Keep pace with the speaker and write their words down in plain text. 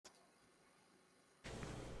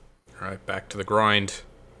Alright, back to the grind.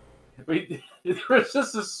 Wait, there's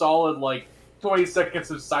just a solid, like, 20 seconds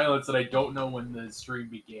of silence that I don't know when the stream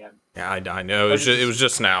began. Yeah, I know. It was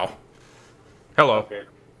just now. Hello. Okay.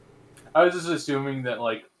 I was just assuming that,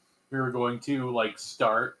 like, we were going to, like,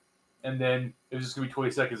 start, and then it was just going to be 20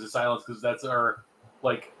 seconds of silence, because that's our,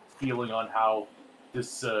 like, feeling on how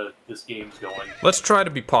this game's going. Let's try to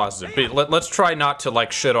be positive. Let's try not to,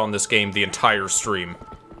 like, shit on this game the entire stream.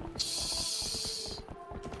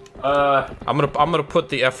 I'm gonna put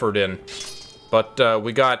the effort in, but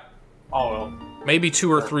we got maybe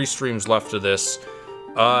 2 or 3 streams left of this.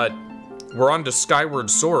 We're on to Skyward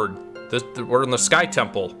Sword. We're in the Sky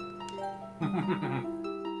Temple,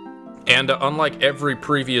 and unlike every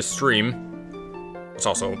previous stream, it's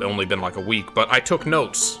also only been like a week. But I took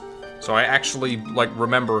notes, so I actually like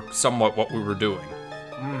remember somewhat what we were doing.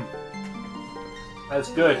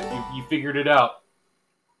 That's good. You figured it out.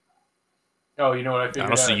 Oh, you know what I figured out? I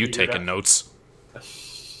don't see you taking notes.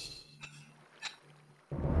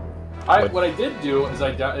 What I did do is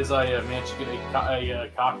I managed to get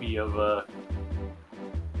a copy of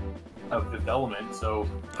Fifth Element. So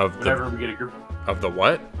whenever we get a group of the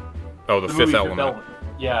what? Oh, the Fifth Element.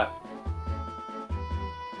 Yeah.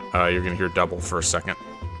 You're gonna hear double for a second.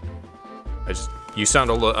 You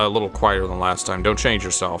sound a little quieter than last time. Don't change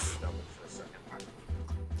yourself.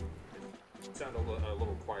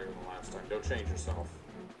 Don't change yourself.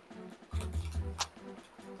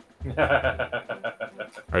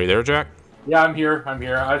 Are you there, Jack? Yeah, I'm here.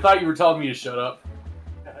 I thought you were telling me to shut up.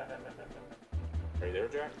 Are you there,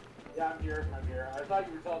 Jack? Yeah, I'm here. I thought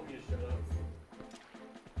you were telling me to shut up.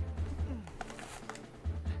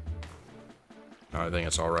 I think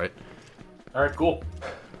it's alright. Alright, cool.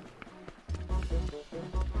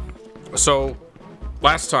 So,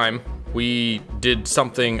 last time, we did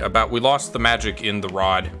something about... We lost the magic in the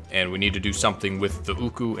rod, and we need to do something with the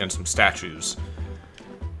Uku and some statues.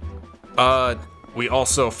 We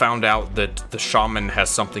also found out that the shaman has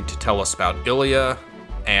something to tell us about Ilia,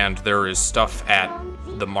 and there is stuff at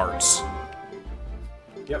the marts.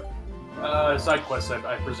 Yep. Side quests,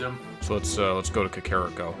 I presume. So let's go to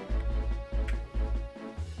Kakariko.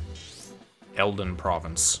 Elden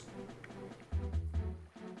Province.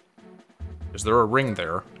 Is there a ring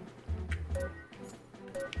there?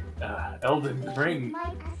 Elden Ring.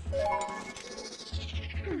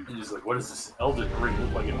 You're just like, what does this Elden Ring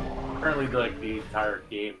look like? And apparently, like, the entire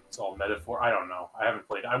game, it's all metaphor. I don't know. I haven't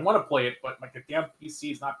played it. I want to play it, but like the damn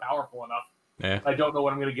PC is not powerful enough. Yeah. I don't know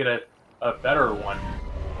when I'm gonna get a better one.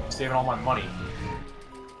 I'm saving all my money.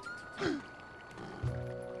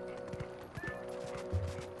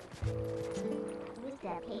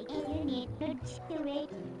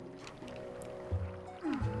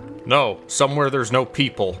 No, somewhere there's no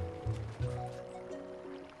people.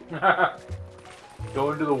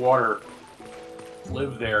 Go into the water.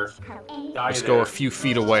 Live there. Die Let's there. go a few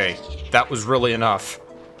feet away. That was really enough.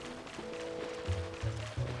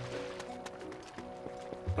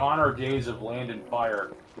 Gone are days of land and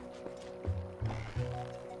fire.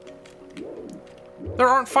 There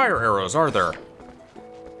aren't fire arrows, are there?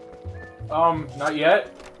 Not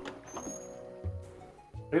yet.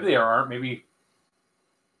 Maybe there aren't. Maybe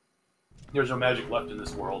there's no magic left in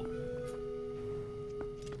this world.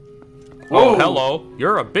 Oh, hello.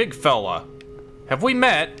 You're a big fella. Have we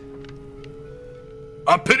met?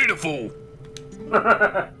 I pity the fool.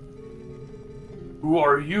 Who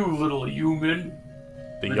are you, little human?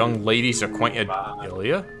 The young lady's acquainted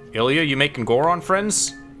Ilia? Ilia, you making Goron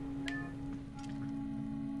friends?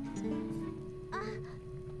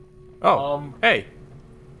 Oh, hey.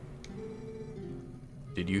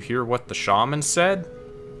 Did you hear what the shaman said?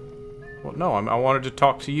 Well, no, I wanted to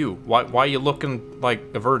talk to you. Why are you looking like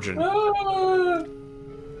a virgin?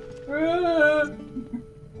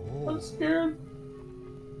 I'm scared.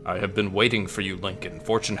 I have been waiting for you, Lincoln.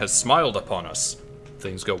 Fortune has smiled upon us. If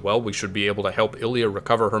things go well, we should be able to help Ilia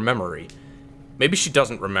recover her memory. Maybe she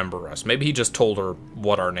doesn't remember us. Maybe he just told her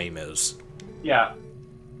what our name is. Yeah.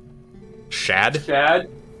 Shad? Shad?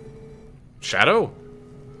 Shadow?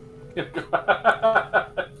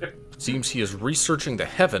 Seems he is researching the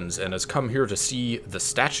heavens and has come here to see the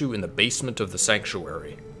statue in the basement of the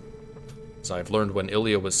sanctuary. As I've learned, when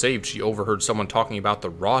Ilia was saved, she overheard someone talking about the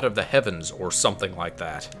Rod of the Heavens, or something like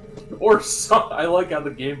that. I like how the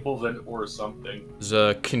game pulls in or something. There's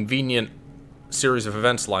a convenient series of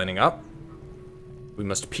events lining up. We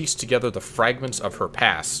must piece together the fragments of her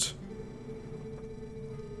past.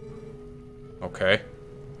 Okay.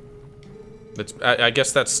 I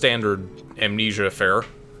guess that's standard amnesia fare.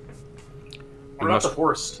 What about the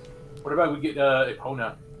horse? What about we get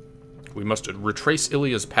Epona? We must retrace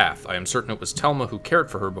Ilia's path. I am certain it was Telma who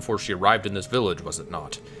cared for her before she arrived in this village, was it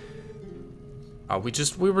not?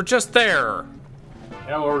 We were just there!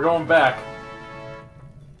 Yeah, well, we're going back.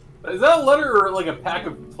 Is that a letter or like a pack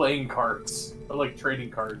of playing cards? Or like trading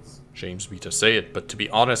cards? Shames me to say it, but to be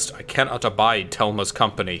honest, I cannot abide Telma's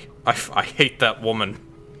company. I hate that woman.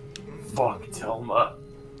 Fuck Telma.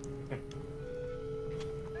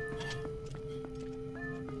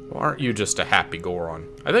 Well, aren't you just a happy Goron?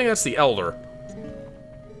 I think that's the Elder.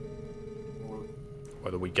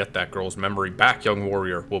 Whether we get that girl's memory back, young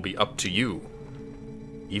warrior, will be up to you.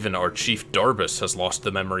 Even our chief Darbus has lost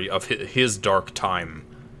the memory of his dark time.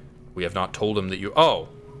 We have not told him that you... Oh,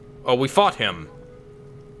 we fought him.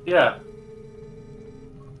 Yeah.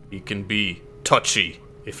 He can be touchy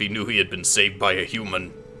if he knew he had been saved by a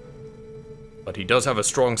human. But he does have a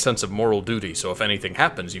strong sense of moral duty, so if anything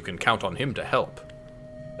happens, you can count on him to help.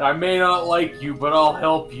 I may not like you, but I'll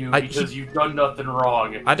help you because you've done nothing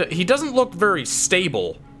wrong. He doesn't look very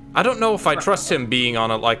stable. I don't know if I trust him being on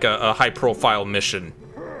a high-profile mission.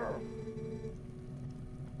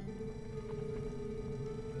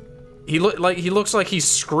 He looks like he's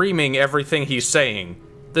screaming everything he's saying.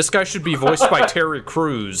 This guy should be voiced by Terry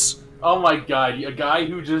Crews. Oh my god, a guy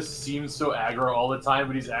who just seems so aggro all the time,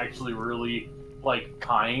 but he's actually really, like,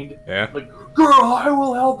 kind. Yeah. Like, girl, I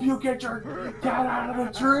will help you get your cat out of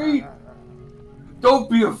the tree! Don't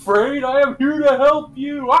be afraid, I am here to help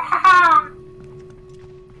you! Ah!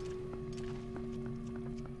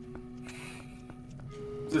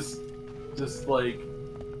 Just like,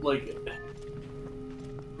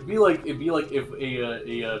 it'd be like if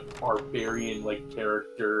a barbarian like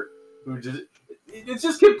character who it's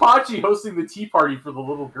just Kenpachi hosting the tea party for the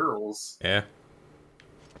little girls. Yeah.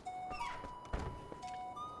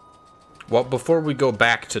 Well, before we go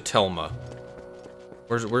back to Telma,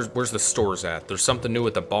 where's the stores at? There's something new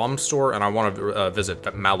at the bomb store, and I want to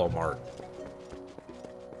visit Mallow Mart.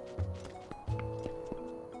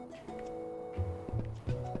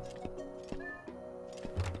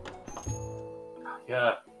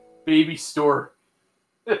 Yeah, baby store.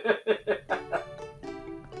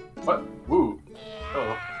 What? Woo.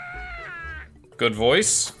 Oh. Good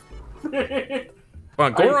voice. Come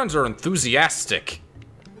on, Gorons are enthusiastic.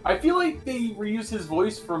 I feel like they reused his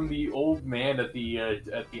voice from the old man at the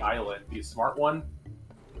island, the smart one.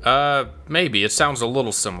 Maybe. It sounds a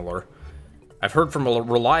little similar. I've heard from a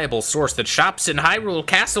reliable source that shops in Hyrule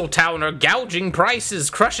Castletown are gouging prices,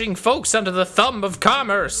 crushing folks under the thumb of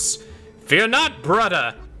commerce. Fear not,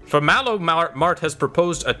 brother, for Mallow Mart has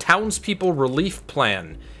proposed a townspeople relief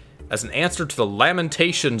plan as an answer to the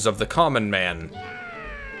lamentations of the common man.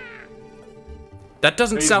 That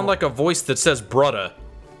doesn't sound like a voice that says brudda.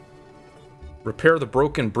 Repair the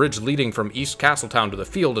broken bridge leading from East Castletown to the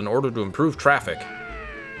field in order to improve traffic.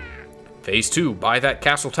 Phase 2, buy that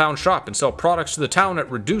Castletown shop and sell products to the town at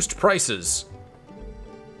reduced prices.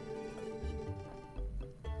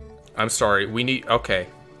 I'm sorry, we need... Okay.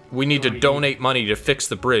 We need to donate money to fix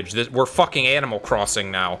the bridge. We're fucking Animal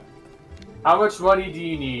Crossing now. How much money do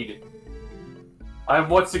you need? I'm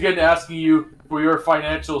once again asking you for your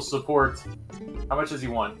financial support. How much does he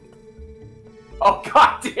want? Oh,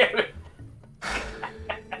 god damn it!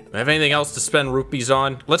 Have anything else to spend rupees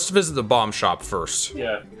on? Let's visit the bomb shop first.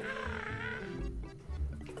 Yeah.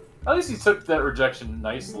 At least he took that rejection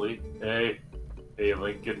nicely. Hey,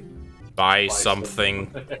 Lincoln. Buy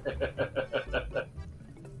something.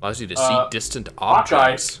 Allows you to see distant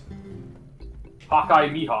objects. Hawkeye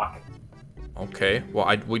Mihawk. Okay,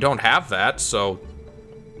 well, we don't have that, so...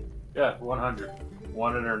 Yeah, 100.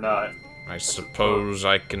 Want it or not. I suppose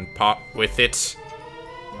I can pop with it.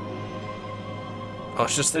 Oh,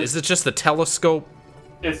 it's just... Is it just the telescope?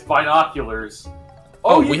 It's binoculars.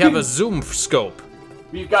 Oh, we have a zoom scope.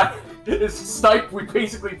 We've got... It's snipe. We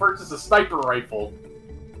basically purchased a sniper rifle.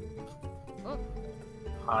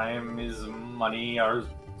 Time is money. Our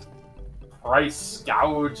price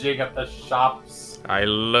gouging at the shops. I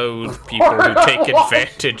loathe people who take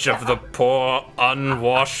advantage of the poor,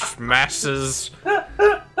 unwashed masses.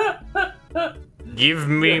 Give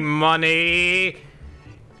me money.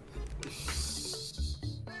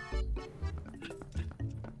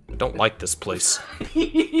 I don't like this place.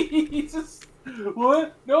 Just,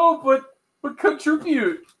 what? No, but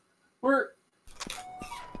contribute. We're...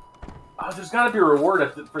 Oh, there's got to be a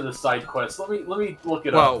reward for the side quest. Let me look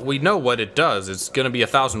it up. Well, we know what it does. It's going to be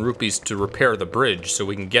 1,000 rupees to repair the bridge, so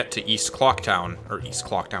we can get to Castletown.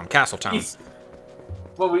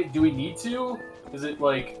 Well, do we need to? Is it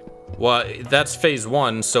like? Well, that's phase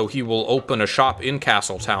 1, so he will open a shop in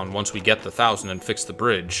Castletown once we get the 1,000 and fix the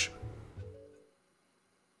bridge.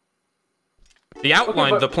 He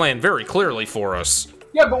outlined the plan very clearly for us.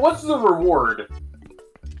 Yeah, but what's the reward?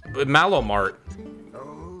 Malomart.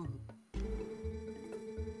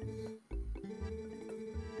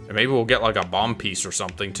 And maybe we'll get like a bomb piece or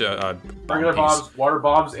something to regular bombs, water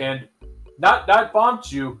bombs, and not bomb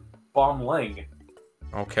chew, bomb ling.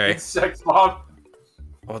 Okay. Insect bomb.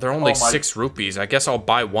 Oh, they're only 6 rupees. I guess I'll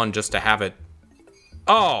buy one just to have it.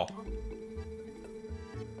 Oh!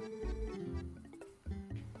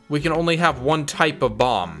 We can only have one type of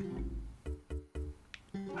bomb.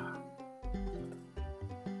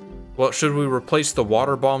 Well, should we replace the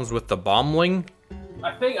water bombs with the bombling?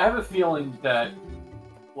 I have a feeling that,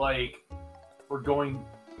 like, we're going...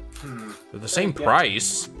 They're the same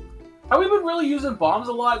price. Have we been really using bombs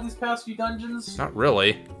a lot in these past few dungeons? Not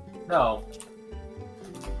really. No.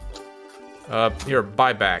 Here,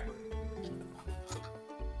 buy back.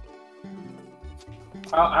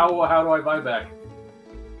 How do I buy back?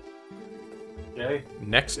 Okay.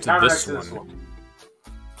 Next to this one.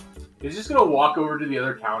 He's just gonna walk over to the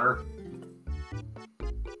other counter.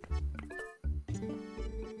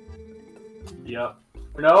 Yep.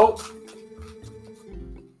 No.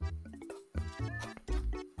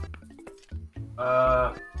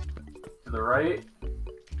 To the right.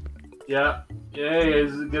 Yep. Yeah,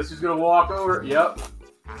 guess who's gonna walk over? Yep.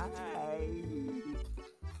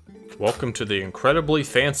 Welcome to the incredibly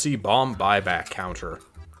fancy bomb buyback counter.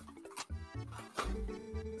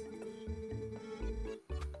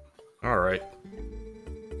 Alright.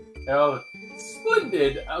 Oh,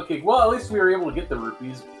 splendid! Okay, well, at least we were able to get the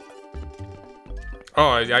rupees.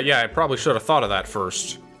 Oh, yeah, I probably should have thought of that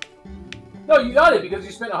first. No, you got it, because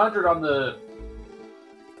you spent 100 on the...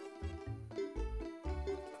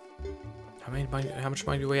 How much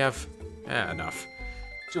money do we have? Enough.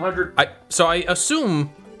 200. So I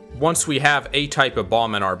assume once we have a type of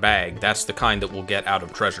bomb in our bag, that's the kind that we'll get out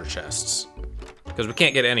of treasure chests. Because we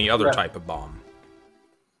can't get any other type of bomb.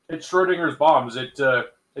 It's Schrodinger's bombs. It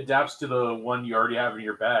adapts to the one you already have in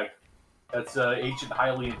your bag. That's ancient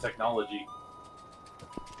Hylian technology.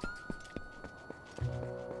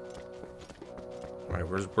 Alright,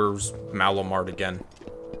 where's Malomart again?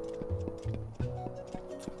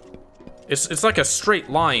 It's like a straight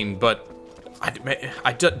line, but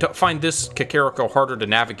I find this Kakariko harder to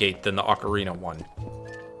navigate than the Ocarina one.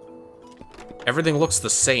 Everything looks the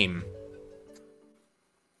same.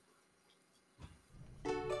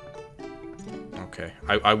 Okay,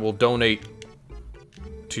 I will donate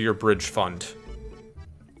to your bridge fund.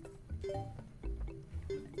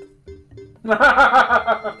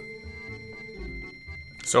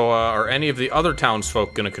 So, are any of the other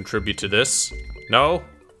townsfolk gonna contribute to this? No?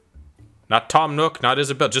 Not Tom Nook, not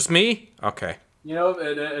Isabelle, just me? Okay. You know,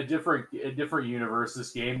 in a different universe,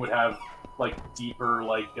 this game would have, like, deeper,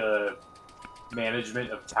 like, management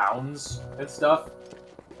of towns and stuff.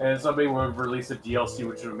 And somebody would release a DLC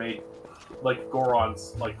which would have made, like,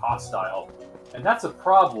 Gorons, like, hostile. And that's a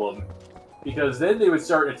problem, because then they would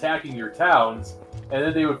start attacking your towns, and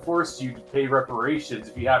then they would force you to pay reparations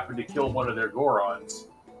if you happen to kill one of their Gorons.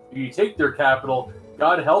 If you take their capital,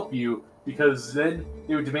 God help you, because then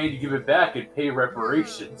they would demand you give it back and pay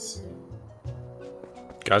reparations.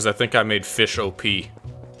 Guys, I think I made fish OP.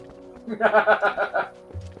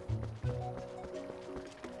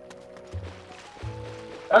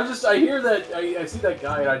 I hear that, I see that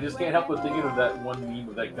guy, and I just can't help but thinking of that one meme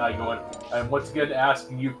of that guy going, I'm once again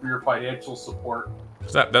asking you for your financial support.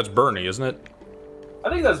 That's Bernie, isn't it? I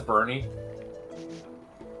think that's Bernie.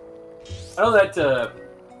 I know that, the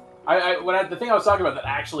thing I was talking about that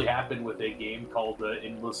actually happened with a game called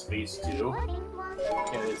Endless Space 2, and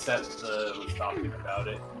it Seth was talking about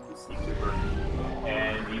it, this YouTuber,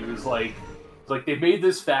 and he was like, they made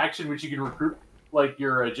this faction which you can recruit, like,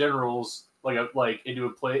 your generals, into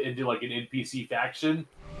an NPC faction,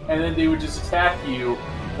 and then they would just attack you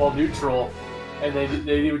while neutral, and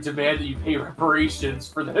they would demand that you pay reparations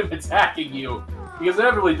for them attacking you, because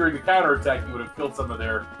inevitably during the counterattack you would have killed some of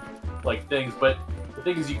their, like, things, but the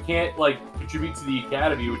thing is, you can't, like, contribute to the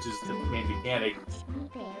academy, which is the main mechanic,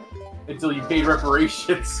 until you pay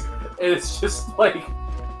reparations. And it's just, like...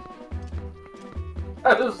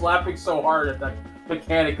 I was laughing so hard at that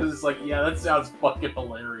mechanic, because it's like, yeah, that sounds fucking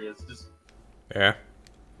hilarious. Just... Yeah.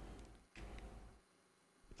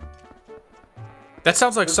 That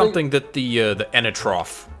sounds like something that the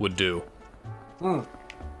Enitroff would do. Hmm.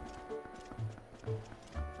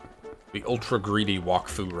 The ultra-greedy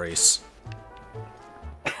Wakfu race.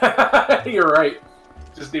 You're right.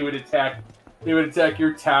 Just they would attack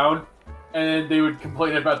your town, and then they would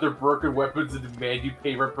complain about their broken weapons and demand you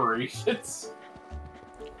pay reparations.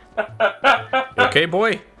 Okay,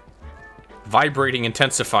 boy? Vibrating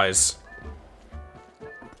intensifies.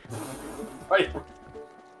 vibrating.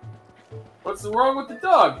 What's wrong with the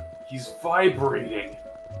dog? He's vibrating.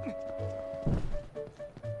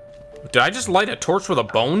 Did I just light a torch with a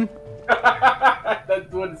bone?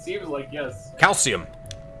 That's what it seems like, yes. Calcium.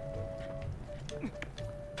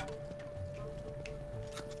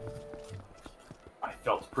 I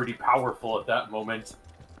felt pretty powerful at that moment.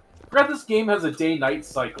 I forgot this game has a day-night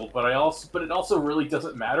cycle, but it also really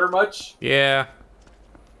doesn't matter much. Yeah.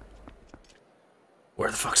 Where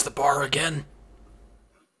the fuck's the bar again?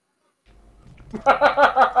 Can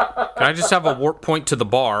I just have a warp point to the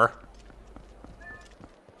bar?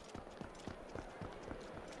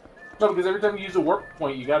 No, because every time you use a warp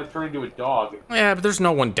point, you gotta turn into a dog. Yeah, but there's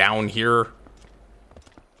no one down here.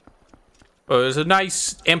 There's a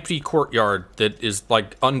nice empty courtyard that is,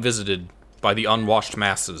 like, unvisited by the unwashed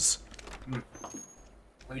masses.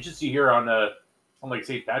 You should see here on like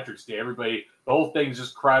St. Patrick's Day, the whole thing's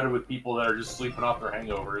just crowded with people that are just sleeping off their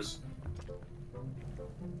hangovers.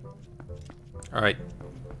 Alright.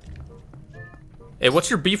 Hey, what's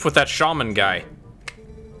your beef with that shaman guy?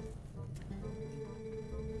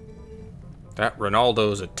 That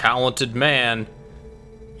Ronaldo's a talented man.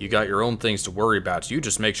 You got your own things to worry about, so you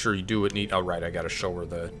just make sure you do it neat. Oh, right, I gotta show her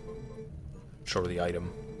the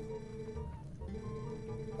item.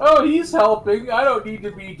 Oh, he's helping. I don't need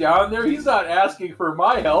to be down there. He's not asking for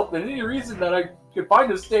my help, and any reason that I could find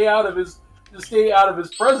to stay out of his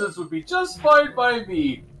presence would be just fine by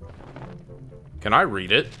me. Can I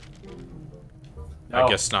read it? No. I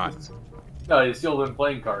guess not. No, he's still in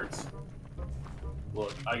playing cards.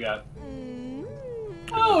 Look, I got...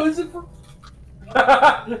 Oh, is it from...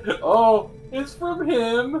 Oh, it's from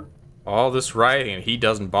him. All this writing, and he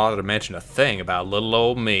doesn't bother to mention a thing about little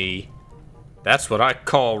old me. That's what I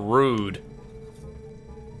call rude.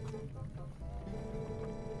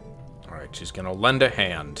 Alright, she's gonna lend a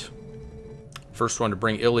hand. First one to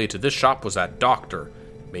bring Ilia to this shop was that doctor.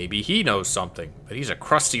 Maybe he knows something, but he's a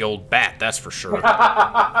crusty old bat, that's for sure.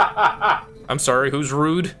 I'm sorry, who's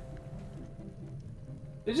rude?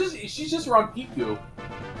 She's just Ron Piku.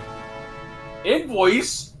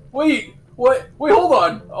 Invoice? Wait, what? Wait, hold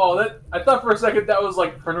on. Oh, I thought for a second that was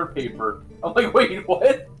like printer paper. I'm like, wait,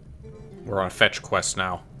 what? We're on a fetch quest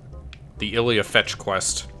now. The Ilia fetch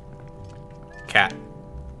quest. Cat.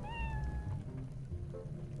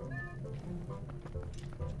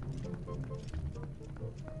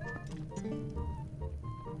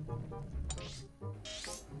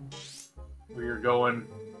 We're going.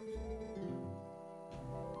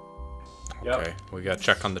 Yep. Okay, we gotta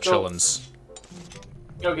check on the chillins.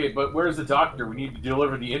 Okay, but where's the doctor? We need to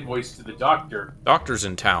deliver the invoice to the doctor. Doctor's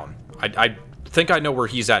in town. I think I know where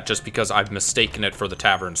he's at just because I've mistaken it for the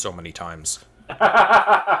tavern so many times.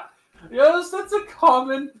 Yes, that's a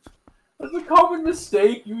common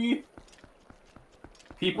mistake. You mean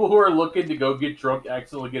people who are looking to go get drunk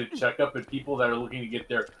accidentally get a checkup, and people that are looking to get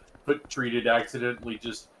their foot treated accidentally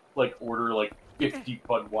just like order like 50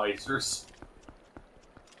 Budweisers.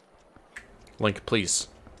 Link, please.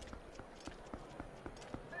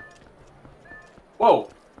 Whoa.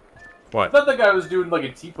 What? I thought that guy was doing like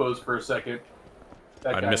a T-pose for a second.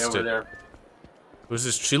 That I guy missed over it. there. Who's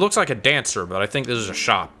this? She looks like a dancer, but I think this is a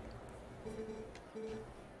shop.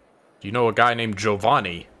 Do you know a guy named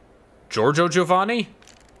Giovanni? Giorgio Giovanni?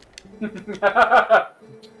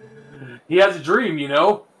 He has a dream, you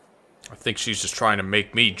know? I think she's just trying to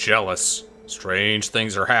make me jealous. Strange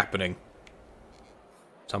things are happening.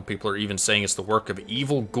 Some people are even saying it's the work of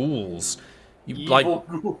evil ghouls.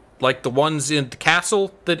 Like the ones in the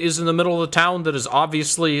castle that is in the middle of the town that is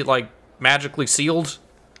obviously, like, magically sealed.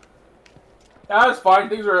 That's fine.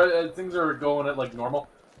 Things are going at like normal.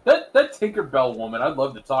 That Tinkerbell woman, I'd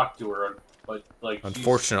love to talk to her, but like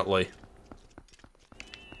unfortunately.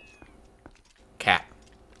 Cat.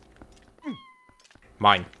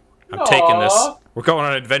 Mine. I'm taking this. We're going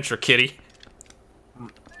on an adventure, kitty.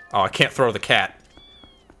 Oh, I can't throw the cat.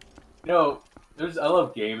 You know, I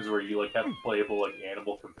love games where you like have playable like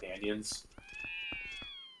animal companions.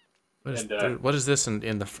 What is this in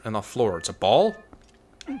the floor? It's a ball?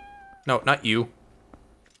 No, not you.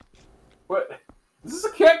 What? Is this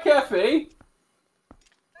a cat cafe?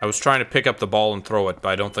 I was trying to pick up the ball and throw it, but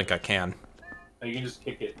I don't think I can. No, you can just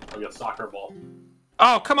kick it like a soccer ball.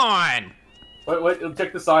 Oh, come on! Wait,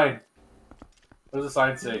 check the sign. What does the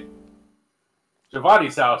sign say?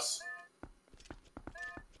 Giovanni's house.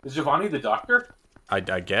 Is Giovanni the doctor? I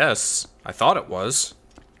guess. I thought it was.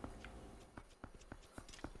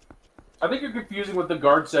 I think you're confusing what the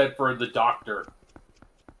guard said for the doctor.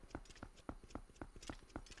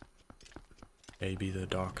 Maybe the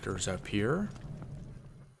doctor's up here?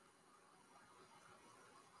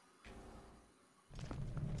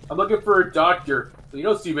 I'm looking for a doctor. So you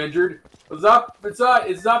don't seem injured. It's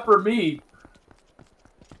not for me.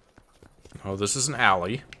 Oh, this is an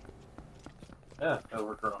alley. Yeah,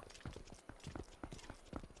 overgrown.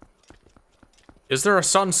 Is there a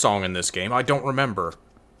Sun song in this game? I don't remember.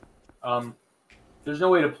 There's no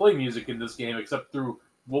way to play music in this game except through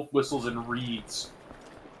wolf whistles and reeds.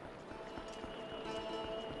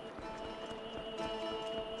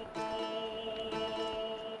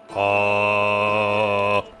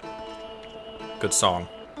 Good song.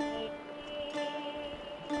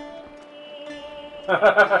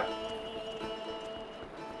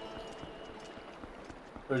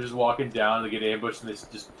 They're just walking down, they get ambushed, and they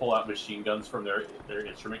just pull out machine guns from their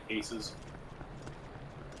instrument cases.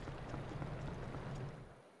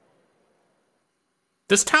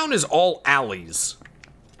 This town is all alleys.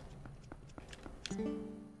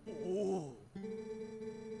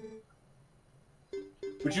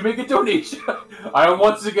 Would you make a donation? I am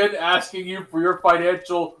once again asking you for your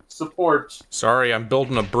financial support. Sorry, I'm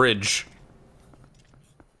building a bridge.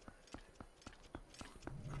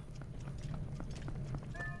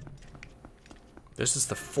 This is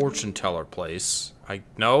the fortune teller place.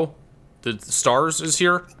 No? The stars is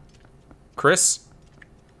here? Chris?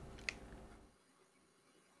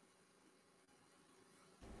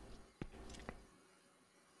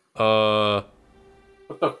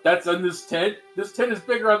 What the? That's in this tent? This tent is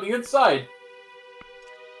bigger on the inside.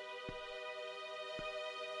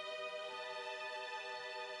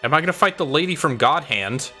 Am I gonna fight the lady from God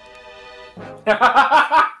Hand?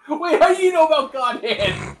 Wait, how do you know about God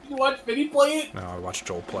Hand? You watch Vinny play it? No, I watched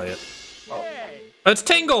Joel play it. Oh. It's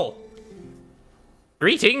Tingle!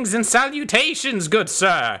 Greetings and salutations, good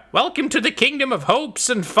sir. Welcome to the kingdom of hopes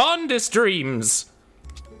and fondest dreams.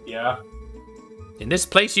 Yeah. In this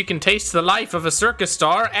place you can taste the life of a circus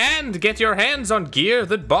star and get your hands on gear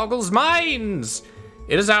that boggles minds.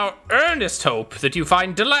 It is our earnest hope that you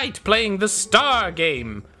find delight playing the star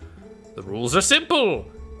game. The rules are simple.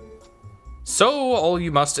 So all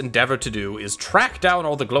you must endeavor to do is track down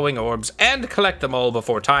all the glowing orbs and collect them all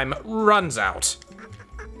before time runs out.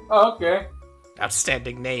 Oh, okay.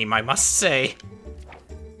 Outstanding name, I must say.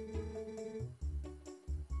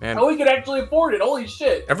 Man, Oh, we can actually afford it. Holy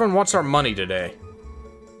shit. everyone wants our money today.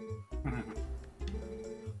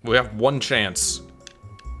 We have one chance.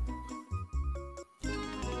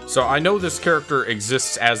 So I know this character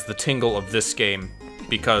exists as the Tingle of this game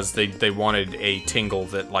because they wanted a Tingle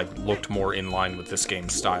that like looked more in line with this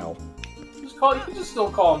game's style. You can just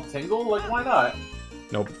still call him Tingle. Like, why not?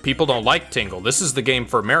 No, people don't like Tingle. This is the game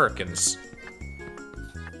for Americans.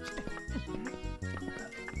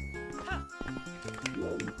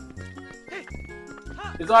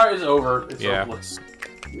 It's over. It's Yeah. hopeless.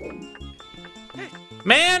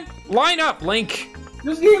 Man, line up, Link.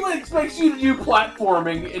 This game expects you to do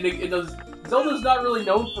platforming, and it does. Zelda's not really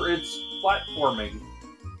known for its platforming.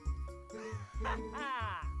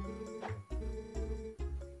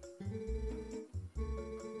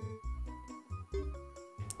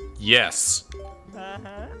 Yes.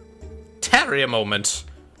 Tarry a moment.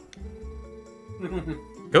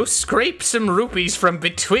 Go scrape some rupees from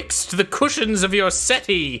betwixt the cushions of your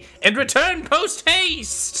settee, and return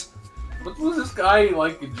post-haste! What was this guy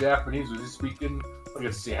like in Japanese? Was he speaking like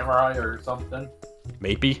a samurai or something?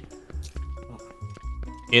 Maybe.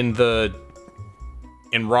 In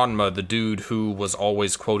Ranma, the dude who was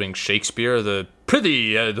always quoting Shakespeare, the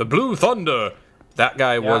Prithee, the Blue Thunder, that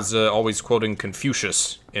guy was always quoting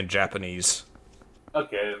Confucius in Japanese.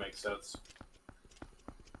 Okay, that makes sense.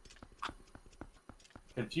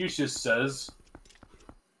 Confucius says,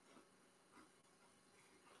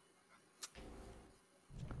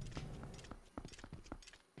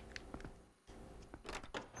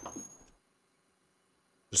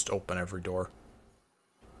 Just open every door.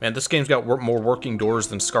 Man, this game's got more working doors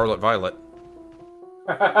than Scarlet Violet.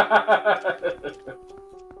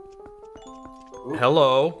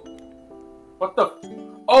 Hello. what the?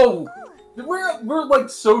 Oh! We're like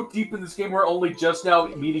so deep in this game, we're only just now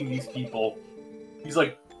meeting these people. He's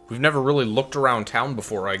like, We've never really looked around town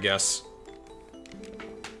before, I guess.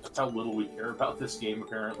 that's how little we care about this game,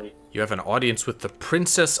 apparently. You have an audience with the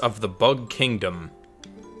Princess of the Bug Kingdom.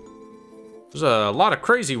 There's a lot of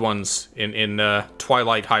crazy ones in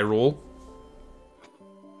Twilight Hyrule.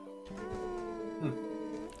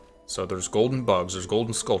 So there's golden bugs, there's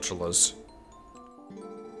golden Skulltulas.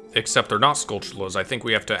 Except they're not Skulltulas. I think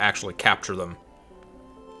we have to actually capture them.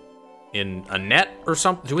 In a net or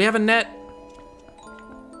something? Do we have a net?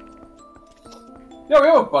 Yeah, we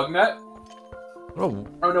have a bug net. Oh,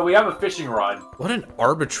 Oh no, we have a fishing rod. what an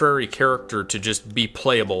arbitrary character to just be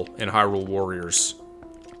playable in Hyrule Warriors.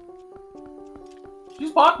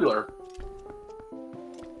 She's popular.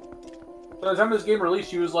 By the time this game released,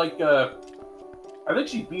 she was like, I think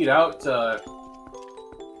she beat out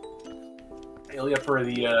Ilia for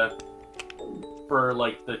the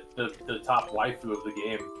the top waifu of the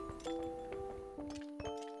game.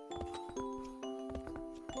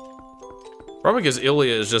 Probably because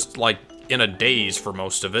Ilia is just, like, in a daze for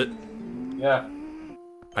most of it. Yeah.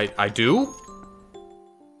 I do?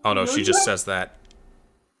 Oh no, she just says that.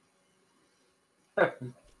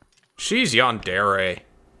 She's yandere.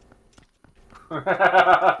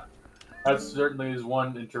 That certainly is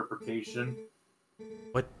one interpretation.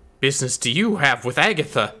 What business do you have with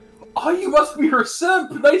Agitha? Oh, you must be her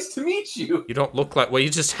simp! Nice to meet you! You don't look like... Well, you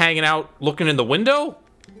just hanging out looking in the window?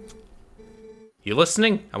 You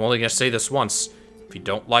listening? I'm only gonna say this once. If you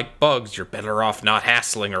don't like bugs, you're better off not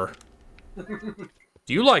hassling her.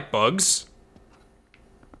 Do you like bugs?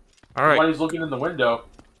 Alright. Why he's looking in the window?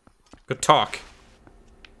 Good talk.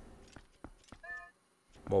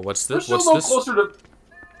 Well, what's this? We're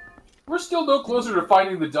still no closer to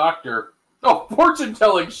finding the doctor. Oh, fortune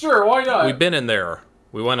telling, sure, why not? We've been in there.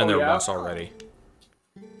 We went in there once already.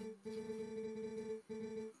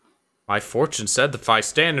 My fortune said that if I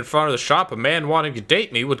stand in front of the shop, a man wanting to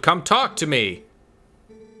date me would come talk to me.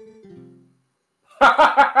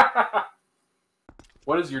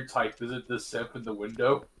 What is your type? Is it the simp in the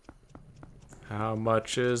window? How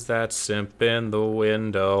much is that simp in the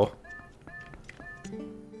window?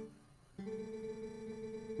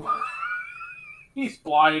 He's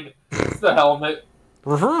blind. It's the helmet.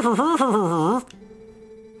 What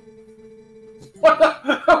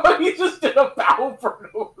the? He just did a bow for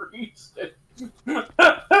no reason.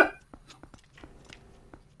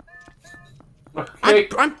 Okay.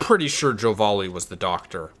 I'm pretty sure Jovali was the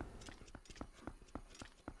doctor.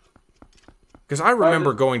 Because I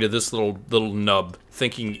remember going to this little nub,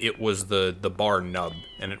 thinking it was the bar nub,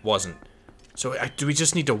 and it wasn't. So do we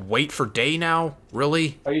just need to wait for day now?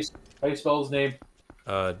 Really? How you spell his name?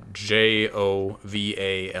 Jovali.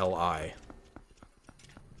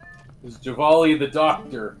 Is Jovali the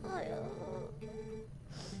doctor?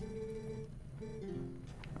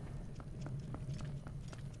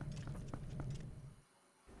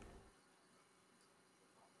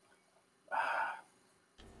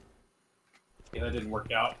 Yeah, that didn't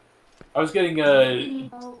work out. I was getting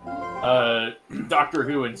Doctor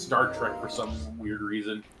Who and Star Trek for some weird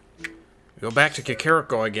reason. Go back to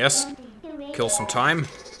Kakariko, I guess. Kill some time.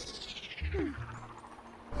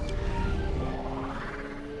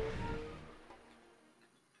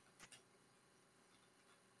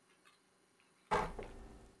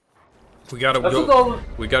 We gotta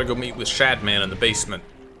go meet with Shadman in the basement.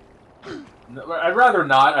 I'd rather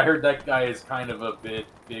not. I heard that guy is kind of a big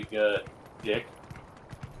dick.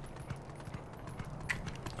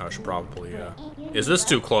 I should probably, Is this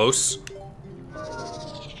too close?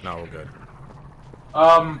 No, we're good.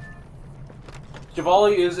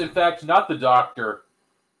 Jovali is, in fact, not the doctor.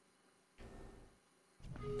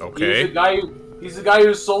 Okay. He's the guy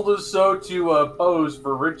who sold his soul to pose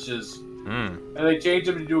for riches. Hmm. And they changed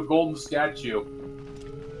him into a golden statue.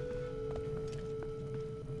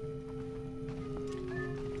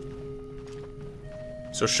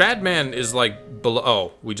 So Shadman is like below.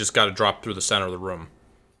 Oh, we just got to drop through the center of the room.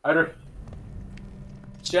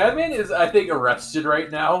 Shadman is, I think, arrested right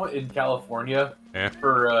now in California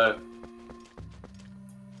for.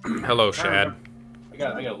 Hello, Shad. I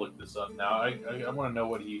gotta look this up now. I want to know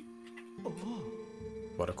what he.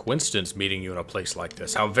 What a coincidence meeting you in a place like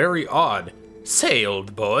this. How very odd. Say,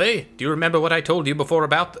 old boy, do you remember what I told you before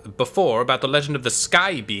about the legend of the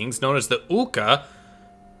sky beings known as the Uka?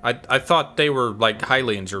 I thought they were like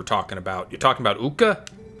Hylians you were talking about. You're talking about Uka?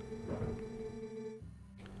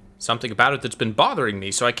 Something about it that's been bothering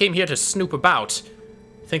me, so I came here to snoop about.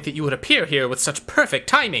 Think that you would appear here with such perfect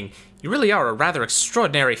timing. You really are a rather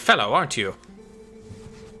extraordinary fellow, aren't you?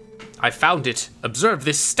 I found it. Observe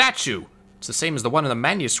this statue. It's the same as the one in the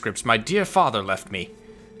manuscripts my dear father left me.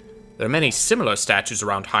 There are many similar statues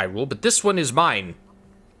around Hyrule, but this one is mine.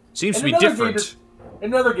 Seems to be different.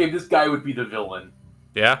 In another game, this guy would be the villain.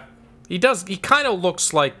 Yeah? He does. He kind of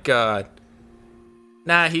looks like,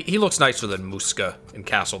 Nah, he looks nicer than Muska in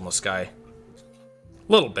Castle in the Sky.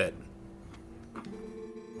 Little bit.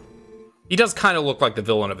 He does kind of look like the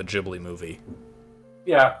villain of a Ghibli movie.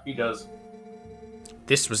 Yeah, he does.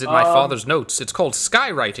 This was in my father's notes. It's called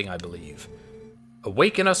skywriting, I believe.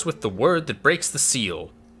 Awaken us with the word that breaks the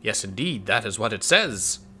seal. Yes, indeed, that is what it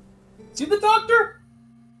says. Is he the doctor?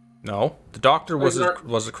 No, the doctor was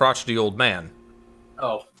a crotchety old man.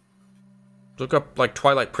 Oh. Look up, like,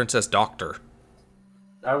 Twilight Princess Doctor.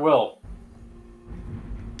 I will.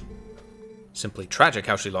 Simply tragic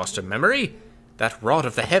how she lost her memory. That rod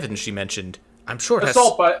of the heavens she mentioned. I'm sure it has...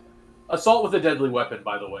 Assault with a deadly weapon,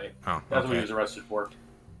 by the way. Oh, That's okay. what he was arrested for.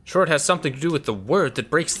 Sure it has something to do with the word that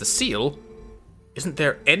breaks the seal. Isn't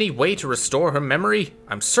there any way to restore her memory?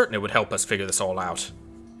 I'm certain it would help us figure this all out.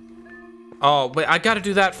 Oh, wait, I gotta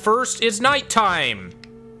do that first. It's nighttime!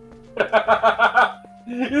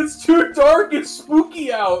 It's too dark and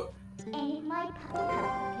spooky out!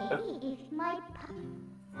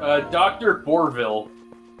 Dr. Bourville.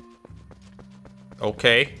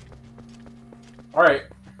 Okay. Alright.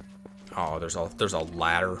 Oh, there's a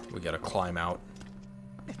ladder we gotta climb out.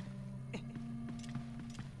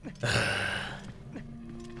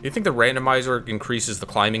 You think the randomizer increases the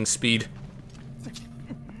climbing speed?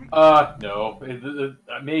 No.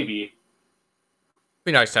 Maybe.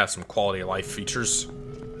 Be nice to have some quality of life features.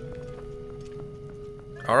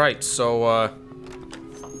 Alright, so,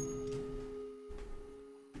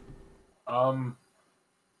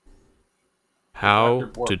 How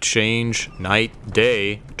to change night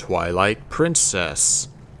day, Twilight Princess.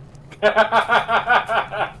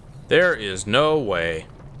 There is no way.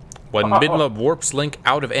 When Midna warps Link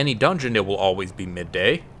out of any dungeon, it will always be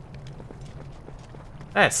midday.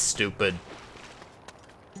 That's stupid.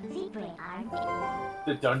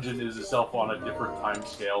 The dungeon is itself on a different time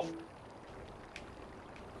scale.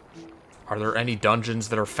 Are there any dungeons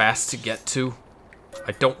that are fast to get to?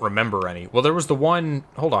 I don't remember any. Well, there was the one...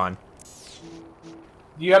 Hold on.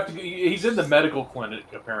 You have to... He's in the medical clinic,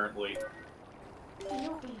 apparently.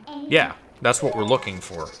 Yeah, that's what we're looking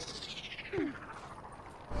for.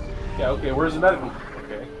 Yeah, okay, where's the medical clinic?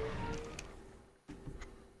 Okay.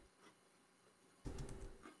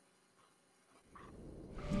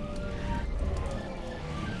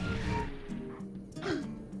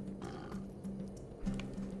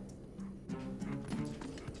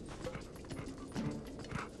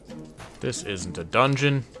 This isn't a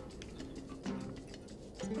dungeon.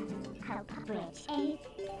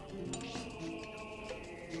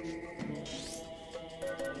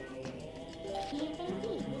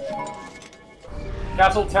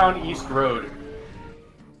 Castletown East Road.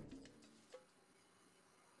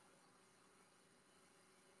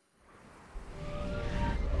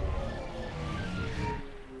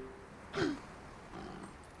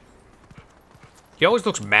 He always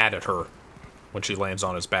looks mad at her when she lands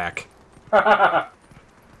on his back.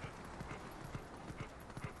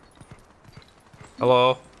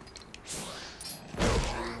 Hello?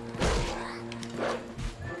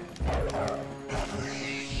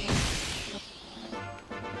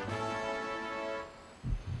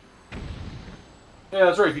 Yeah,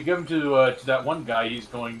 that's right. If you give him to that one guy, his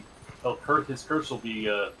curse will be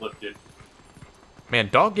lifted. Man,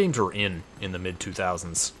 dog games are in the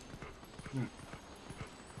mid-2000s.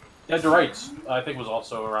 Dead to Rights, I think, was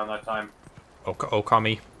also around that time.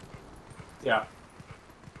 Okami? Yeah.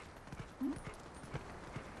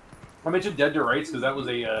 I mentioned Dead to Rights because that was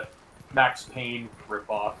a Max Payne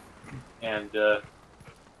ripoff, and it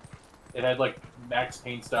had like Max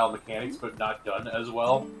Payne style mechanics, but not done as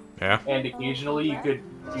well. Yeah. And occasionally you could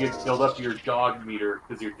build up your dog meter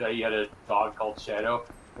because you had a dog called Shadow.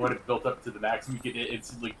 And when it built up to the maximum, you could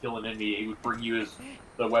instantly kill an enemy. He would bring you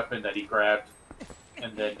the weapon that he grabbed,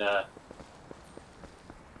 and then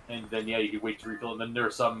yeah, you could wait to refill. And then there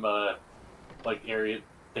are some like area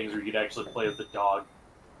things where you could actually play with the dog,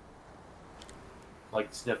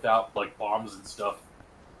 like sniff out like bombs and stuff,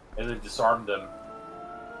 and then disarm them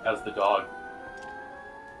as the dog.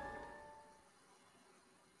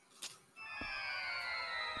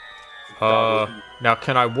 Now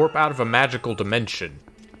can I warp out of a magical dimension?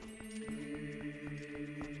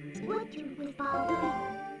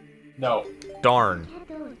 No. Darn.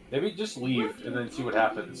 Maybe just leave and then see what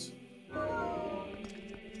happens.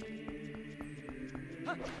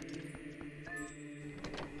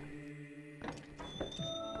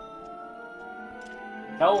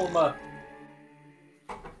 Helma.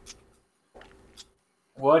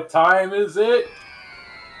 What time is it?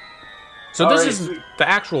 So this isn't the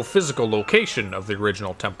actual physical location of the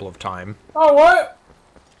original Temple of Time. Oh, what?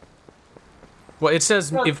 Well, it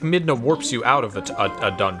says if Midna warps you out of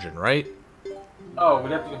a dungeon, right? Oh,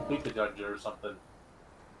 we'd have to complete the dungeon or something.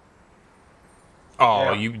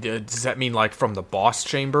 Oh, yeah. Does that mean like from the boss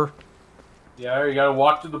chamber? Yeah, you gotta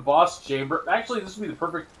walk to the boss chamber. Actually, this would be the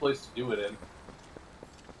perfect place to do it in.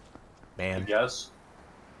 Man. I guess.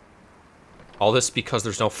 All this because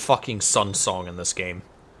there's no fucking Sun Song in this game.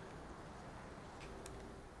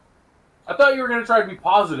 I thought you were gonna try to be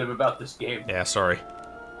positive about this game. Yeah, sorry.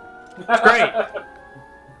 It's great!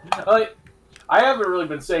 Like, I haven't really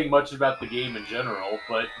been saying much about the game in general,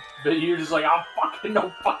 but But you're just like, I'm fucking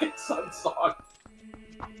no fucking Sun Song.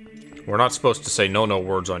 We're not supposed to say no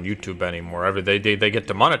words on YouTube anymore. They get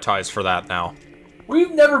demonetized for that now.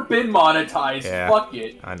 We've never been monetized. Yeah, Fuck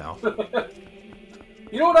it. I know.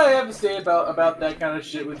 You know what I have to say about that kind of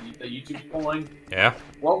shit with that YouTube's pulling? Yeah.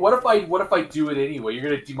 Well, what if I do it anyway? You're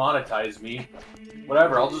gonna demonetize me.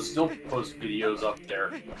 Whatever. I'll just still post videos up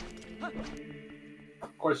there.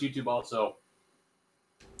 Of course, YouTube also.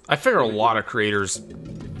 I figure a lot of creators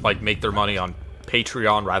like make their money on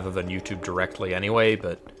Patreon rather than YouTube directly anyway,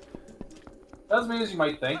 but not as many as you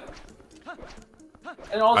might think.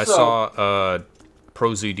 And also, I saw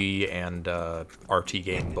ProZD and RT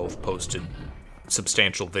Game both posted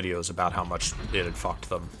substantial videos about how much it had fucked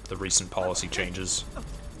them, the recent policy changes.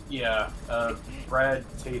 Yeah, Brad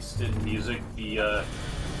tasted music, the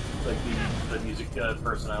music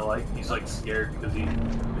person I like. He's like scared because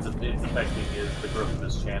it's affecting the growth of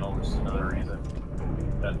his channel, which is another reason.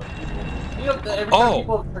 That people, you know, every time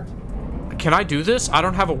people. Can I do this? I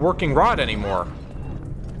don't have a working rod anymore.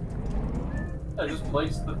 I just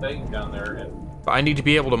placed the thing down there. And... I need to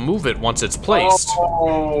be able to move it once it's placed.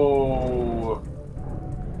 Oh.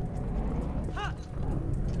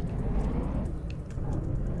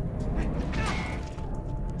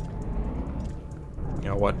 You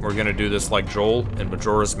know what? We're gonna do this like Joel in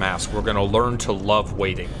Majora's Mask. We're gonna learn to love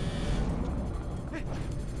waiting.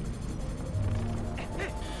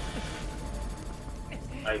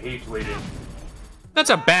 I hate waiting. That's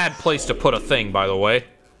a bad place to put a thing, by the way.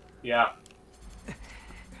 Yeah. I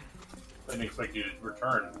didn't expect you to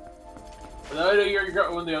return. No, you're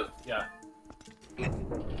going the other. Yeah.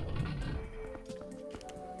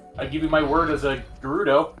 I give you my word as a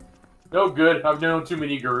Gerudo. No good. I've known too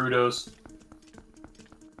many Gerudos.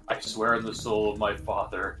 I swear in the soul of my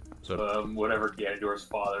father, whatever Ganondorf's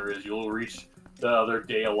father is, you'll reach the other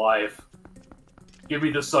day alive. Give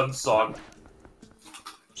me the Sun Song.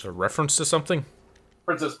 Is there a reference to something?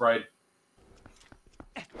 Princess Bride.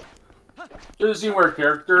 There's a scene where a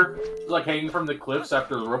character is like hanging from the cliffs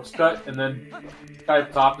after the rope's cut, and then the guy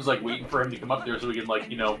up top is like waiting for him to come up there so we can, like,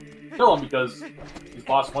 you know, kill him because his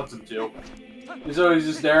boss wants him to. And so he's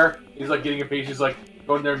just there. He's like getting impatient. He's like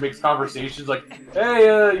going there and makes conversations like,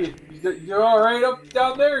 "Hey, you're all right up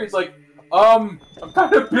down there?" He's like, I'm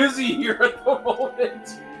kind of busy here at the moment."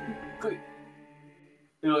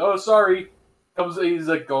 He's like, "Oh, sorry." He's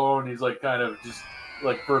like going. He's like kind of just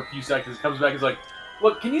like for a few seconds. Comes back. He's like,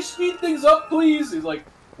 "Look, can you speed things up, please?" He's like,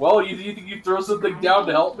 "Well, you think you throw something down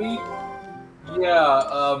to help me?"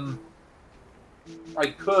 "Yeah, I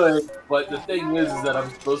could, but the thing is that I'm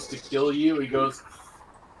supposed to kill you." He goes,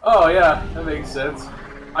 "Oh yeah, that makes sense.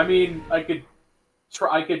 I mean, I could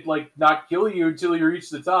like not kill you until you reach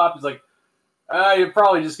the top." He's like, "You're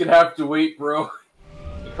probably just gonna have to wait, bro."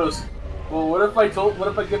 He goes, "Well, what if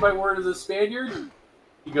I give my word as a Spaniard?"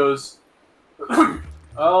 He goes,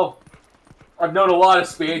 "Oh, I've known a lot of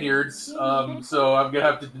Spaniards, so I'm gonna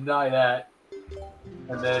have to deny that."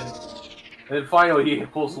 And then finally he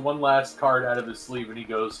pulls one last card out of his sleeve and he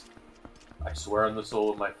goes, "I swear on the soul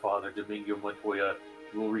of my father, Domingo Montoya,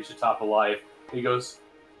 you will reach the top alive." He goes,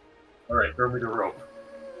 "All right, throw me the rope."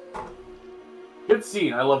 Good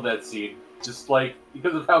scene. I love that scene. Just like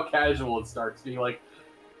because of how casual it starts, being like,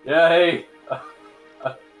 "Yeah, hey."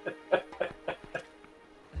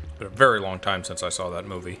 Been a very long time since I saw that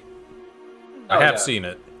movie. Oh, I have seen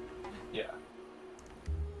it. Yeah.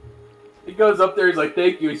 He goes up there. He's like,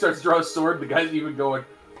 "Thank you." He starts to draw a sword. The guy's even going,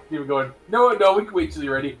 "No, we can wait till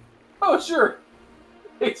you're ready." "Oh, sure."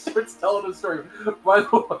 He starts telling the story. By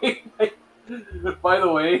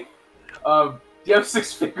the way, do you have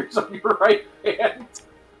 6 fingers on your right hand?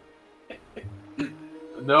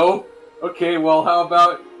 "No." "Okay, well, how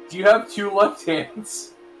about, do you have 2 left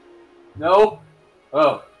hands?" "No."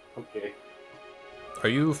 "Oh, okay." Are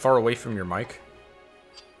you far away from your mic?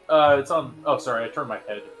 It's on. Oh, sorry, I turned my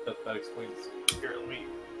head. That explains. Here, let me.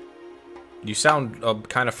 You sound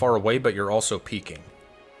kind of far away, but you're also peaking.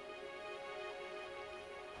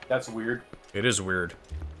 That's weird. It is weird.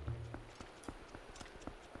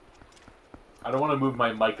 I don't want to move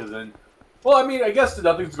my mic as in. Well, I mean, I guess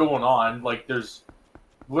nothing's going on. Like, there's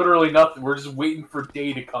literally nothing. We're just waiting for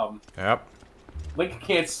day to come. Yep. Link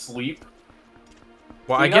can't sleep.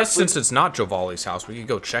 Well, I guess since it's not Jovali's house, we could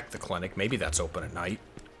go check the clinic. Maybe that's open at night.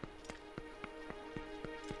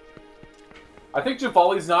 I think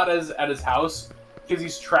Javali's not at his house because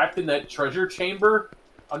he's trapped in that treasure chamber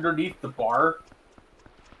underneath the bar.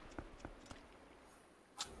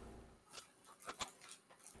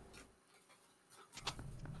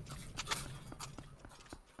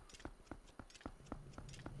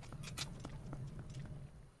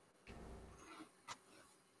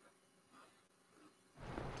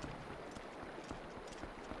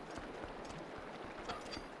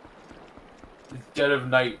 It's dead of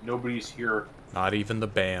night. Nobody's here. Not even the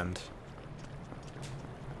band.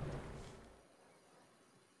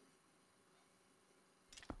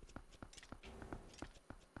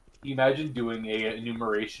 Can you imagine doing a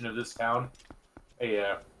enumeration of this town?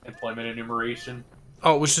 A employment enumeration?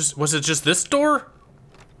 Oh, was it just this door?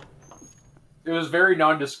 It was very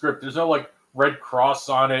nondescript. There's no, like, red cross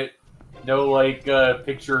on it. No, like,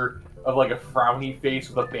 picture of, like, a frowny face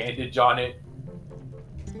with a bandage on it.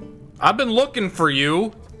 I've been looking for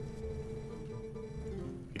you.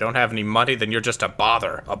 You don't have any money, then you're just a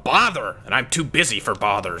bother. A bother! And I'm too busy for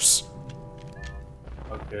bothers.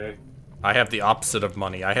 Okay. I have the opposite of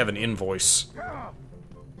money. I have an invoice.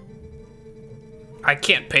 I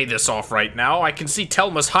can't pay this off right now. I can see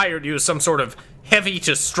Telma's hired you as some sort of heavy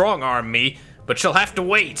to strong-arm me, but she'll have to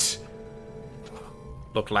wait.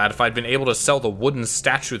 Look, lad, if I'd been able to sell the wooden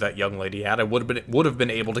statue that young lady had, I would have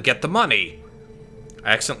been able to get the money.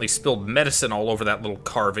 I accidentally spilled medicine all over that little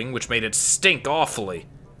carving, which made it stink awfully.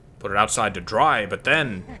 Put it outside to dry, but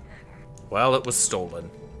then, well, it was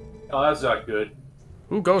stolen. Oh, that's not good.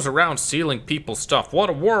 Who goes around stealing people's stuff? What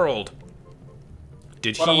a world!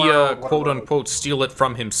 Did he, quote-unquote, steal it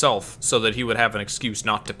from himself so that he would have an excuse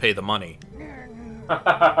not to pay the money?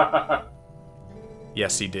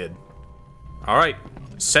 Yes, he did. Alright,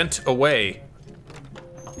 sent away.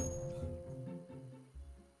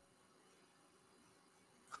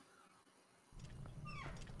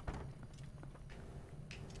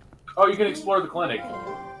 Oh, you can explore the clinic.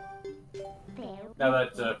 Now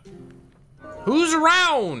that, Who's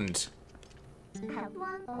around?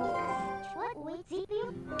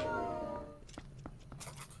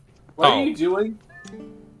 What are you doing?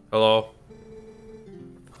 Hello?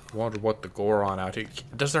 Wonder what the Goron out here...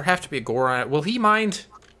 Does there have to be a Goron out... Will he mind?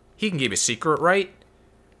 He can give you a secret, right?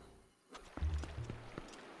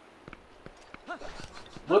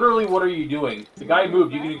 Literally, what are you doing? The guy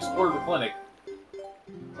moved. You can explore the clinic.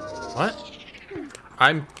 What?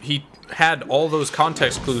 He had all those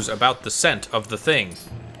context clues about the scent of the thing.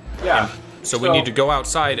 Yeah. So we need to go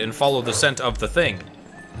outside and follow the scent of the thing.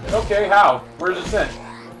 Okay, how? Where's the scent?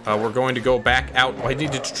 We're going to go back out. I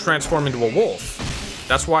need to transform into a wolf.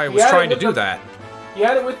 That's why I was trying to do that. He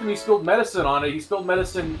had it with him. He spilled medicine on it. He spilled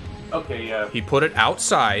medicine... Okay, yeah. He put it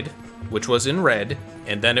outside, which was in red,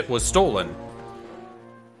 and then it was stolen.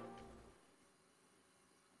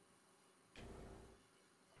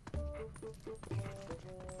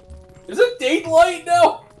 Is it daylight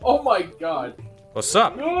now? Oh my god. What's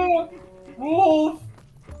up? Ah, wolf!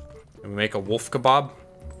 Can we make a wolf kebab?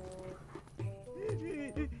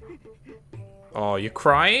 Oh, you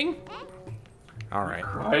crying? Alright.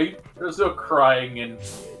 Right? There's no crying in...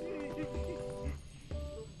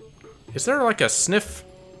 Is there like a sniff?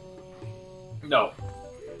 No.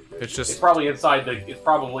 It's just... It's probably inside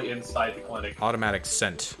the clinic. Automatic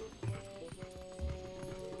scent.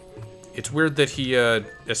 It's weird that he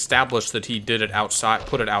established that he did it outside,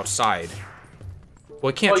 put it outside.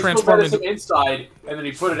 Well, he can't transform into inside, and then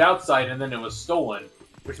he put it outside, and then it was stolen,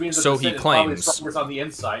 which means that so the he scent claims is probably on the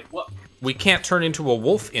inside. What? We can't turn into a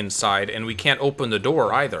wolf inside, and we can't open the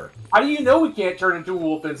door either. How do you know we can't turn into a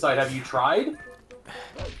wolf inside? Have you tried?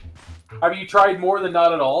 Have you tried more than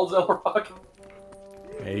not at all, Xelrog?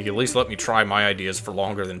 Yeah, you can at least let me try my ideas for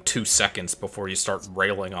longer than 2 seconds before you start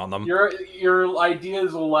railing on them. Your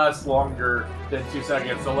ideas will last longer than 2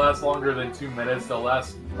 seconds. They'll last longer than 2 minutes. They'll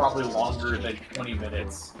last probably longer than 20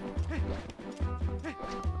 minutes.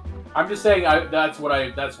 I'm just saying that's what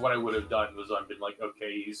I would have done. Was I've been like,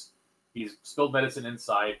 okay, he's spilled medicine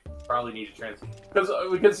inside. Probably need to transfer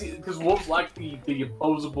because wolves lack the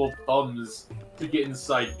opposable thumbs to get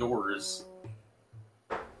inside doors.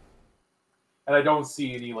 And I don't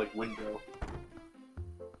see any, like, window.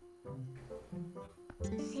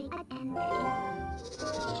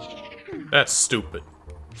 That's stupid.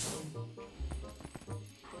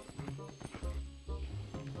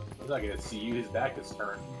 He's not gonna see you, his back is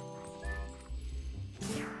turned.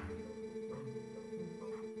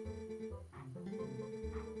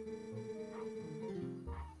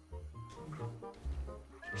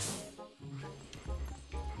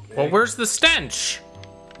 Well, where's the stench?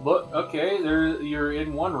 Look, okay, you're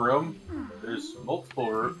in one room. There's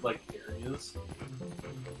multiple, areas.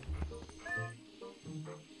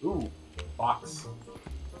 Ooh, box.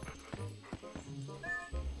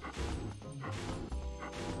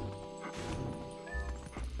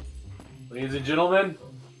 Ladies and gentlemen,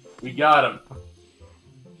 we got him.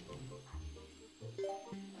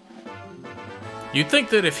 You'd think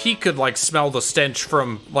that if he could, like, smell the stench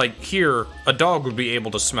from, like, here, a dog would be able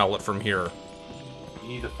to smell it from here. You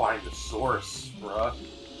need to find the source, bruh.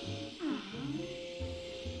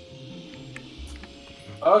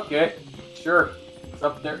 Okay, sure. It's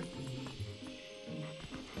up there.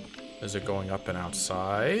 Is it going up and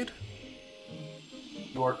outside?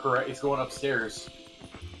 You are correct. It's going upstairs.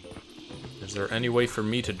 Is there any way for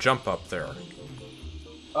me to jump up there?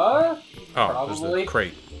 Oh, there's probably. the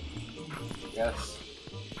crate. Yes.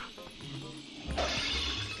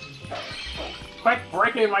 Quit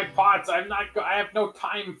breaking my pots! I have no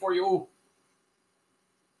time for you.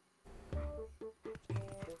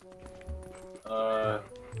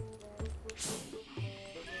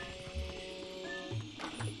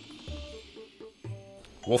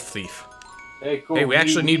 Wolf thief. Hey, cool. Hey, we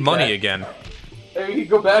actually need money again. Hey, you can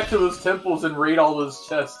go back to those temples and raid all those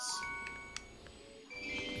chests.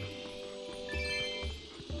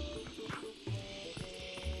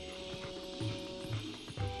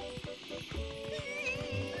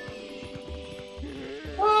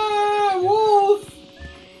 Ah, wolf!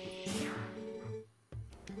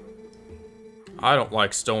 I don't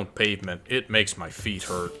like stone pavement. It makes my feet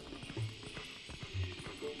hurt.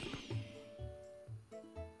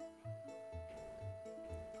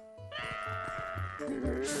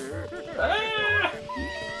 Ah!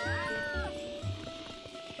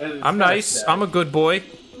 I'm nice. I'm a good boy.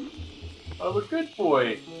 I'm a good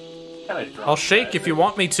boy. Kinda drunk. I'll shake if you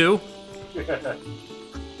want me to. Pick up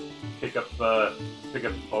bone. Pick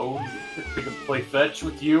up play fetch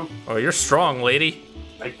with you. Oh, you're strong, lady.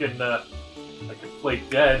 I can play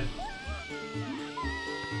dead.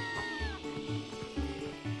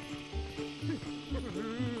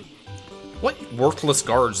 What worthless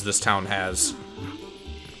guards this town has.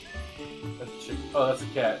 Oh, that's a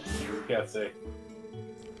cat. What does the cat say?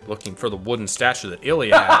 Looking for the wooden statue that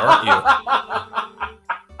Ilia had, aren't you?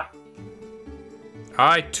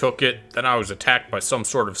 I took it, then I was attacked by some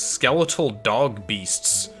sort of skeletal dog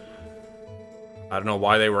beasts. I don't know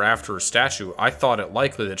why they were after her statue. I thought it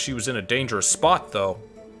likely that she was in a dangerous spot, though.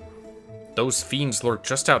 Those fiends lurk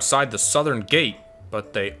just outside the southern gate,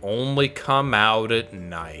 but they only come out at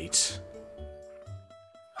night.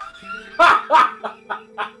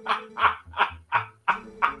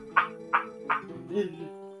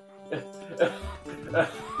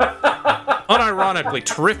 Unironically,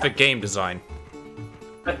 terrific game design.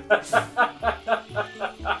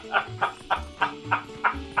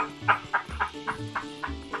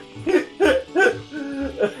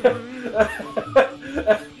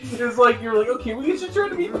 It's like you're like, okay, we should try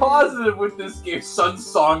to be positive with this game. Sun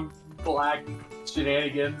Song Black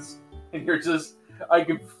shenanigans, and you're just, I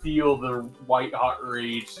can feel the white hot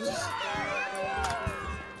rage. Just...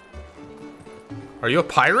 Are you a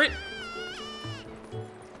pirate?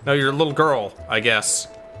 No, you're a little girl, I guess.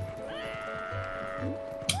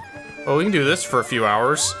 Oh, we can do this for a few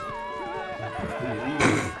hours.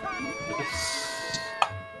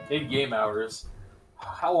 In-game hours.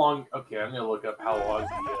 How long? Okay, I'm gonna look up how long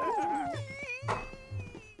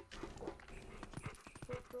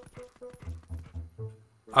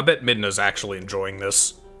I bet Midna's actually enjoying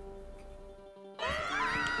this.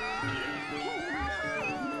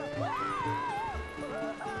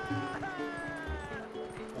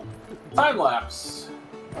 time lapse.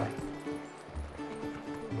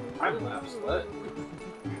 Time lapse. What?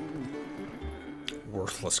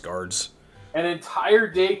 Worthless guards. An entire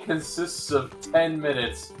day consists of 10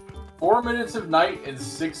 minutes. 4 minutes of night and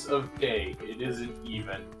 6 of day. It isn't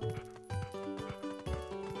even.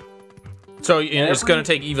 So it's going to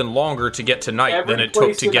take even longer to get to night than it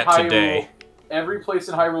took to get to day. Every place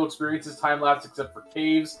in Hyrule experiences time-lapse except for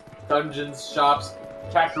caves, dungeons, shops,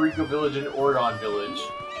 Kakariko Village, and Ordon Village.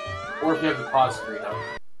 Or if you have the pause screen up.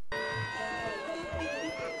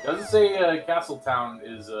 Doesn't say Castletown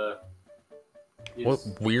is... What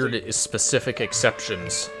weird specific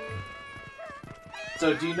exceptions?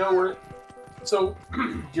 So, do you know where... So,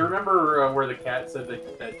 do you remember where the cat said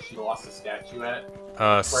that she lost the statue at?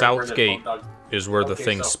 Southgate is where the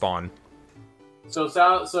things spawn. So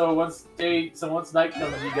once night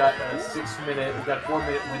comes, you got a 4-minute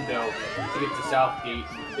window to get to Southgate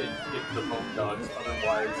and get to the bone dogs.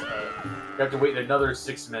 Otherwise, you have to wait another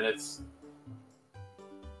 6 minutes.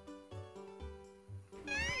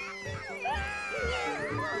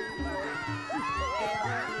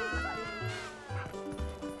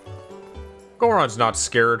 Goron's not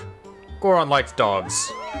scared. Goron likes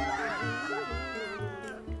dogs.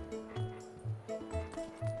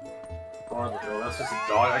 That's just a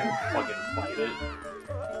dog. I can fucking fight it.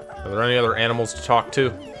 Are there any other animals to talk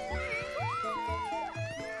to?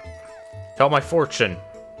 Tell my fortune.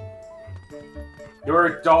 You're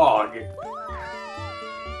a dog.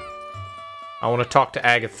 I want to talk to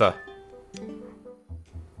Agitha.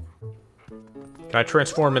 Can I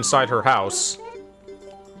transform inside her house?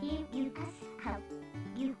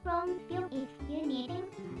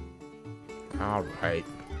 Alright.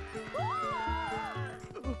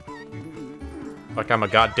 Like I'm a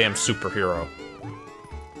goddamn superhero.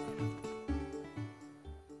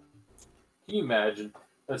 Can you imagine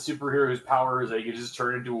a superhero whose power is that he can just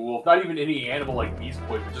turn into a wolf? Not even any animal like Beast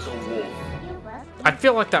Boy, but just a wolf. I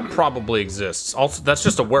feel like that probably exists. Also, that's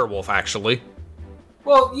just a werewolf, actually.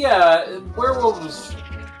 Well, yeah, werewolves...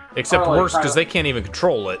 Except worse, because they can't even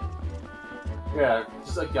control it. Yeah,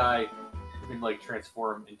 just a guy who can, like,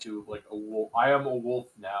 transform into, like, a wolf. I am a wolf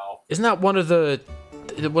now. Isn't that one of the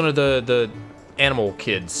animal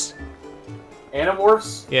kids?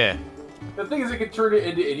 Animorphs? Yeah. The thing is, it can turn it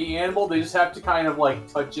into any animal. They just have to kind of, like,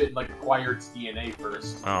 touch it and, like, acquire its DNA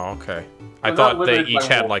first. Oh, okay. I thought they each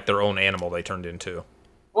had, like, their own animal they turned into.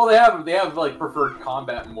 Well, they have, like, preferred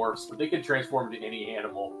combat morphs, but they can transform into any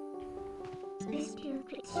animal.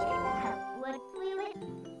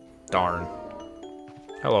 Darn.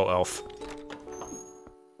 Hello, elf.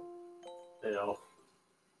 Ew.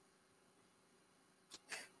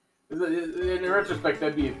 In retrospect,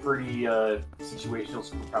 that'd be a pretty situational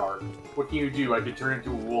superpower. What can you do? I could turn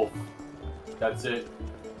into a wolf. That's it.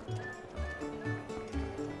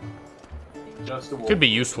 Just a wolf. Could be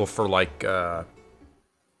useful for, like, Good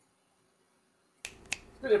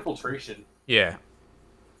infiltration. Yeah.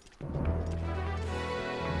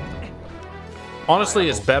 Honestly,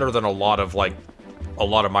 it's better than a lot of My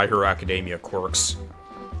Hero Academia quirks.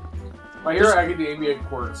 My Hero Academia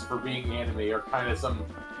quirks for being anime are kind of some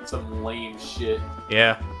lame shit.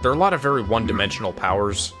 Yeah, there are a lot of very one-dimensional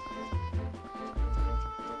powers.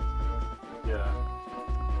 Yeah.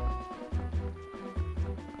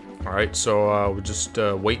 All right, so we're just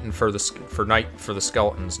waiting for night for the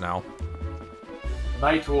skeletons now.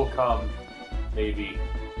 Night will come, maybe.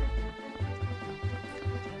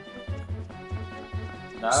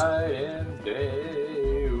 Night and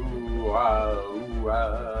day. Ooh, ah, ooh,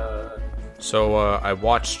 ah. So I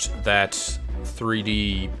watched that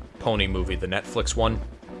 3D pony movie, the Netflix one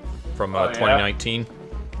from 2019.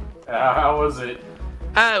 How was it?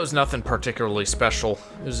 It was nothing particularly special.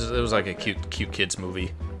 It was like a cute kids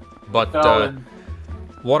movie. But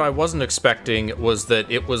what I wasn't expecting was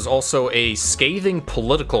that it was also a scathing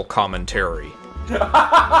political commentary.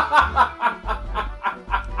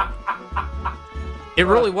 It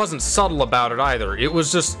really wasn't subtle about it either. It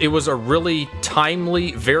was a really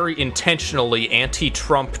timely, very intentionally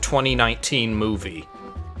anti-Trump 2019 movie.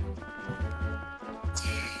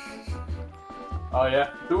 Oh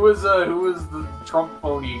yeah, who was the Trump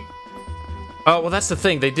pony? Well, that's the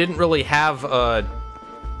thing. They didn't really have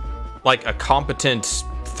like a competent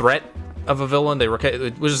threat of a villain.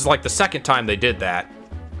 It was like the second time they did that.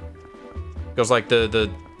 It was like the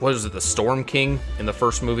what was it? The Storm King in the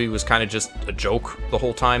first movie was kind of just a joke the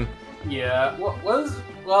whole time. Yeah.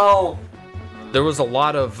 There was a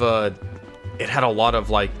lot of it had a lot of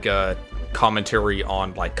like commentary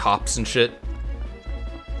on like cops and shit.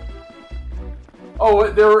 Oh,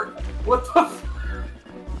 there were what the?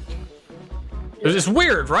 It's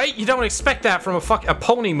weird, right? You don't expect that from a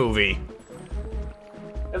pony movie.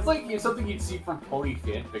 It's like something you'd see from pony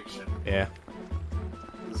fanfiction. Yeah.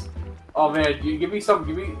 Oh man, give me some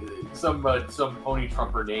pony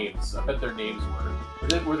Trumper names. I bet their names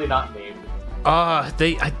were they not named?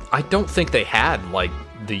 I don't think they had like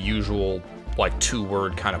the usual like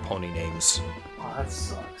 2-word kind of pony names. Oh, that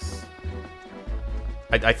sucks.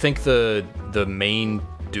 I think the main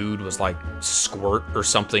dude was like Squirt or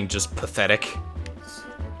something, just pathetic.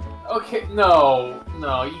 Okay, no,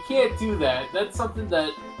 you can't do that. That's something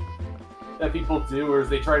that people do, or is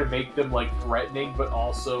they try to make them like threatening but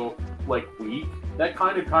also like weak. That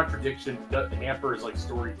kind of contradiction hampers like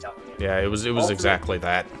storytelling. Yeah, it was exactly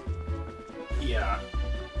that. Yeah.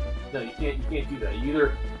 No, you can't do that. You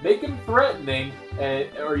either make him threatening,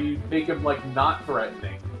 or you make him like not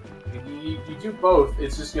threatening. You do both,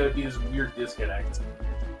 it's just gonna be this weird disconnect.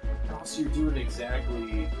 Also, you're doing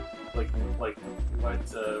exactly like what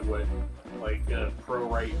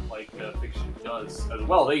pro-right fiction does as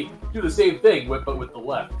well. They do the same thing, but with the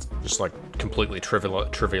left. Just like completely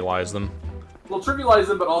trivialize them. Well, trivialize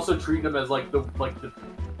them, but also treat them as like the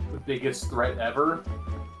biggest threat ever.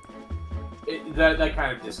 That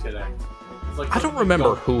kind of disconnect. It's like I don't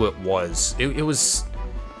remember who it was. It was.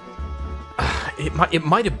 It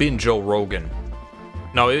might have been Joe Rogan.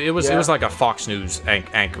 No, it was like a Fox News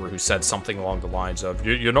anchor who said something along the lines of,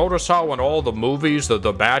 you notice how in all the movies the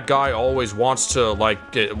bad guy always wants to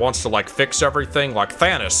fix everything like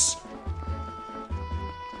Thanos.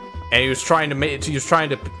 And he was trying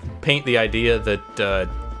to paint the idea that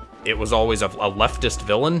it was always a leftist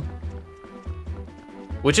villain.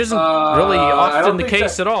 Which isn't really often the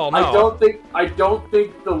case at all, no. I don't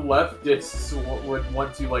think the leftists would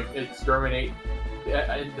want to, like, exterminate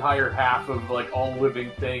the entire half of, like, all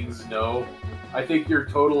living things, no. I think you're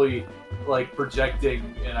totally, like,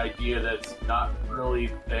 projecting an idea that's not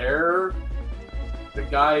really there. The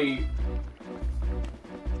guy...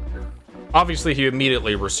 Obviously, he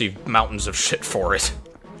immediately received mountains of shit for it.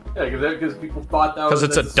 Yeah, because people thought that was...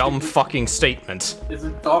 Because it's a dumb fucking statement. It's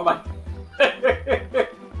a dumb...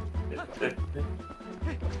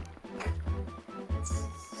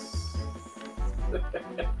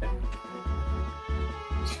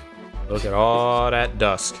 Look at all that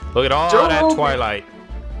dusk. Look at all that twilight.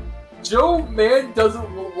 Joe Mann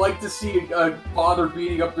doesn't like to see a father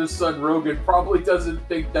beating up his son Rogan. Probably doesn't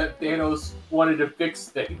think that Thanos wanted to fix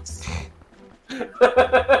things.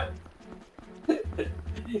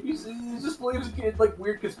 He just believes in, like,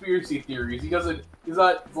 weird conspiracy theories. He's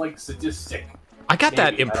not, like, sadistic. I got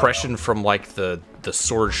that impression from, like, the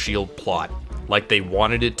Sword Shield plot. Like, they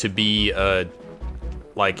wanted it to be a,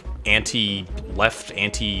 like, anti-left,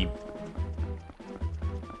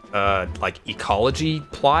 like, ecology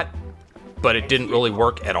plot, but it didn't really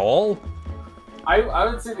work at all. I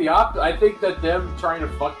would say the opposite. I think that them trying to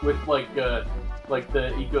fuck with, like the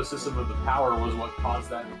ecosystem of the power was what caused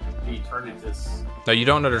that the Eternatus. No, you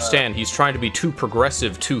don't understand. He's trying to be too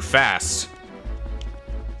progressive too fast.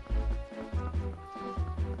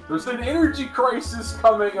 There's an energy crisis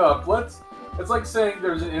coming up. It's like saying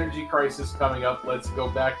there's an energy crisis coming up. Let's go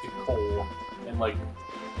back to coal and, like,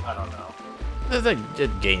 I don't know. The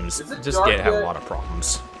games just have a lot of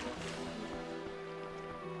problems.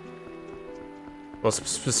 Well,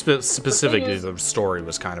 specifically, the story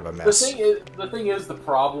was kind of a mess. The thing is, the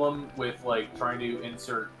problem with, like, trying to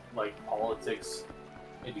insert, like, politics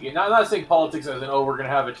into game. Now, I'm not saying politics as in, oh, we're gonna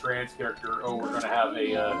have a trans character, oh, we're gonna have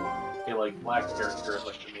a like black character as,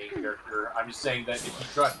 like, the main character. I'm just saying that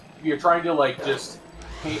if you're trying to, like, just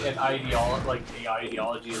paint an ideology, like a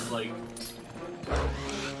ideology is like.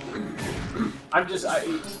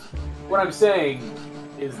 What I'm saying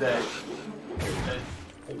is that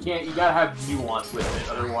you gotta have nuance with it,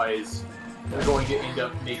 otherwise you're going to end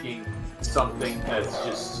up making something that's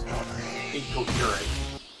just incoherent.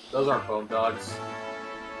 Those aren't bone dogs.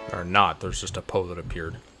 They're not, there's just a Poe that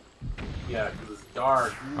appeared. Yeah, because it's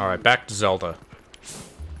dark. Alright, back to Zelda.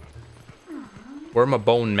 Where are my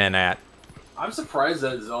bone men at? I'm surprised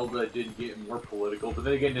that Zelda didn't get more political, but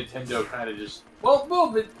then again, Nintendo kind of just... Well,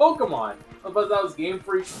 no, it's Pokemon! But that was Game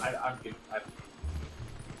Freak. I'm kidding.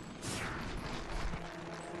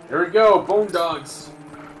 There we go, Bone Dogs.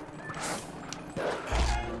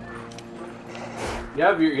 You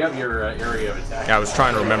have your area of attack. Yeah, I was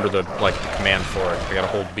trying to remember the command for it. I gotta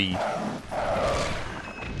hold B.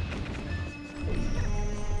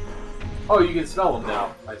 Oh, you can smell them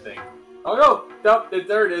now, I think. Oh no! Nope,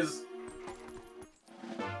 there it is.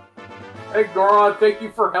 Hey Goron, thank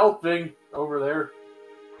you for helping over there.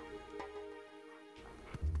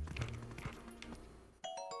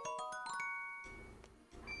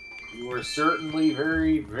 You were certainly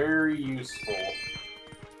very, very useful.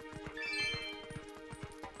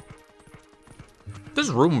 There's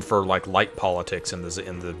room for, like, light politics in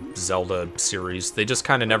the Zelda series. They just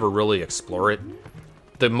kind of never really explore it.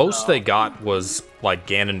 The most they got was, like,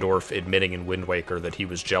 Ganondorf admitting in Wind Waker that he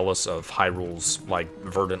was jealous of Hyrule's, like,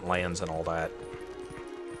 verdant lands and all that.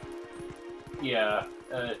 Yeah,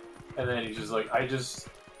 and then he's just like, I just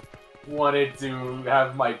wanted to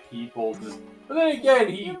have my people just... But then again,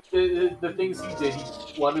 the things he did, he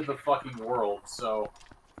flooded the fucking world, so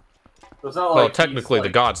it's not like... Well, technically, the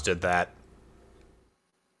gods did that.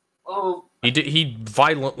 Oh... He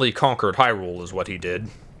violently conquered Hyrule, is what he did.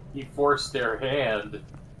 He forced their hand.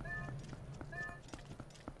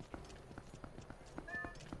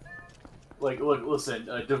 Like, look, listen,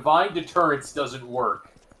 divine deterrence doesn't work.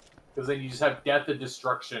 Because then you just have death and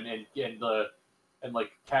destruction and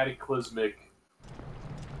like, cataclysmic...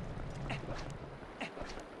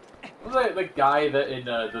 Was that the guy that in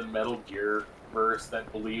the Metal Gear verse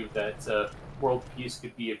that believed that world peace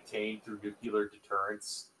could be obtained through nuclear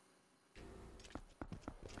deterrence?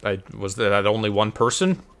 Was that only one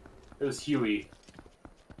person? It was Huey.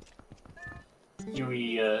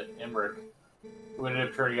 Huey Emmerich, who ended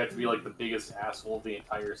up turning out to be like the biggest asshole of the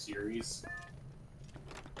entire series.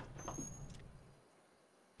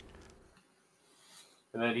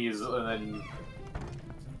 And then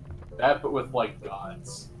that, but with like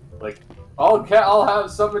gods. Like, I'll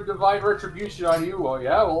have summon divine retribution on you. Well,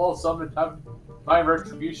 yeah, well, I'll summon divine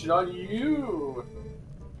retribution on you.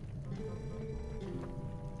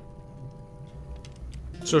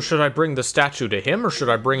 So should I bring the statue to him, or should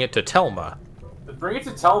I bring it to Telma? bring it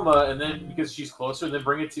to Telma, and then because she's closer, and then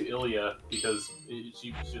bring it to Ilia because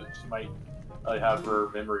she might have her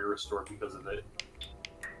memory restored because of it.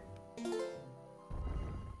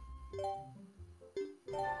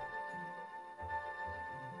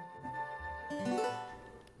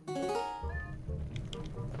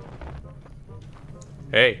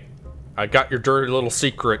 Hey, I got your dirty little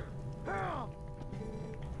secret.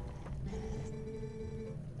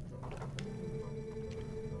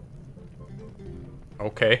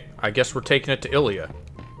 Okay, I guess we're taking it to Ilia.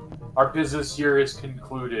 Our business here is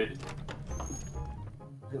concluded.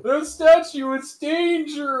 The statue is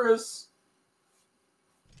dangerous!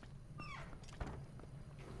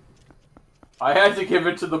 I had to give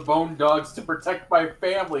it to the bone dogs to protect my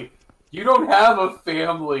family. You don't have a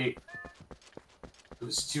family. It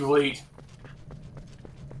was too late.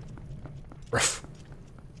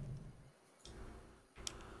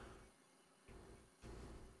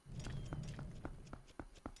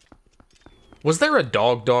 Was there a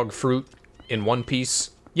dog fruit in One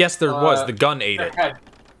Piece? Yes, there was. The gun ate it.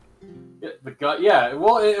 The gun, yeah.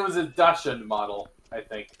 Well, it was a Dashin model, I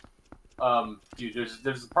think. Dude,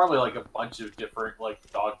 there's probably like a bunch of different like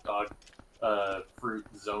dog fruit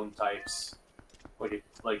zone types, like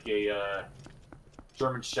a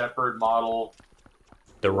German Shepherd model.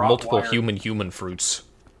 There were multiple human fruits.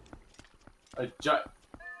 A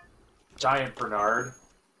giant Bernard.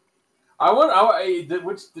 I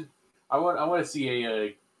want to see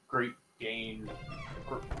a Great Dane.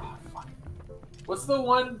 Oh, fuck. What's the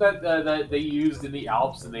one that they used in the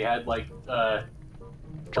Alps and they had like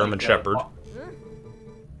German Shepherd.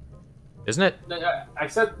 Isn't it? I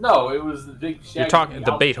said no. It was the big. You're talking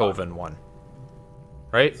the Beethoven one,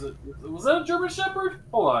 right? Was that a German Shepherd?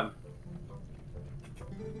 Hold on.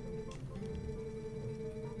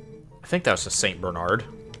 I think that was a Saint Bernard.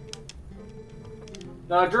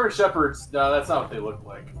 No, German Shepherds. No, that's not what they look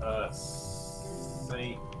like.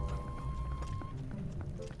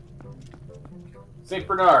 Saint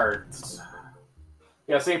Bernards.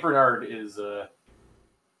 Yeah, Saint Bernard is the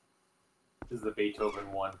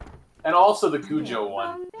Beethoven one, and also the Cujo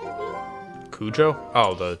one. Cujo?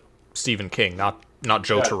 Oh, the Stephen King, not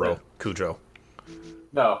Jotaro. Cujo.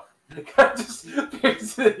 No, just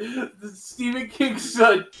Stephen King's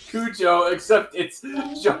Cujo, except it's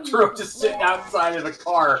Jotaro just sitting outside of the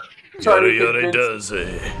car. Yada yada does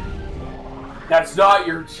it. That's not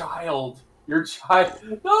your child. Your child. No,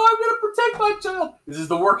 I'm gonna protect my child. This is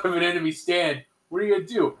the work of an enemy stand. What are you gonna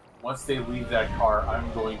do? Once they leave that car,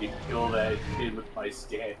 I'm going to kill that kid with my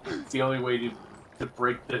stand. It's the only way to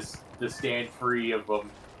break the stand free of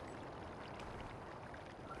them.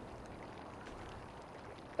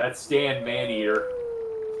 That stand man-eater.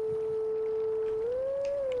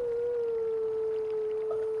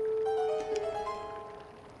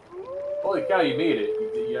 Holy cow, you made it.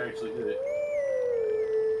 You actually did it.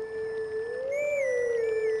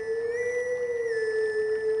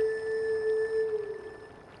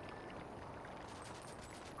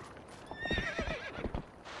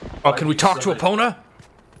 Oh, can we talk to Epona?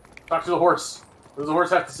 Talk to the horse. What does the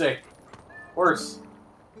horse have to say? Horse.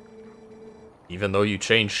 Even though you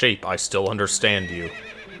change shape, I still understand you.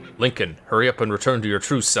 Lincoln, hurry up and return to your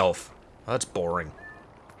true self. That's boring.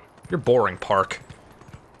 You're boring, Park.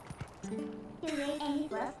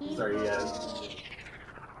 Sorry, yeah.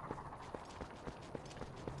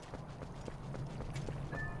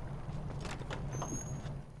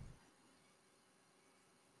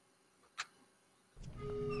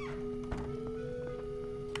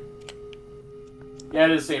 Yeah,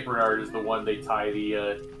 it is Saint Bernard is the one they tie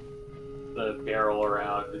the barrel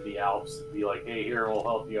around in the Alps and be like, hey, here, we'll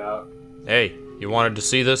help you out. Hey, you wanted to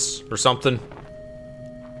see this or something?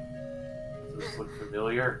 Does this look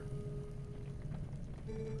familiar?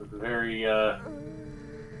 With a very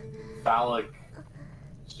phallic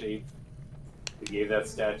shape they gave that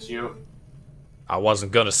statue. I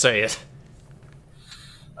wasn't gonna say it.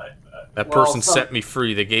 That person set me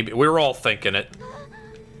free. They gave me. We were all thinking it.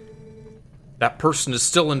 That person is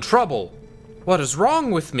still in trouble. What is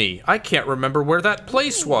wrong with me? I can't remember where that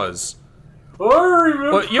place was. I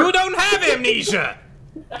remember. But you don't have amnesia.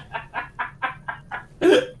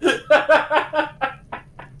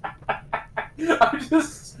 I'm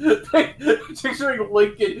just picturing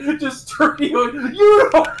Lincoln just turning on. You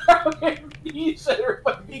don't have amnesia.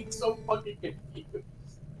 Everybody being so fucking confused.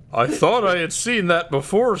 I thought I had seen that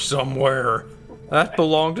before somewhere. That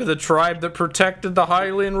belonged to the tribe that protected the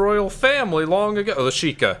Hylian royal family long ago. Oh, the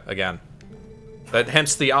Sheikah again.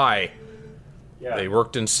 Hence the eye. Yeah. They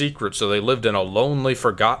worked in secret, so they lived in a lonely,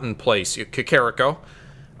 forgotten place. Kakariko,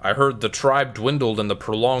 I heard the tribe dwindled in the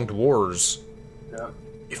prolonged wars. Yeah.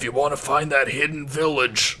 If you want to find that hidden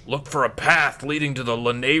village, look for a path leading to the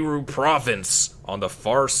Lanayru province on the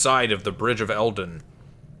far side of the Bridge of Eldon.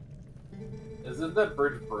 Isn't that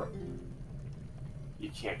bridge broke? You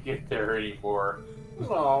can't get there anymore.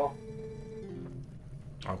 Oh.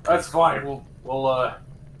 Okay. That's fine. We'll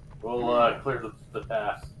clear the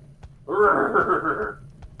path. You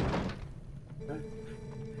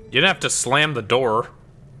didn't have to slam the door.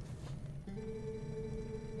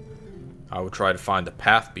 I would try to find the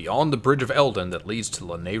path beyond the Bridge of Eldon that leads to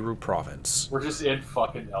Lanayru province. We're just in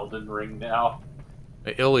fucking Elden Ring now.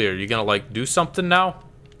 Hey, Ilia, are you gonna, like, do something now?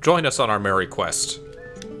 Join us on our merry quest.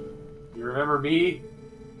 You remember me?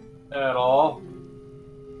 At all?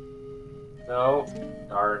 No?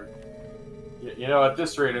 Darn. You know, at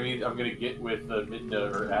this rate, I mean, I'm gonna get with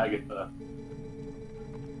Midna or Agitha.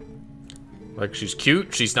 Like, she's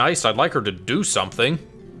cute, she's nice, I'd like her to do something.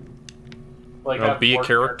 Like, be a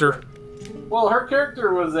character. Well, her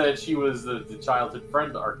character was that she was the childhood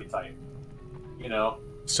friend archetype. You know?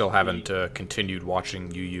 Still haven't continued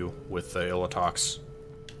watching Yu Yu with Ilitox.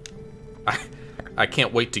 I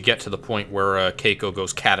can't wait to get to the point where Keiko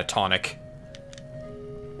goes catatonic.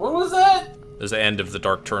 What was that? Is the end of the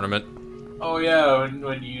Dark Tournament. Oh yeah,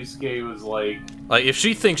 when Yusuke was like... Like, if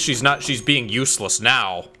she thinks she's being useless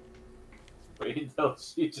now... Wait until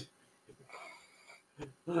she just...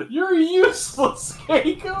 You're useless,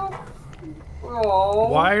 Keiko! Aww.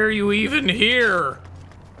 Why are you even here?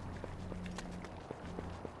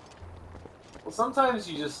 Well, sometimes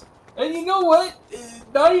you just... And you know what?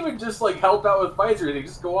 Not even just, like, help out with fights or anything.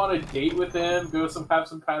 Just go on a date with him, have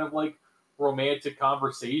some kind of, like, romantic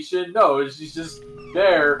conversation. No, she's just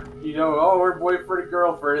there, you know, oh, we're boyfriend and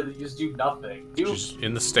girlfriend, and they just do nothing. She's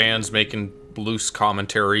in the stands making loose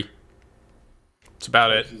commentary. That's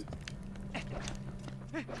about it.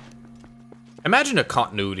 Imagine a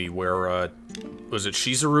continuity where, was it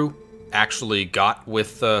Shizuru actually got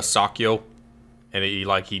with Sakyo, and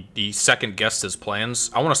he second-guessed his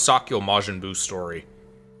plans. I want a Sakyo Majin Buu story.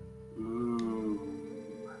 Ooh.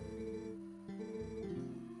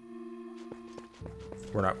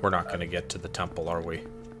 We're not gonna get to the temple, are we?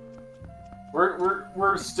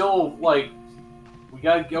 We're still, like, we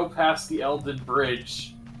gotta go past the Elden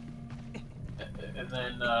Bridge, and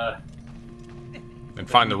then and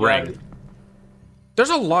find the ring. There's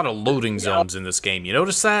a lot of loading zones in this game. You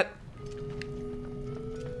notice that?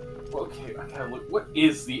 Okay, I gotta look. What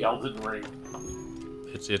is the Elden Ring?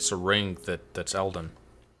 It's a ring that's Elden.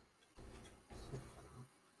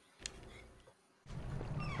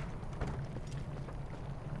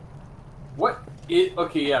 What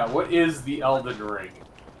is the Elden Ring?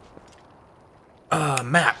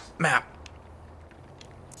 Map.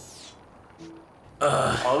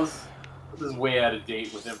 Oh, this is way out of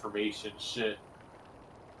date with information. Shit.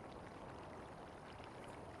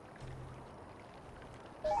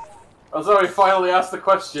 Oh, so I finally asked the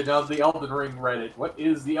question on the Elden Ring Reddit. What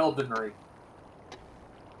is the Elden Ring?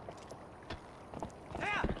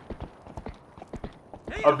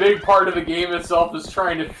 A big part of the game itself is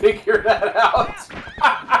trying to figure that out.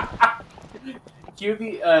 Cue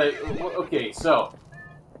the, okay, so,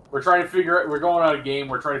 we're trying to figure out, we're going on a game,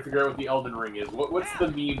 we're trying to figure out what the Elden Ring is. What's the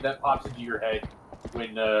meme that pops into your head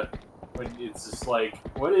when it's just like,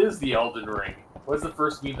 what is the Elden Ring? What's the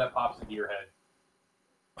first meme that pops into your head?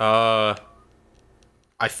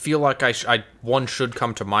 I feel like one should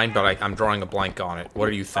come to mind, but I'm drawing a blank on it. What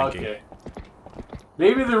are you thinking? Okay.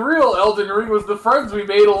 Maybe the real Elden Ring was the friends we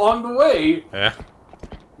made along the way. Yeah.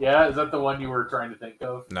 Yeah, is that the one you were trying to think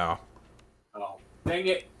of? No. Oh, dang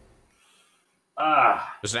it.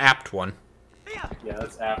 Ah. There's an apt one. Yeah,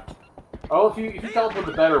 that's apt. Oh, if you come up with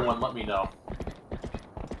a better one, let me know.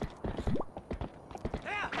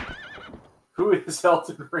 Who is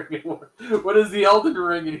Elden Ring and what is the Elden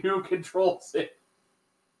Ring and who controls it?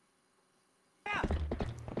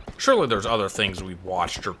 Surely there's other things we've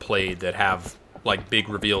watched or played that have, like, big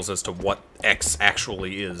reveals as to what X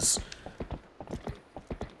actually is.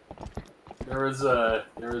 There was that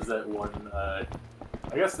one, I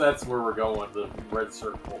guess that's where we're going, the red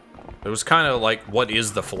circle. It was kind of like, what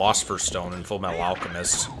is the Philosopher's Stone in Fullmetal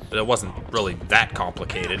Alchemist? But it wasn't really that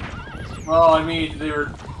complicated. Well, I mean, it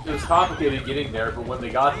was complicated getting there, but when they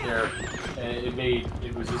got there, it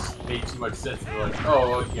just made too much sense. They're like,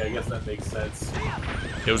 oh, okay, I guess that makes sense.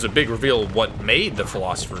 It was a big reveal of what made the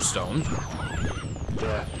Philosopher's Stone.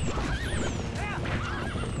 Yeah.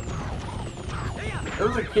 There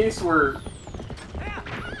was a case where...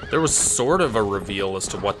 There was sort of a reveal as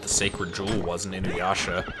to what the Sacred Jewel was in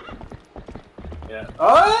Inuyasha. Yeah.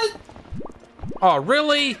 What? Oh,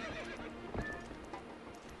 really?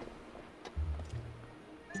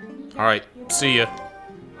 Alright, see ya.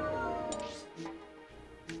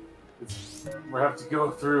 We have to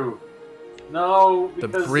go through. No, The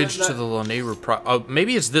because bridge to the Lanayru Oh,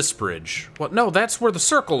 maybe it's this bridge. What? No, that's where the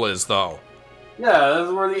circle is, though. Yeah,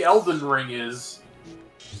 that's where the Elden Ring is.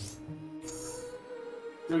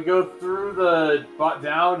 Do we go through the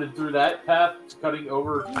down and through that path, cutting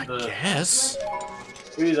over to the... I guess.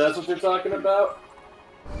 Maybe that's what they're talking about?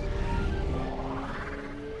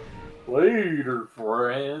 Later,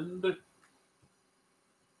 friend.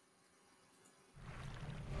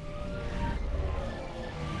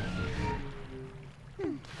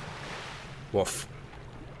 Woof.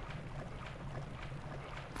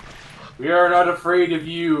 We are not afraid of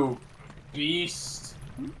you, beast.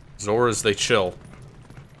 Zoras, they chill.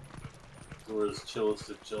 Zora's chillest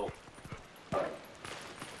of chill.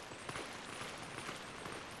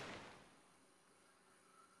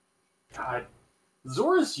 God,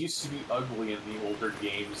 Zoras used to be ugly in the older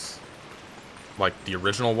games. Like the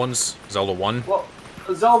original ones? Zelda 1? Well,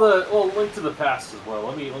 Zelda, well, Link to the Past as well.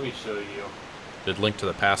 Let me show you. Did Link to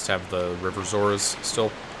the Past have the River Zoras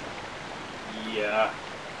still? Yeah.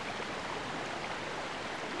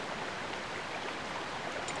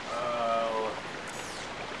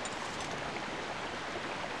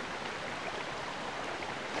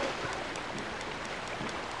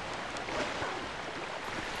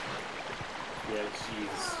 Yeah,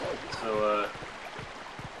 jeez.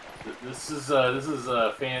 So, this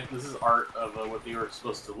is art of what they were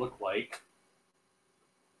supposed to look like.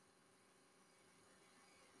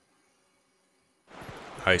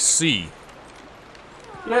 I see.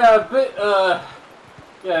 Yeah, a bit,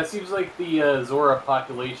 yeah, it seems like the Zora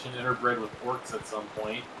population interbred with orcs at some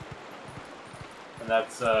point. And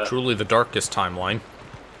that's, Truly the darkest timeline.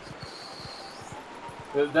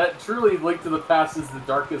 That truly, Link to the Past is the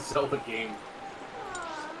darkest Zelda game.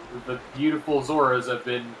 The beautiful Zoras have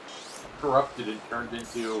been corrupted and turned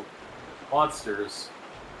into monsters.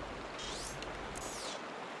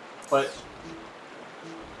 But,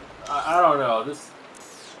 I don't know, this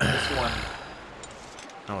one...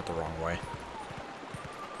 I went the wrong way.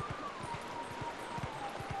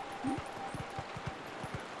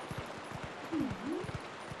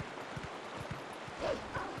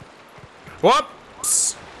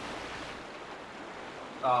 Whoops!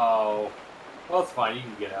 Oh. Well, it's fine, you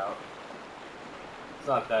can get out. It's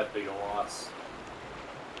not that big a loss.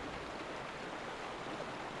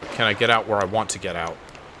 Can I get out where I want to get out?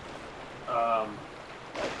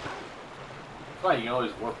 Fine, you can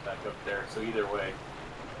always warp back up there, so either way.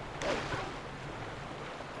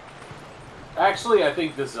 Actually, I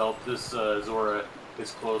think this Zora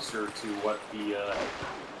is closer to what the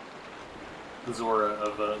Zora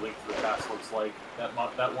of Link to the Past looks like. That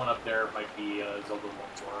one up there might be Zelda 1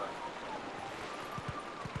 Zora.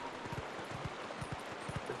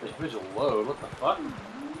 If the image will load, what the fuck?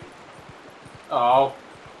 Oh.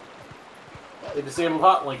 They disabled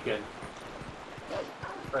Hot Lincoln.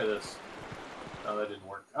 Try this. No, that didn't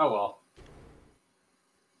work. Oh well.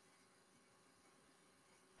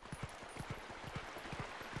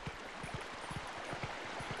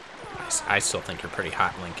 I still think you're pretty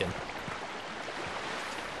hot, Lincoln.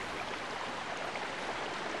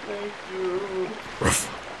 Thank you.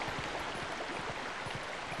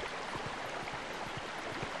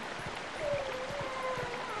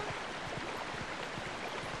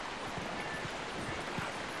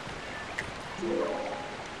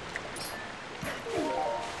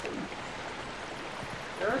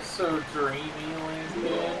 They're so dreamy,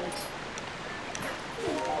 Lincoln.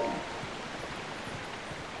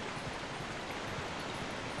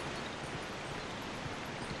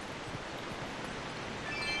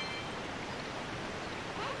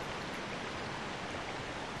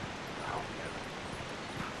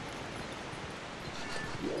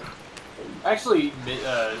 Actually,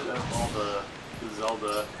 all the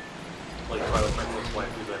Zelda, like Twilight Princess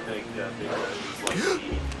playthroughs, I think is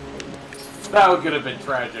like that could have been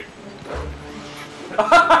tragic.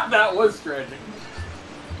 That was tragic.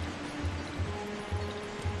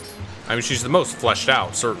 I mean, she's the most fleshed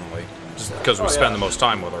out, certainly, just because we spend the most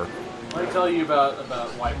time with her. Let me tell you about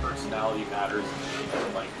why personality matters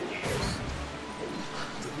in like games.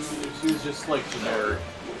 She was just like generic.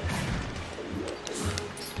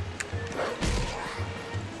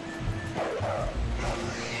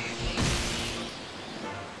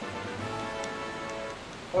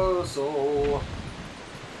 Oh, soul.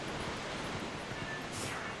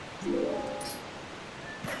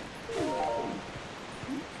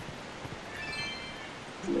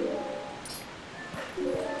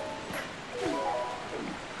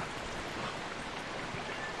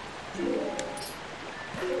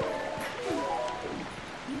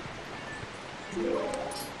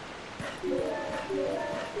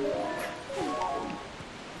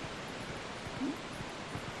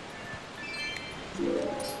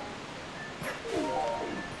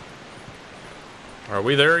 Are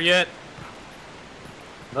we there yet?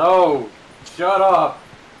 No! Shut up!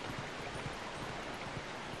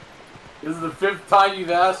 This is the 5th time you've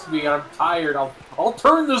asked me, and I'm tired. I'll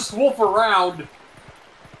turn this wolf around!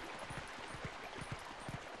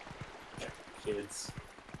 Kids.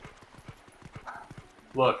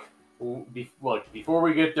 Look, before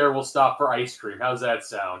we get there, we'll stop for ice cream. How's that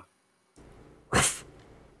sound?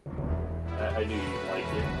 I knew you'd like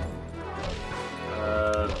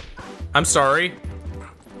it. I'm sorry.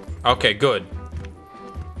 Okay, good.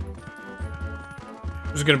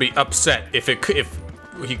 I was gonna be upset if he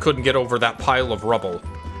couldn't get over that pile of rubble.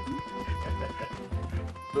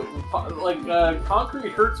 But,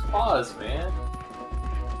 concrete hurts paws, man.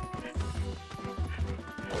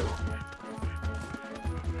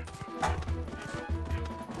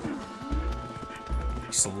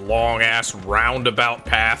 It's a long-ass roundabout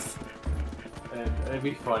path. And it'd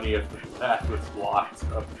be funny if the path was blocked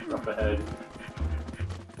up ahead.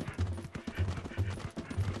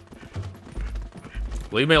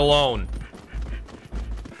 Leave me alone.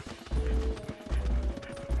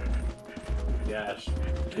 Gosh.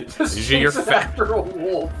 Usually you're after a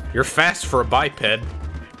wolf. You're fast for a biped.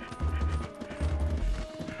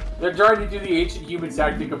 They're trying to do the ancient human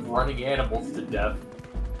tactic of running animals to death.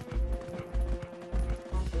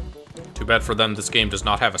 Too bad for them, this game does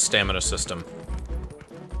not have a stamina system.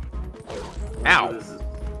 Ow!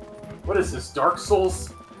 What is this, Dark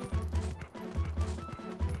Souls?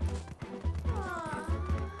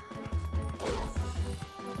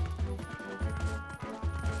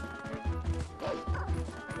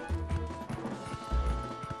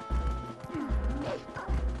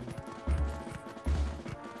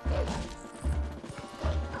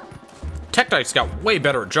 Tektites got way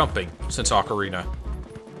better at jumping since Ocarina.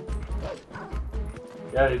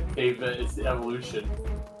 Yeah, it's the evolution.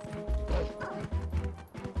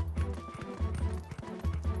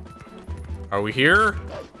 Are we here?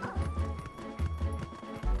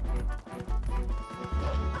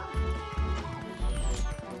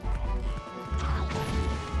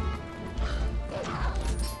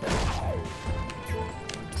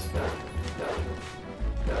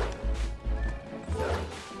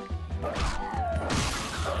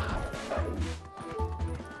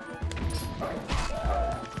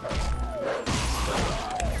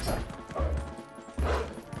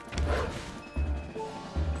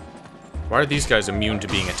 Why are these guys immune to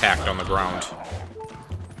being attacked on the ground?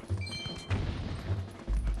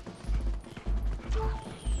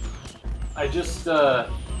 I just, I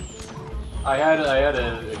had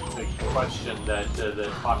a question that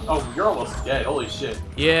popped. Oh, you're almost dead. Holy shit.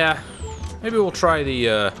 Yeah. Maybe we'll try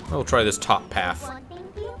this top path.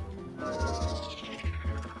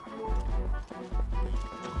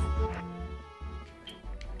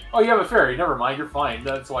 Oh, you have a fairy. Never mind. You're fine.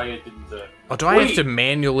 That's why it didn't. Oh, do I have to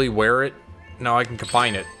manually wear it? No, I can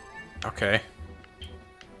combine it. Okay.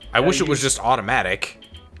 I wish it was just automatic.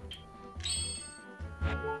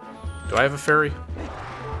 Do I have a fairy?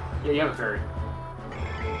 Yeah, you have a fairy.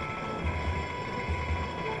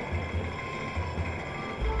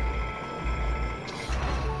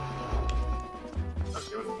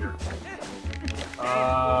 Okay, what's here?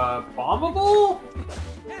 Bombable?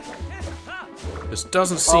 This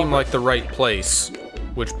doesn't seem like the right place,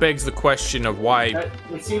 which begs the question of why...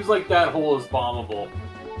 It seems like that hole is bombable.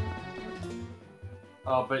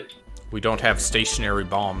 But... we don't have stationary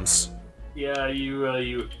bombs. Yeah,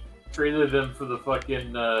 you traded them for the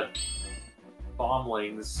fucking,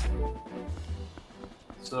 bombings.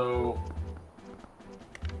 So...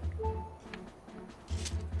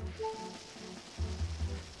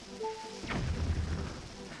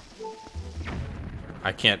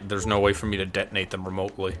 I can't, there's no way for me to detonate them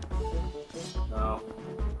remotely. No.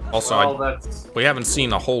 Also, well, we haven't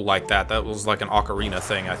seen a hole like that. That was like an Ocarina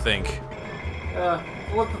thing, I think. Yeah,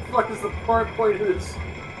 what the fuck is the point of this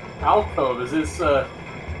alcove? Is this,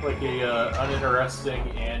 like a, uninteresting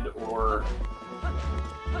and/or...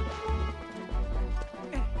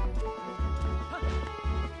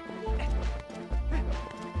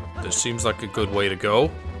 This seems like a good way to go.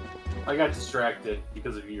 I got distracted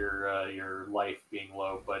because of your life being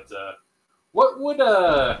low, but, what would,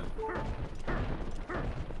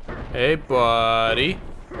 Hey, buddy.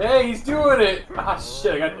 Hey, he's doing it! Ah,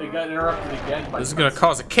 shit, I got interrupted again. This is gonna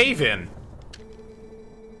cause a cave-in.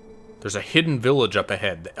 There's a hidden village up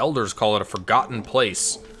ahead. The elders call it a forgotten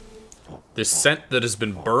place. This scent that has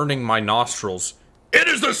been burning my nostrils. It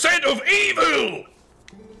is the scent of evil!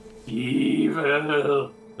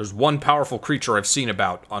 Evil! There's one powerful creature I've seen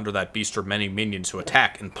about. Under that beast are many minions who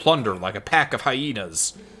attack and plunder like a pack of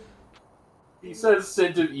hyenas. He says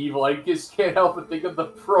scent of evil. I just can't help but think of the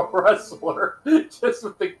pro wrestler. Just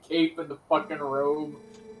with the cape and the fucking robe.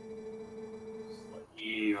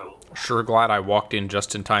 Evil. Sure glad I walked in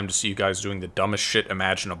just in time to see you guys doing the dumbest shit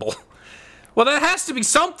imaginable. Well, that has to be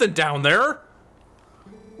something down there!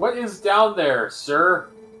 What is down there, sir?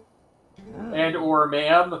 And or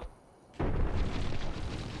ma'am?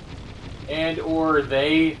 And or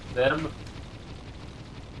they, them?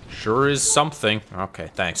 Sure is something. Okay,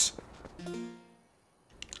 thanks.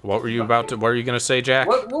 What were you what were you gonna say, Jack?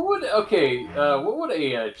 What would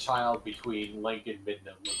a child between Link and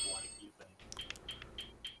Midna look like, you think?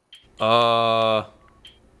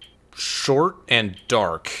 Short and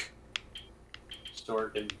dark.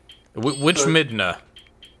 Short and... Which Midna?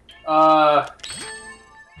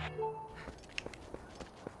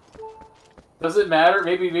 Does it matter?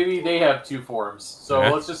 Maybe they have two forms. So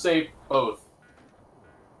let's just say both.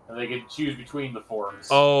 And they can choose between the forms.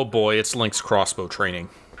 Oh boy, it's Link's crossbow training.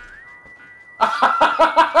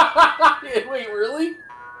 Wait, really?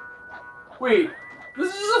 Wait,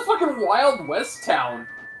 this is a fucking Wild West town.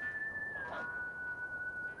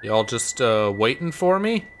 Y'all just waiting for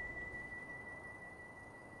me?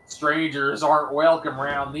 Strangers aren't welcome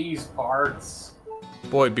around these parts.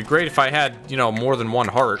 Boy, it'd be great if I had, you know, more than one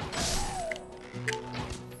heart.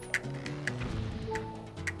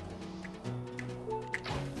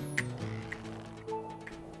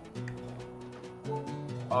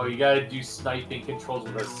 Oh, you gotta do sniping controls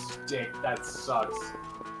with a stick. That sucks.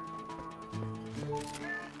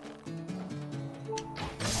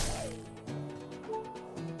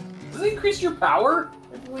 Does it increase your power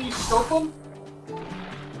when you scope them?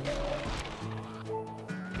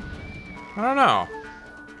 I don't know.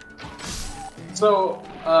 So,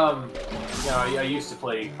 you know, I used to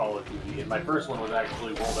play Call of Duty, and my first one was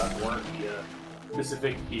actually World at War, the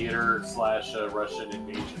Pacific Theater / Russian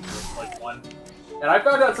invasion one. And I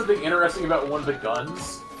found out something interesting about one of the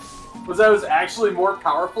guns, was that it was actually more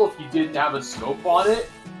powerful if you didn't have a scope on it.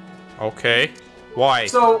 Okay. Why?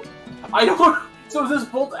 So, so this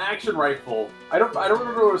bolt action rifle, I don't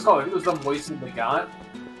remember what it was called. I think it was the Moisten Nagant.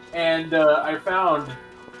 And I found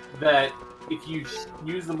that if you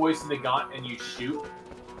use the Moisten Nagant and you shoot,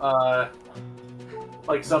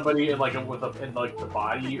 like somebody in the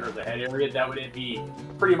body or the head area, that would be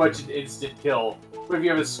pretty much an instant kill. But if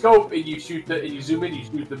you have a scope and you zoom in, you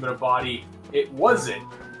shoot them in a body, it wasn't.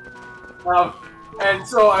 And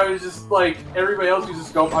so I was just like, everybody else uses a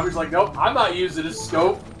scope. I'm just like, nope, I'm not using a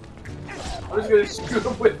scope. I'm just gonna shoot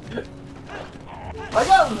them with. I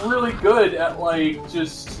got really good at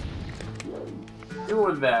just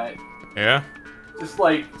doing that. Yeah. Just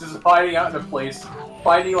hiding out in a place,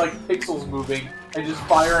 finding pixels moving, and just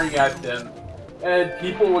firing at them. And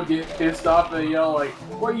people would get pissed off and yell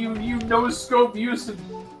 "Well, you no scope use," and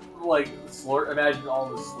slur. Imagine all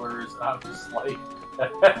the slurs. And I'm just like,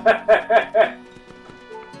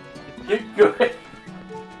 get good.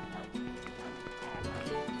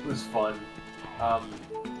 It was fun.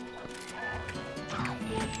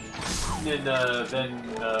 Then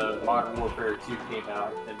Modern Warfare 2 came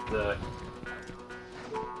out, and the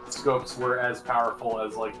scopes were as powerful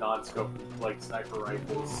as non-scope sniper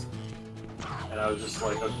rifles. And I was just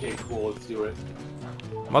like, okay, cool, let's do it.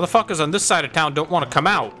 Motherfuckers on this side of town don't want to come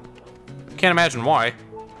out. Can't imagine why.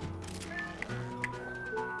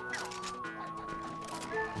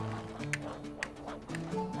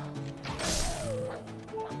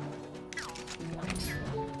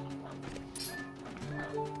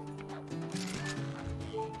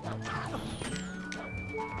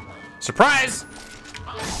 Surprise!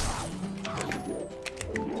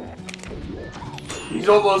 He's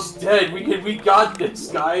almost dead. We got this,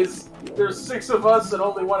 guys. There's 6 of us and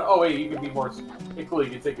only one. Oh wait, you can be more. Equally,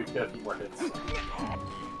 you can take a few more hits.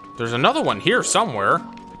 There's another one here somewhere.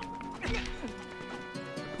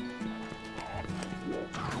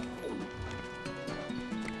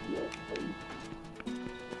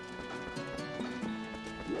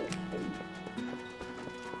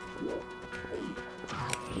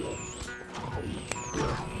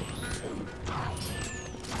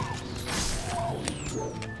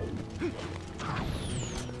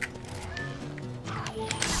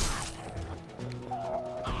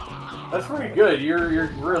 That's pretty good. You're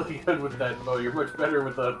really good with that bow. You're much better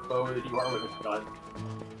with a bow than you are with a gun.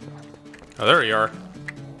 Oh, there you are.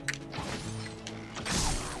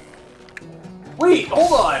 Wait,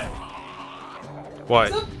 hold on.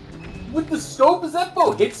 What? With the scope, is that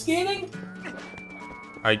bow hit scanning?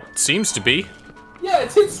 Seems to be. Yeah,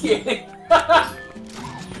 it's hit scanning.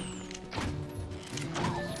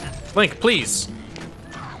 Link, please.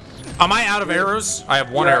 Am I out of arrows? I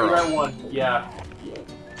have one arrow. You're at one, yeah.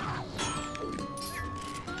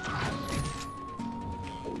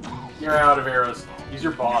 You're out of arrows. Use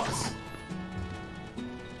your bombs.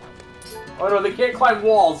 Oh no, they can't climb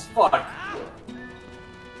walls. Fuck.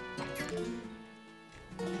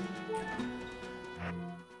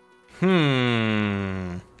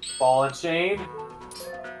 Ball and chain.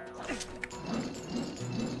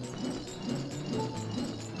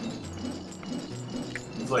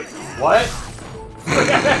 He's like, what?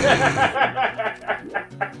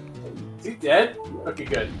 Is he dead? Okay,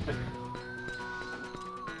 good.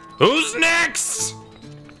 Who's next?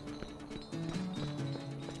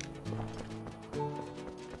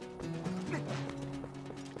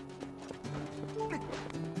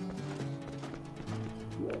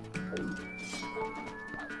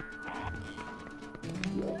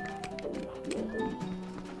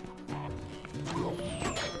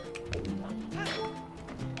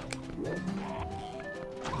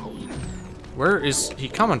 Where is he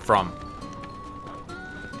coming from?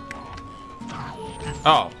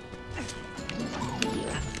 Oh.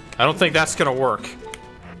 I don't think that's gonna work.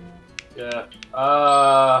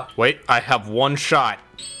 Yeah. Wait, I have one shot.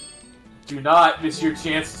 Do not miss your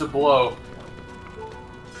chance to blow.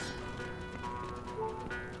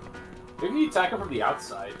 Maybe you attack him from the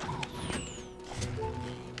outside.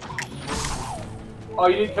 Oh,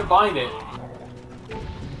 you didn't combine it.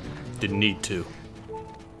 Didn't need to.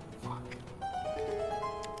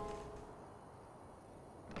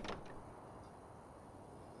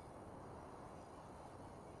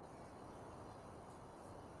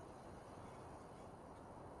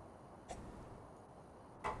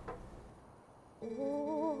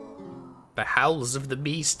 The howls of the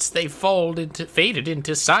beasts, they faded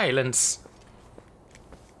into silence.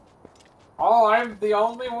 Oh, I'm the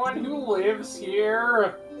only one who lives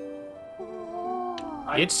here.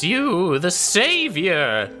 It's you, the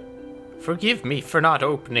savior. Forgive me for not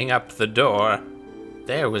opening up the door.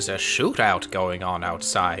 There was a shootout going on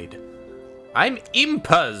outside. I'm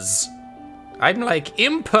Impas. I'm like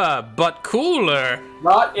Impa, but cooler.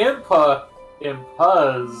 Not Impa,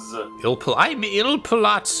 Impaz. I'm Il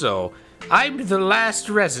Palazzo. I'm the last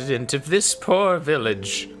resident of this poor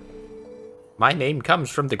village. My name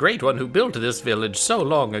comes from the great one who built this village so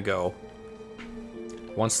long ago.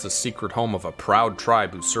 Once the secret home of a proud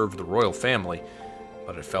tribe who served the royal family,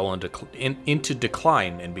 but it fell into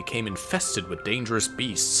decline and became infested with dangerous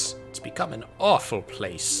beasts. It's become an awful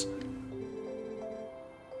place.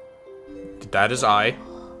 That is I.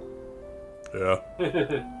 Yeah.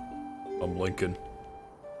 I'm Lincoln.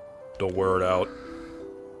 Don't wear it out.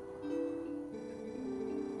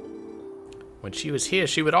 When she was here,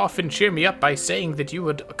 she would often cheer me up by saying that you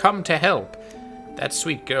would come to help. That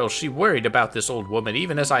sweet girl, she worried about this old woman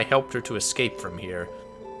even as I helped her to escape from here.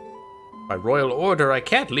 By royal order, I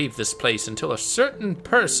can't leave this place until a certain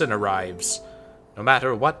person arrives, no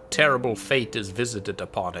matter what terrible fate is visited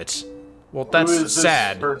upon it. Well, that's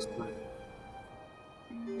sad.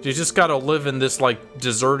 She just gotta live in this, like,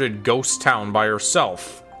 deserted ghost town by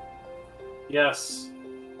herself. Yes.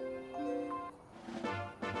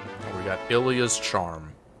 We got Ilia's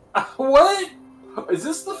charm. What? Is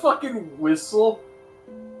this the fucking whistle?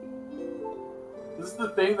 Is this the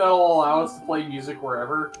thing that'll allow us to play music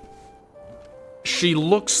wherever? She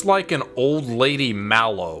looks like an old lady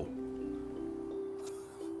Mallow.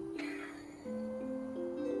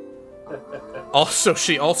 Also,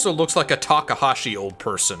 she also looks like a Takahashi old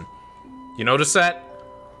person. You notice that?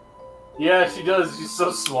 Yeah, she does. She's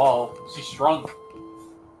so small. She shrunk.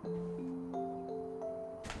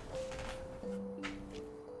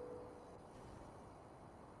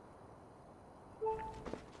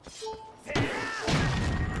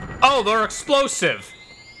 Oh, they're explosive!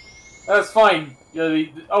 That's fine. Yeah,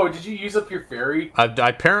 oh, did you use up your fairy?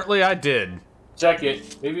 Apparently I did. Check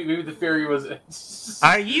it. Maybe the fairy was...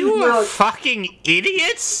 Are you fucking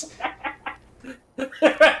idiots?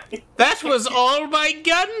 That was all my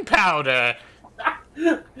gunpowder!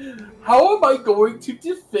 How am I going to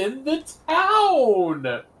defend the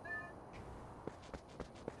town?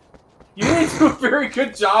 You didn't do a very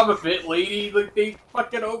good job of it, lady. Like, they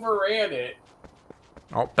fucking overran it.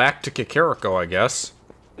 Oh, back to Kakariko, I guess.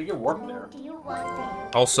 They can warp there.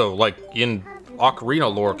 Also, like, in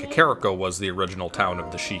Ocarina lore, Kakariko was the original town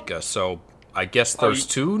of the Sheikah, so I guess there's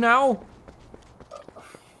two now?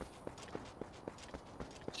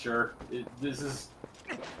 Sure. This is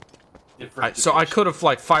different. So I could have,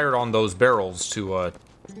 like, fired on those barrels to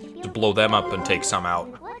blow them up and take some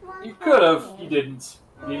out. You could have. You didn't.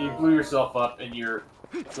 You blew yourself up, and you're...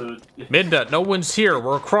 So, Midna, no one's here.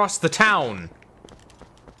 We're across the town.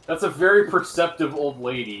 That's a very perceptive old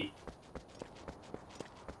lady.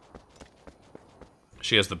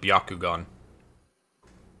 She has the Byakugan.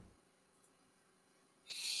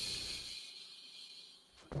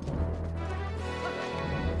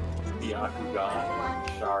 Byakugan,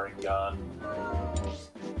 Sharingan.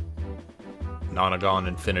 Nonagon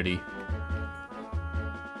Infinity.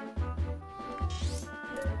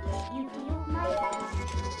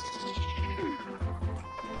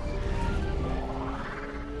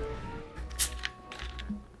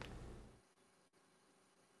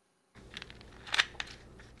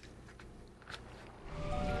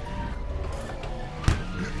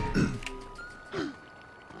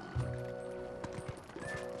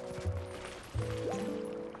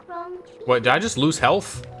 What, did I just lose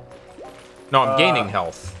health? No, I'm gaining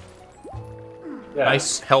health. Yeah,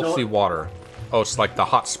 Nice, healthy water. Oh, it's like the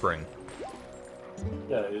hot spring.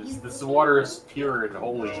 Yeah, this water is pure and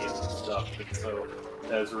holy and stuff, and so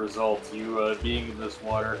as a result, you being in this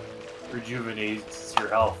water rejuvenates your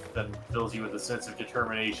health and fills you with a sense of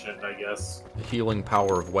determination, I guess. The healing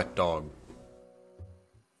power of Wet Dog.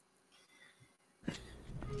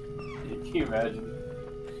 Can you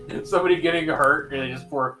imagine somebody getting hurt and they just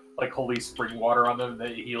pour like holy spring water on them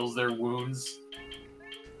that heals their wounds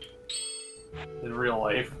in real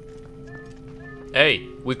life? Hey,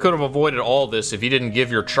 we could have avoided all this if you didn't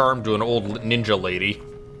give your charm to an old ninja lady.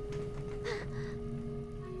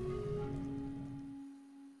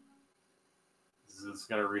 Is this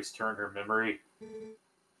gonna return her memory?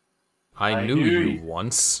 I knew you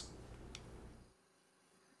once.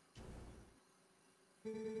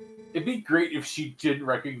 It'd be great if she didn't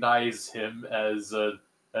recognize him as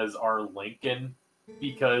our Lincoln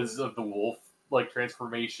because of the wolf like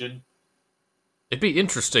transformation. It'd be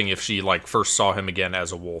interesting if she, like, first saw him again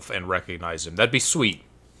as a wolf and recognized him. That'd be sweet.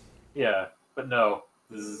 Yeah, but no.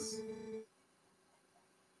 This is...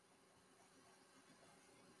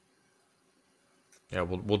 Yeah,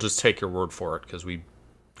 we'll just take your word for it, because we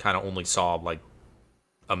kind of only saw, like,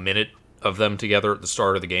 a minute of them together at the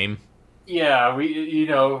start of the game. Yeah,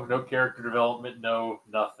 no character development, no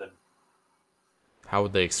nothing. How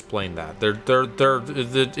would they explain that?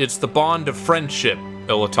 It's the bond of friendship,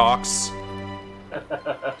 Ilitox.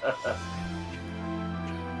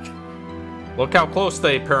 Look how close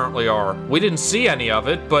they apparently are. We didn't see any of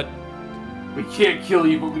it, but... We can't kill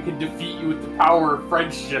you, but we can defeat you with the power of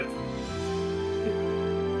friendship.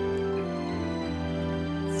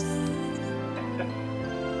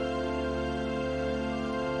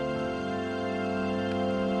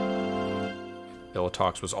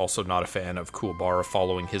 Ilitox was also not a fan of Kuwabara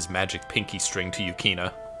following his magic pinky string to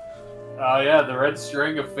Yukina. Oh yeah, the red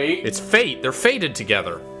string of fate? It's fate! They're fated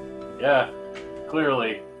together! Yeah,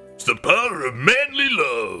 clearly. It's the power of manly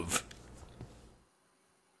love!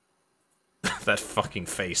 That fucking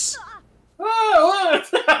face. Oh,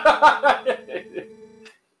 what?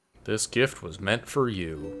 This gift was meant for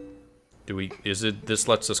you. This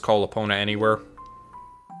lets us call Epona anywhere?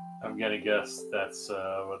 I'm gonna guess that's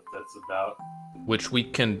what that's about. Which we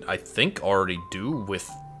can, I think, already do with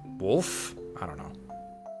Wolf? I don't know.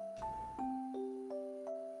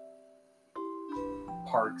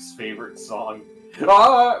 Park's favorite song.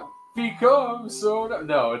 Ah, become so...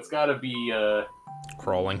 No, it's gotta be,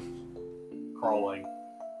 Crawling. Crawling.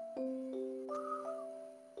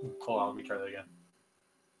 Hold on, let me try that again.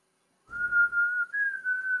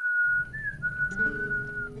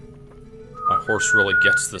 My horse really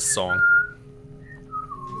gets this song.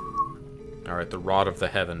 Alright, the Rod of the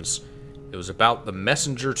Heavens. It was about the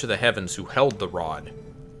messenger to the heavens who held the rod.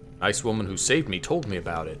 Nice woman who saved me told me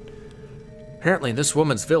about it. Apparently in this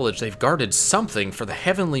woman's village, they've guarded something for the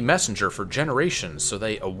heavenly messenger for generations, so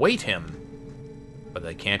they await him. But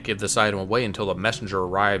they can't give this item away until the messenger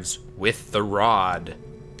arrives with the rod.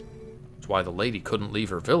 That's why the lady couldn't leave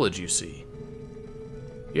her village, you see.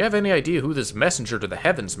 Do you have any idea who this messenger to the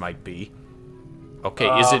heavens might be? Okay,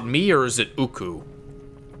 is it me or is it Uku?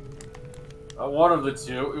 One of the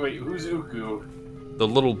two. Wait, who's Uku? The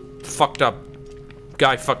little fucked up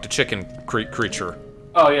guy fucked a chicken creature.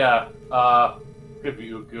 Oh yeah, could be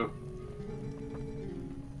Uku.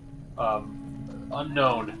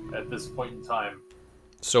 Unknown at this point in time.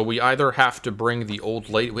 So we either have to bring the old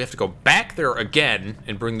lady, we have to go back there again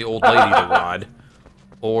and bring the old lady the rod,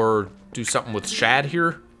 or do something with Shad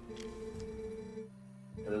here.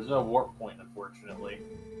 Yeah, there's no warp point, unfortunately.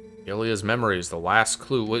 Ilia's memory is the last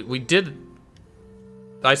clue. We did...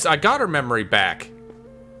 I got her memory back.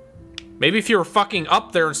 Maybe if you were fucking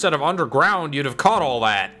up there instead of underground, you'd have caught all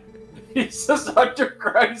that. He's just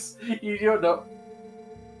underground. You don't know.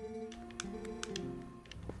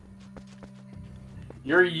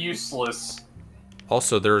 You're useless.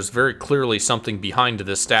 Also, there is very clearly something behind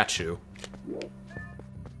this statue.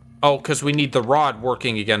 Oh, because we need the rod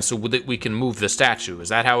working again so that we can move the statue. Is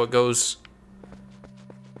that how it goes?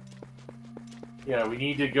 Yeah, we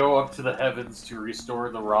need to go up to the heavens to restore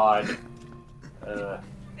the rod.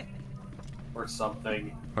 Or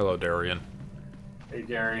something. Hello, Darian. Hey,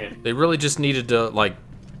 Darian. They really just needed to, like...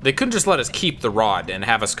 They couldn't just let us keep the rod and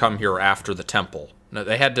have us come here after the temple. No,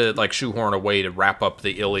 they had to, like, shoehorn a way to wrap up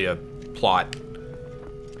the Ilia plot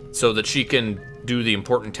so that she can do the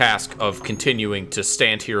important task of continuing to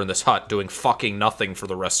stand here in this hut doing fucking nothing for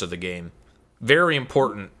the rest of the game. Very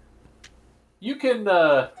important. You can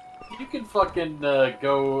fucking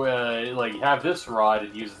go, like, have this rod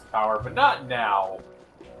and use its power, but not now.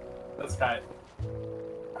 That's kind of...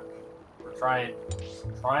 We're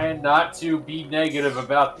trying not to be negative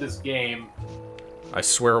about this game. I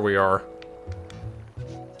swear we are.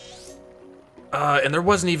 And there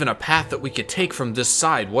wasn't even a path that we could take from this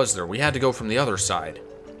side, was there? We had to go from the other side.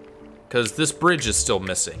 Because this bridge is still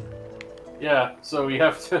missing. Yeah, so we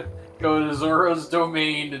have to go to Zora's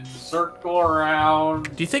domain and circle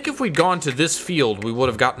around. Do you think if we'd gone to this field, we would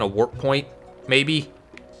have gotten a warp point? Maybe?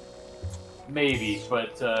 Maybe,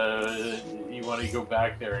 but you want to go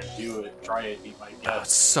back there and do it, try it, be my guess.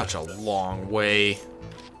 It's such a long way.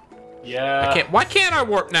 Yeah. Why can't I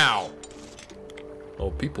warp now?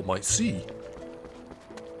 Oh, people might see.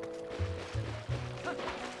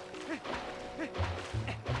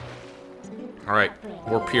 Alright,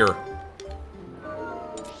 warp here.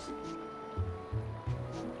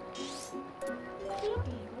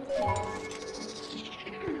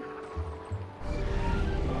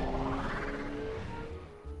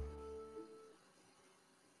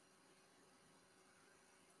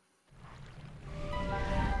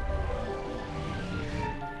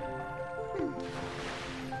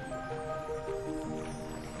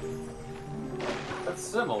 That's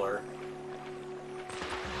similar.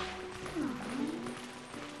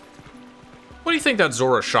 What do you think that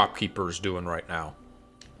Zora shopkeeper is doing right now?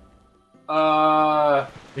 Are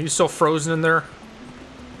you still frozen in there?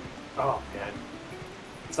 Oh, man.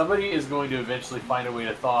 Somebody is going to eventually find a way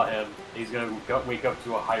to thaw him. He's going to wake up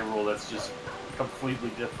to a Hyrule that's just completely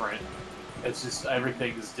different. It's just,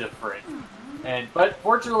 everything is different. But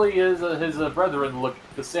fortunately, his brethren look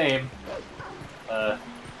the same. Oh,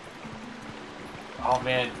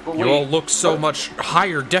 man. But You all look so much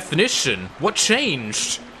higher definition. What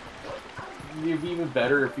changed? It'd be even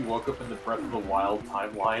better if he woke up in the Breath of the Wild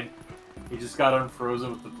timeline. He just got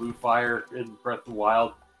unfrozen with the blue fire in Breath of the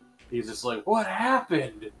Wild. He's just like, what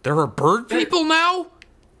happened? There are bird people now?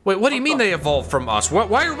 Wait, what do you mean they evolved from us?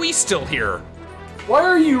 Why are we still here? Why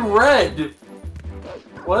are you red?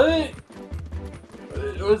 What?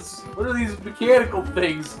 What are these mechanical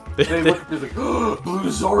things? They look at this like, oh,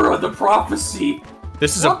 Blue Zora, the prophecy.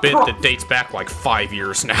 This is a bit that dates back like 5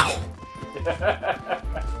 years now.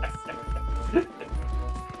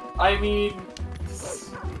 I mean,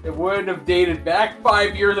 it wouldn't have dated back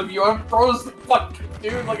 5 years if you unfroze the fucking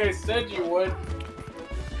dude like I said you would.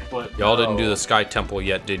 But y'all didn't do the Sky Temple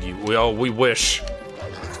yet, did you? We wish.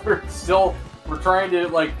 We're trying to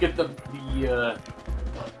like get the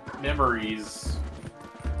memories.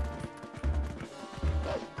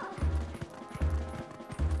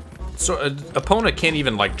 So Epona can't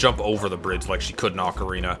even like jump over the bridge like she could in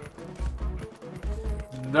Ocarina.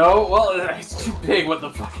 No, well, it's too big. What the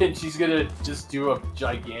fucking? She's gonna just do a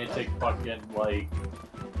gigantic fucking like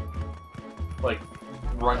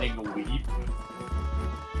running leap.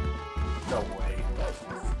 No way.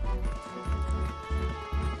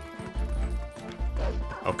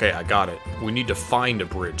 Okay, I got it. We need to find a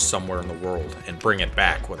bridge somewhere in the world and bring it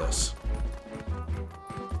back with us.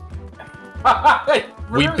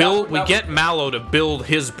 We get Mallow to build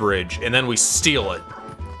his bridge, and then we steal it.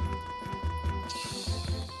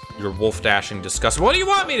 You're wolf dashing disgust. What do you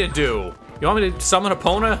want me to do? You want me to summon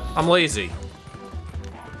Epona? I'm lazy.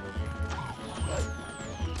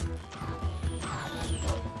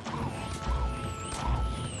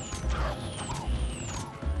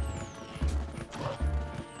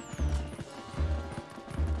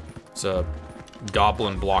 It's a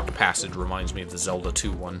goblin blocked passage, reminds me of the Zelda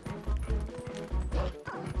 2 one.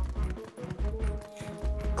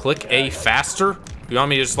 Click A faster? You want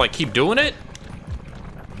me to just like keep doing it?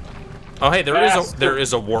 Oh hey, there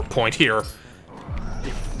is a warp point here.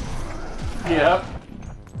 Yeah.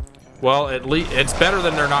 Well, at least it's better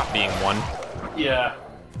than there not being one. Yeah.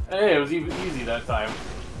 Hey, it was even easy that time.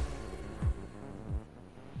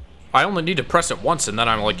 I only need to press it once and then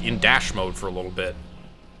I'm like in dash mode for a little bit.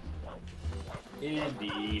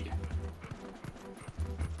 Indeed.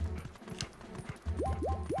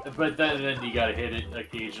 But then you gotta hit it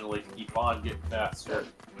occasionally to keep on getting faster.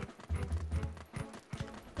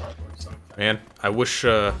 Man, I wish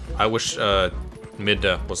Midda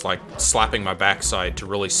was like slapping my backside to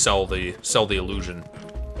really sell the illusion.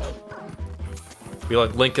 Be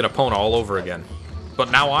like Link and Epona all over again.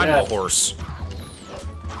 But now I'm the horse.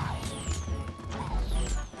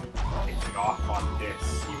 Get off on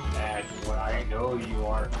this, you mad what I know you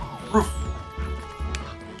are.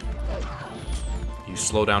 You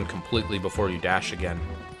slow down completely before you dash again.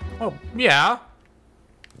 Oh, yeah.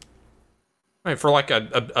 I mean, for like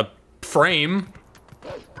a frame.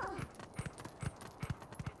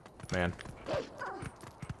 Man.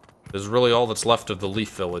 This is really all that's left of the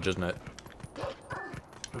Leaf Village, isn't it?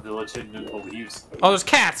 The village hidden in the leaves. Oh, there's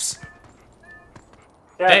cats!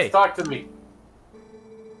 Cats, Hey. talk to me.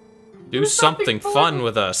 Do something fun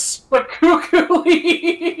with us. The cuckoo.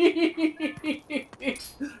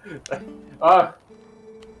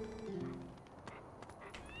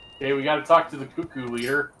 Okay, we gotta talk to the cuckoo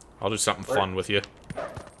leader. I'll do something fun with you.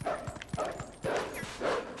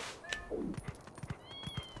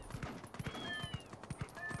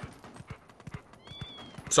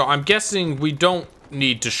 So I'm guessing we don't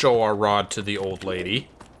need to show our rod to the old lady.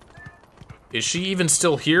 Is she even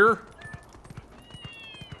still here?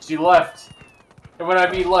 She left. And when I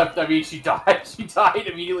mean left, I mean she died. She died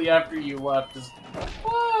immediately after you left. Just,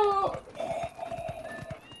 oh.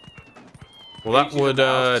 Well, that would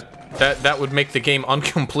that would make the game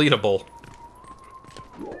uncompletable.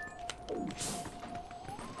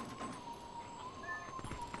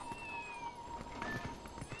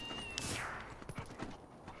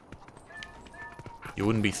 You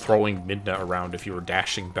wouldn't be throwing Midna around if you were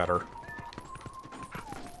dashing better.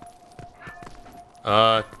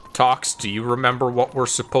 Tox, do you remember what we're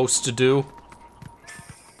supposed to do?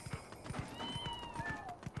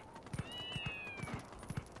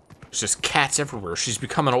 There's just cats everywhere. She's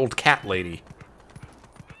become an old cat lady.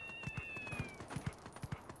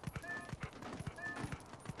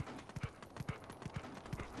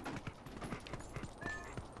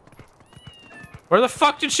 Where the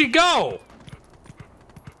fuck did she go?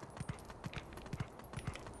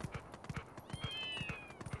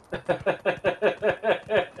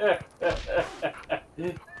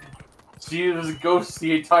 She was a ghost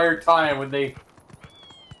the entire time when they...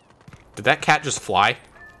 Did that cat just fly?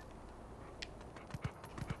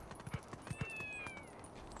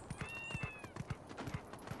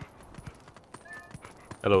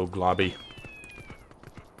 Hello, Globby.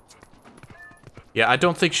 Yeah, I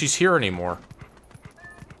don't think she's here anymore.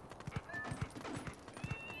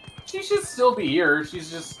 She should still be here. She's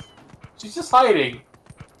just hiding.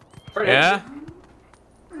 Yeah?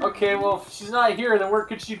 Okay, well, if she's not here, then where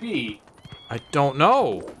could she be? I don't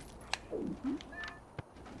know.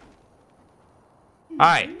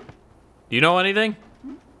 Hi. Do you know anything?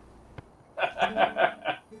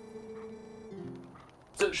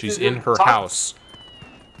 She's in her house.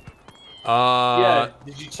 Yeah,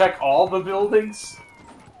 did you check all the buildings?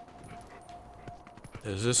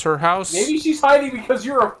 Is this her house? Maybe she's hiding because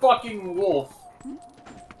you're a fucking wolf.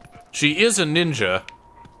 She is a ninja.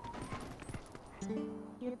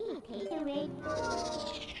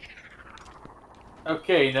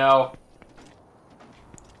 Okay, now...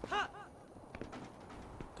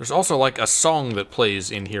 There's also like a song that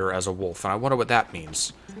plays in here as a wolf, and I wonder what that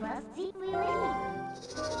means.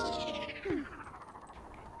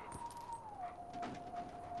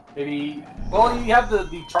 Maybe... Well, you have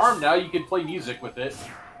the charm now, you can play music with it.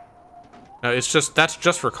 No, it's just, that's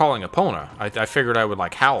just for calling Epona. I figured I would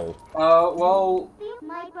like howl. Well...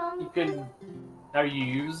 You can... Have you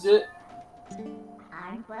used it?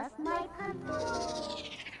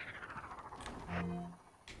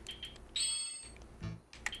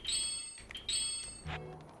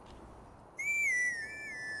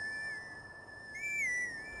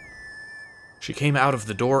 She came out of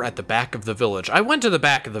the door at the back of the village. I went to the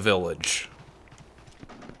back of the village.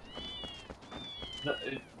 No,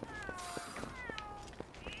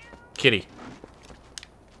 Kitty.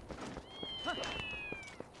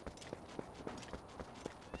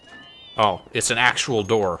 Oh, it's an actual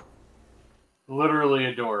door. literally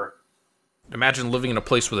a door. Imagine living in a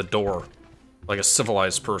place with a door. Like a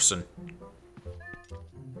civilized person.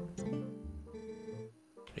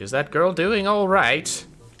 Is that girl doing all right?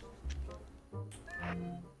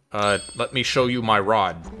 Let me show you my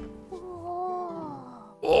rod.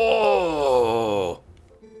 Oh!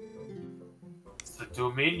 It's the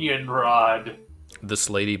Dominion Rod. This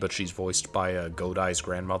lady, but she's voiced by Godai's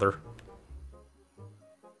grandmother.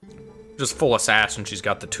 Just full of sass, and she's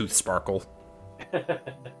got the tooth sparkle.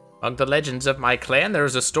 Among the legends of my clan, there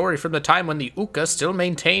is a story from the time when the Uka still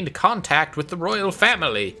maintained contact with the royal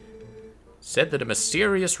family. Said that a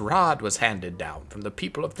mysterious rod was handed down from the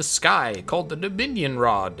people of the sky called the Dominion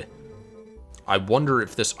Rod. I wonder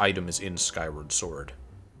if this item is in Skyward Sword.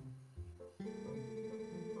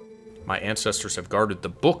 My ancestors have guarded the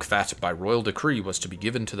book that, by royal decree, was to be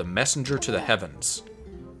given to the messenger to the heavens.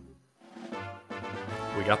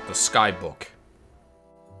 We got the Sky Book.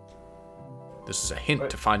 This is a hint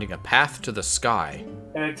to finding a path to the sky.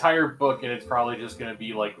 An entire book, and it's probably just gonna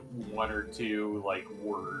be like one or two like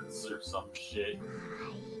words or some shit.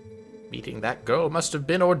 Meeting that girl must have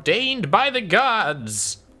been ordained by the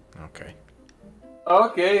gods. Okay.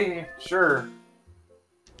 Okay, sure.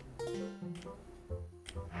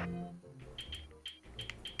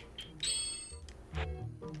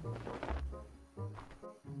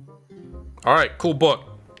 All right, cool book.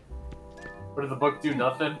 But did the book do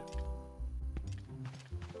nothing?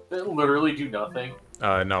 Did it literally do nothing?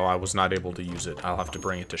 No, I was not able to use it. I'll have to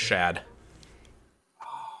bring it to Shad.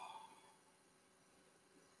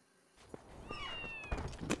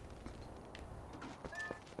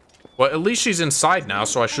 Well, at least she's inside now,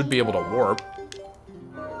 so I should be able to warp.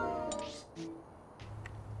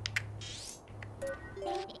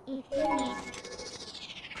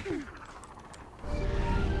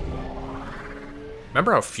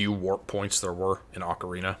 Remember how few warp points there were in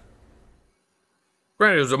Ocarina?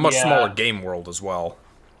 Granted, it was a much smaller game world as well.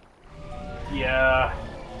 Yeah.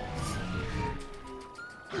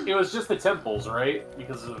 It was just the temples, right?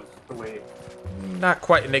 Because of the way... Not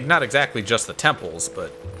quite, not exactly just the temples,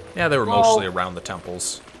 but... Yeah, they were mostly around the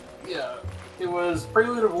temples. Yeah. It was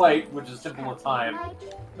Prelude of Light, which is Temple of Time.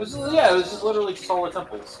 It was just literally just all the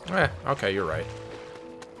temples. Okay, you're right.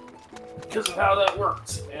 Because of how that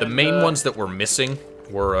worked. The main ones that were missing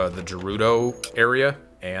were the Gerudo area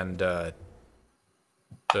and the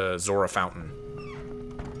Zora Fountain.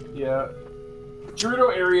 Yeah.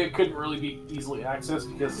 Gerudo area couldn't really be easily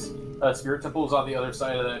accessed because Spirit Temple was on the other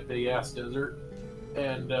side of that big-ass desert.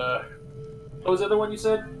 And, what was the other one you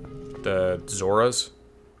said? The Zoras?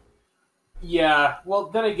 Yeah, well,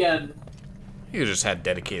 then again... You just had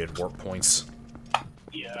dedicated warp points.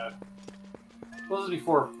 Yeah. Well, this was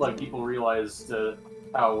before, like, people realized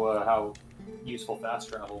how useful fast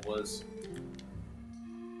travel was.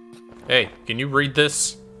 Hey, can you read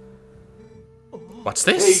this? What's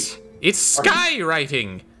this? Hey, it's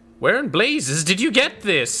skywriting! Where in blazes did you get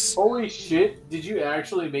this? Holy shit, did you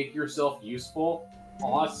actually make yourself useful?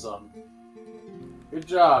 Awesome. Good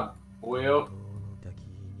job, boyo.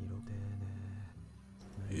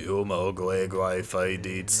 Yumo gwe gwe fai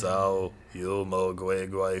di tsao. Yumo gwe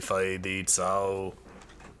gwe fai di tsao.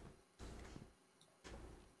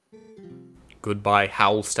 Goodbye,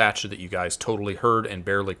 Howl statue that you guys totally heard and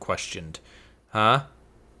barely questioned. Huh?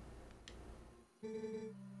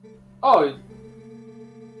 Oh,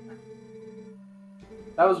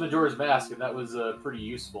 that was Majora's Mask, and that was pretty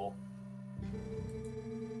useful.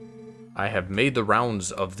 I have made the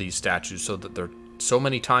rounds of these statues so that they're so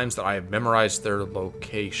many times that I have memorized their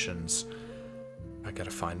locations.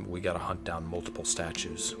 We gotta hunt down multiple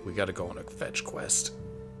statues. We gotta go on a fetch quest.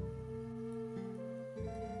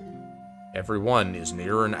 Every one is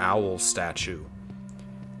near an owl statue.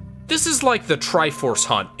 This is like the Triforce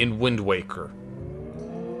hunt in Wind Waker.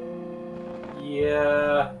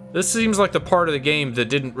 Yeah. This seems like the part of the game that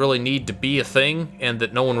didn't really need to be a thing and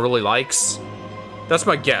that no one really likes. That's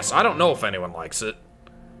my guess. I don't know if anyone likes it.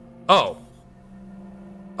 Oh.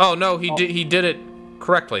 Oh no, he did it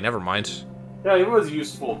correctly. Never mind. Yeah, it was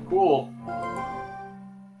useful. Cool.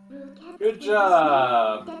 Good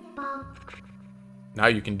job. Now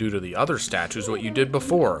you can do to the other statues what you did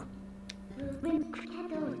before.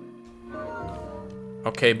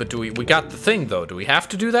 Okay, but we got the thing though. Do we have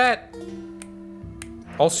to do that?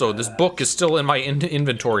 Also, this book is still in my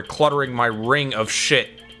inventory, cluttering my ring of shit.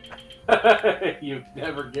 You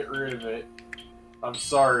never get rid of it. I'm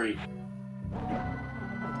sorry.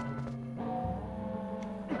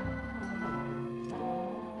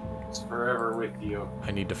 It's forever with you.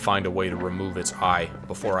 I need to find a way to remove its eye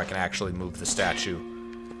before I can actually move the statue.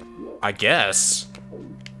 I guess.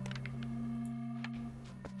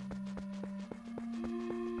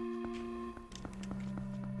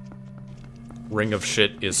 Ring of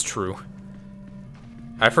shit is true.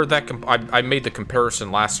 I've heard that. I made the comparison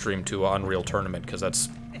last stream to Unreal Tournament because that's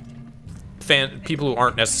people who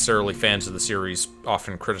aren't necessarily fans of the series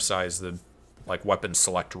often criticize the weapon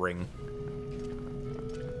select ring.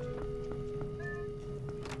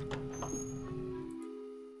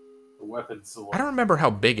 The weapon select. I don't remember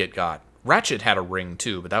how big it got. Ratchet had a ring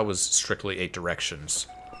too, but that was strictly 8 directions.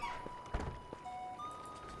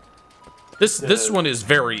 This one is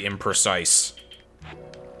very imprecise.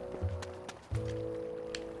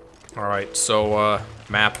 Alright, so,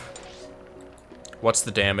 map. What's the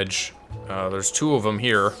damage? There's 2 of them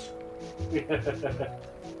here. 2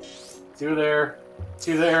 there.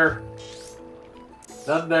 2 there.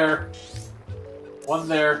 None there. 1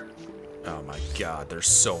 there. Oh my god, there's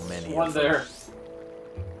so many 1 of them.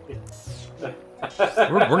 there.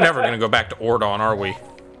 We're never gonna go back to Ordon, are we?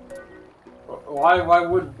 Why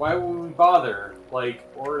would we bother? Like,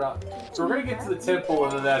 Ordon... So we're gonna get to the temple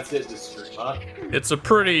and then that's it this stream, huh? It's a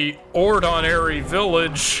pretty Ordonary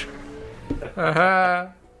village. Haha.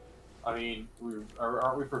 I mean,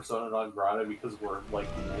 aren't we persona non grata because we're, like,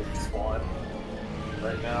 in spawn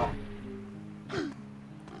right now?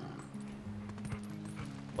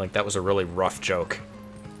 Like, that was a really rough joke.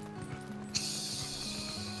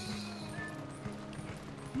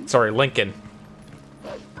 Sorry, Lincoln.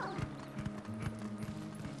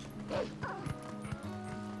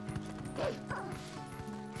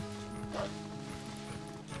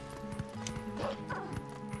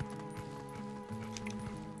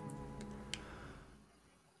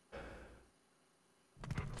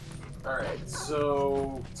 Alright,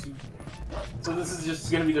 so this is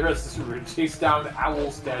just gonna be the rest of the route. Chase down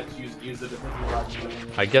owl statues and use the Dominion Rod.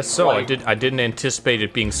 I guess so. I didn't anticipate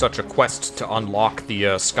it being such a quest to unlock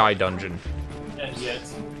the Sky Dungeon. And yet,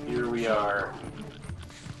 here we are.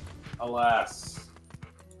 Alas.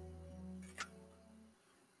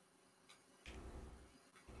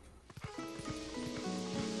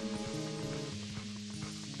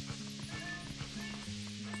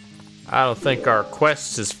 I don't think our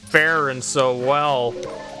quest is faring so well.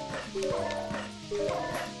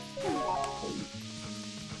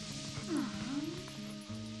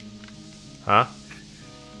 Huh?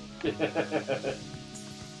 I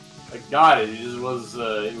got it. It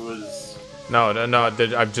was. No.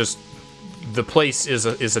 I'm just. The place is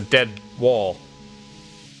a dead wall.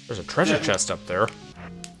 There's a treasure chest up there.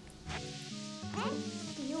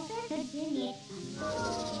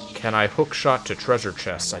 Can I hookshot to treasure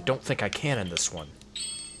chests? I don't think I can in this one.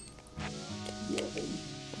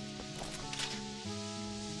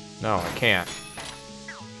 No, I can't.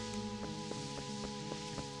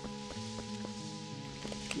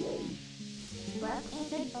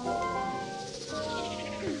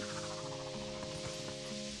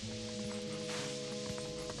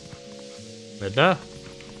 Midna?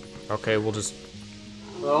 Okay, we'll just...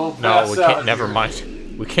 Well, no, we can't. Never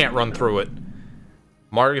mind. We can't run through it.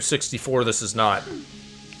 Mario 64, this is not.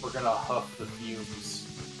 We're gonna huff the fumes.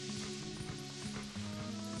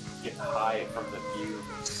 Get high from the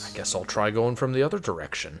fumes. I guess I'll try going from the other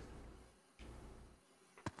direction.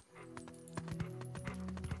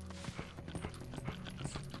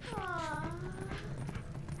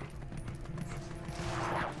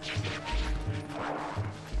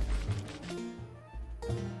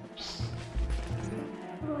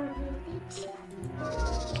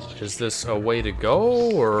 Is this a way to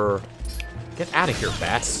go, or... Get out of here,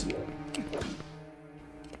 bats.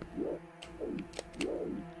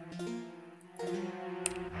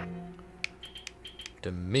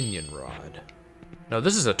 Dominion Rod. No,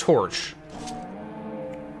 this is a torch.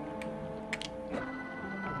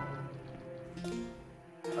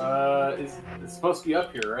 It's supposed to be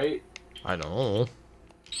up here, right? I don't know.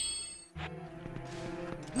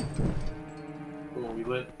 Cool, we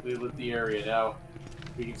lit the area now.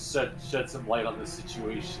 We can shed some light on this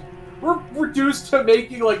situation. We're reduced to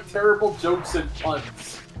making, like, terrible jokes and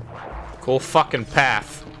puns. Cool fucking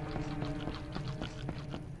path.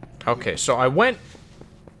 Okay, so I went...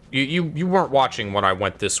 You weren't watching when I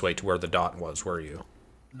went this way to where the dot was, were you?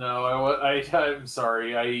 No, I'm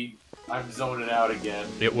sorry. I'm zoning out again.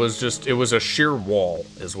 It was a sheer wall,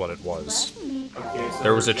 is what it was. Okay, so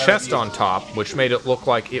there was a chest on top, which made it look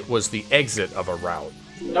like it was the exit of a route.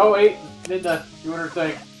 No, wait, Linda, doing her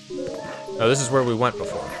thing. No, this is where we went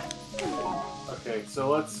before. Okay,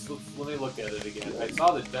 so let me look at it again. I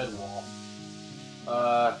saw the dead wall.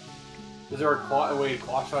 Is there a way to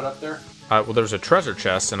claw shot up there? Well, there's a treasure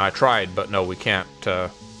chest, and I tried, but no, we can't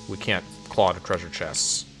claw to treasure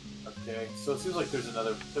chests. Okay, so it seems like there's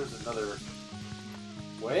another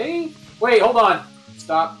way? Wait, hold on!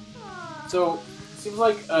 Stop. So, it seems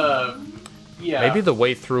like, yeah. Maybe the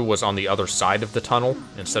way through was on the other side of the tunnel,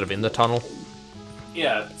 instead of in the tunnel?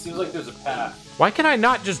 Yeah, it seems like there's a path. Why can I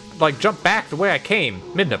not just, like, jump back the way I came?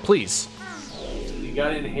 Midna, please. You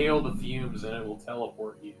gotta inhale the fumes, and it will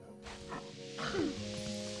teleport you.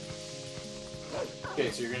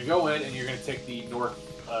 Okay, so you're gonna go in, and you're gonna take the north,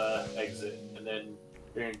 exit, and then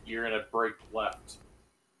you're gonna break left.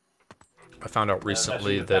 I found out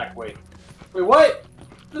recently that... Wait, what?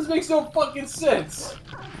 This makes no fucking sense.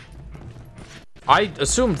 I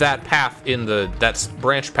assumed that path that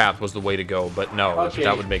branch path was the way to go, but no, Okay,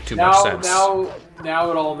 that would make too much sense. Now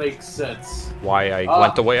it all makes sense. Why I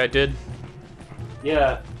went the way I did?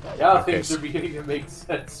 Yeah. Now Okay, things are beginning to make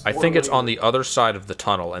sense. I think it's on the other side of the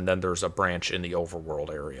tunnel, and then there's a branch in the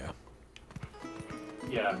overworld area.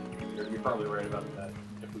 Yeah, you're probably right about that.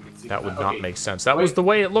 If we can see That would not make sense. That was the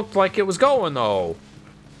way it looked like it was going, though.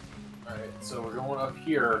 Alright, so we're going up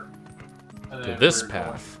here. And then To this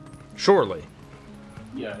path. Surely.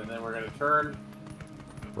 Yeah, and then we're gonna turn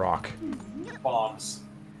Rock. bombs.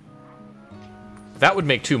 That would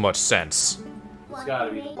make too much sense. It's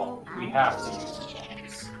gotta be the bomb. We have to use the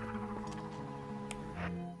bombs.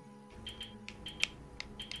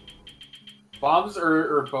 Bombs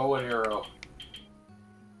or bow and arrow?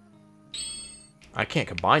 I can't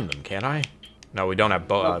combine them, can I? No, we don't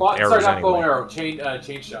have arrows sorry, not anyway. bow and arrow.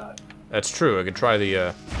 Chain shot. That's true. I could try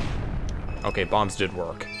the. Okay, bombs did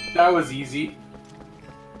work. That was easy.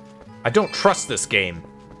 I don't trust this game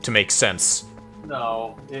to make sense.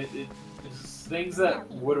 No, it's things that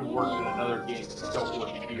would have worked in another game don't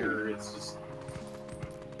work here. It's just.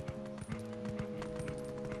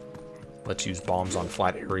 Let's use bombs on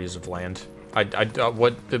flat areas of land.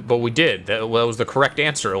 But we did. That was the correct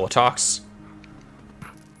answer, Ilatox.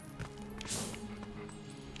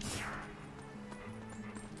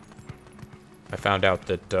 I found out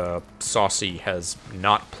that Saucy has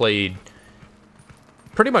not played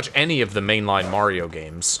pretty much any of the mainline Mario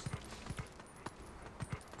games.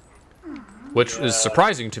 Which is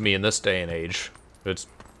surprising to me in this day and age. It's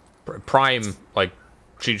prime, like,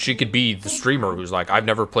 she could be the streamer who's like, I've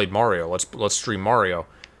never played Mario, let's stream Mario.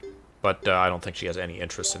 But I don't think she has any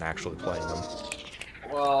interest in actually playing them.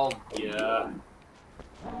 Well, yeah.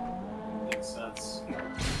 Makes sense.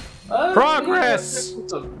 Progress!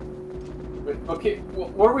 Wait, okay,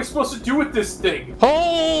 what are we supposed to do with this thing?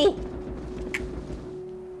 Hole!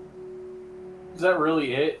 Is that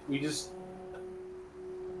really it? We just...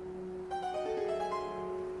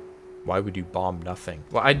 Why would you bomb nothing?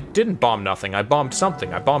 Well, I didn't bomb nothing. I bombed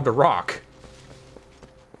something. I bombed a rock.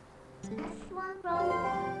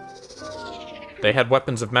 They had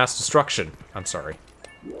weapons of mass destruction. I'm sorry.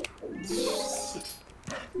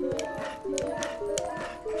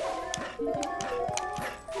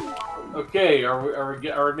 Okay, are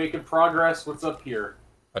we making progress? What's up here?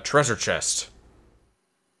 A treasure chest.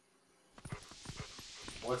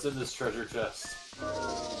 What's in this treasure chest?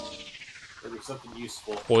 Maybe something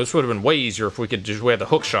useful. Well, this would have been way easier if we had the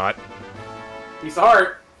hook shot. Piece of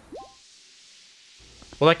heart.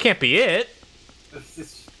 Well, that can't be it.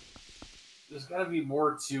 There's got to be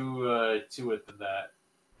more to it than that.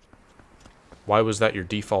 Why was that your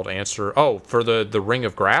default answer? Oh, for the Ring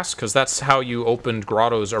of Grass? Because that's how you opened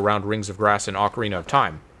grottos around Rings of Grass in Ocarina of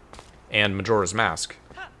Time. And Majora's Mask.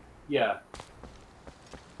 Yeah.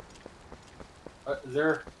 Is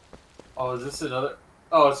there... Oh, is this another...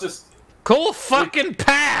 Oh, it's just... Cool fucking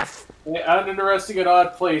path! Uninteresting and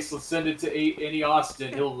odd place. Let's send it to Annie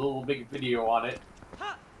Austin. He'll make a video on it.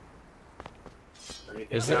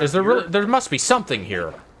 Is there really... There must be something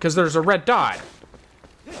here. Because there's a red dot.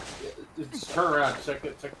 Just turn around. Check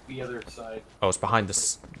the other side. Oh, it's behind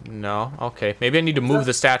this. No, okay. Maybe I need to move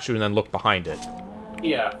the statue and then look behind it.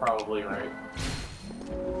 Yeah, probably right.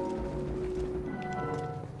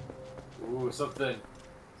 Ooh, something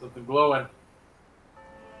glowing.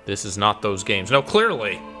 This is not those games. No,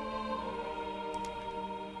 clearly.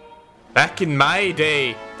 Back in my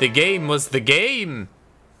day, the game was the game.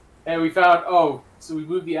 And we found, oh, so we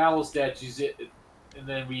moved the owl statues, and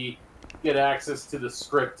then we get access to the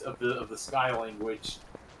script of the Sky language,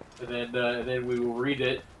 and then we will read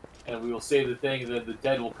it, and we will say the thing, and then the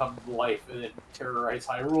dead will come to life and then terrorize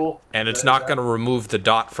Hyrule. And it's not going to remove the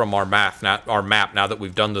dot from our map now that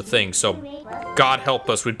we've done the thing. So, God help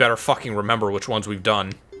us, we'd better fucking remember which ones we've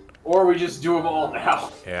done. Or we just do them all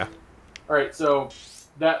now. Yeah. All right, so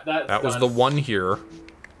that was the one here.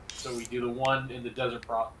 So we do the one in the desert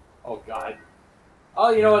prop. Oh God.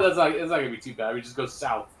 Oh, you know what? That's not gonna be too bad. We just go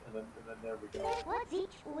south, and then there we go. What's each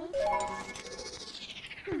week?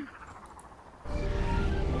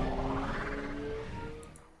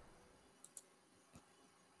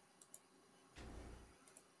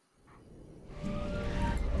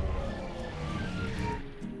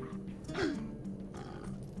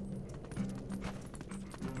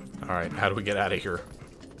 All right, how do we get out of here?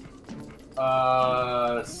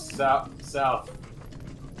 South.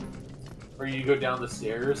 Or you go down the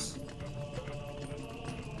stairs.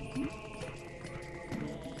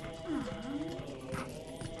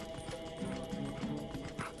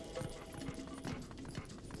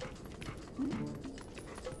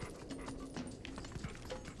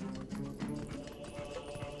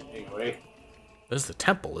 This is the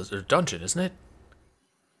temple, is there dungeon, isn't it?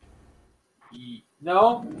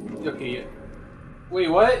 No? Okay. Wait,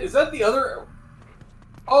 what? Is that the other...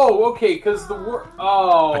 Oh, okay, because the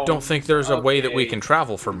Oh... I don't think there's a way that we can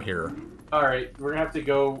travel from here. Alright, we're gonna have to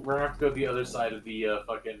go to the other side of the,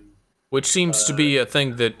 fucking... Which seems to be a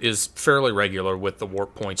thing that is fairly regular with the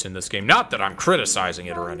warp points in this game. Not that I'm criticizing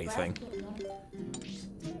it or anything.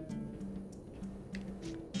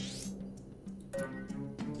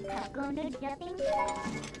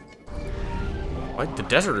 Like, the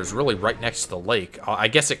desert is really right next to the lake. I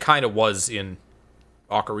guess it kind of was in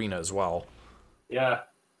Ocarina as well. Yeah.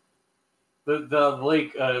 The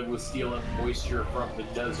lake was stealing moisture from the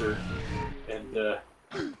desert, and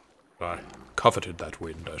I coveted that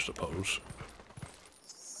wind, I suppose.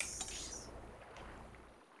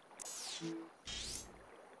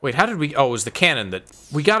 Wait, how did we... Oh, it was the cannon that...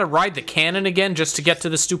 We gotta ride the cannon again just to get to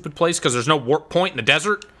this stupid place because there's no warp point in the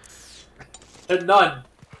desert? none.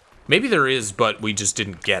 Maybe there is, but we just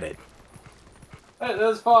didn't get it.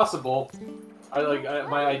 That's possible.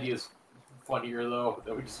 My idea's funnier, though.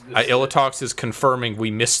 That we just Ilitox is confirming we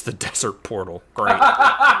missed the desert portal. Great.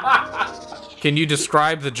 Can you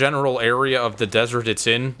describe the general area of the desert it's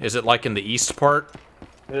in? Is it like in the east part?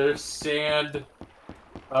 There's sand.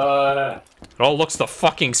 It all looks the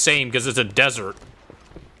fucking same because it's a desert.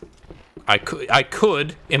 I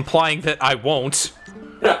could, implying that I won't.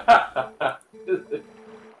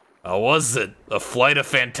 How was it? A flight of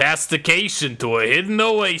fantastication to a hidden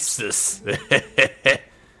oasis.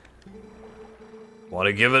 Want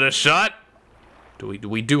to give it a shot?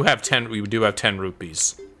 We do have 10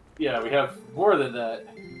 rupees. Yeah, we have more than that.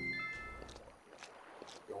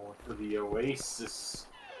 Going for the oasis.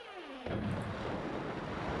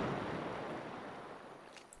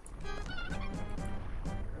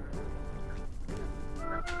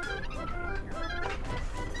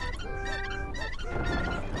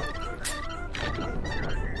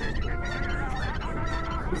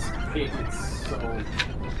 This game is so...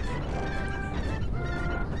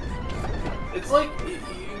 It's like,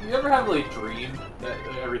 you ever have like a dream that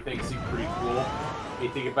everything seemed pretty cool? And you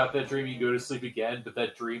think about that dream, you go to sleep again, but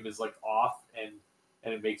that dream is like off and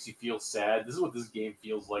it makes you feel sad. This is what this game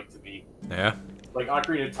feels like to me. Yeah. Like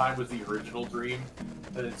Ocarina of Time was the original dream,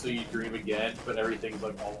 and then so you dream again, but everything's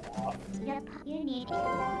like all off.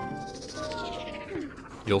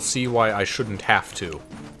 You'll see why I shouldn't have to.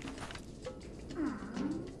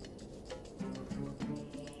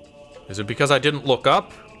 Is it because I didn't look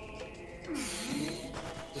up?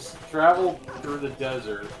 Just travel through the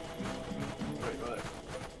desert. Wait, what?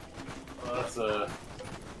 Oh, that's a...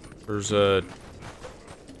 There's a...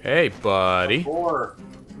 Hey, buddy. Four.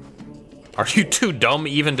 Are you too dumb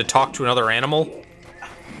even to talk to another animal?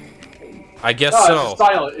 I guess no, so. It's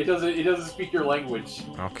silent. It doesn't speak your language.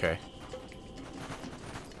 Okay.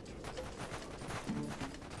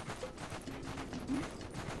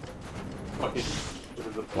 Fucking...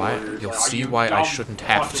 Why? You'll see why I shouldn't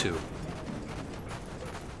have to.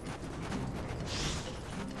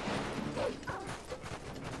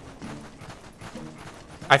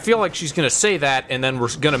 I feel like she's gonna say that, and then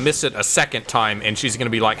we're gonna miss it a second time, and she's gonna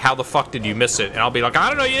be like, how the fuck did you miss it? And I'll be like, I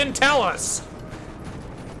don't know, you didn't tell us!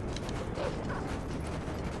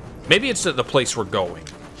 Maybe it's at the place we're going.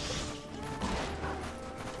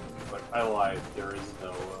 Like, I lied. There is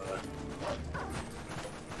no,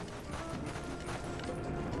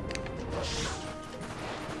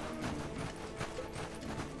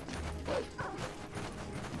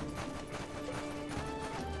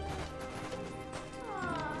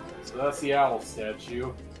 So that's the owl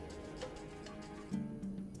statue.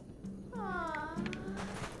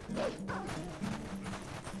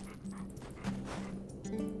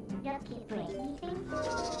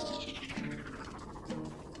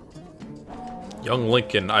 Young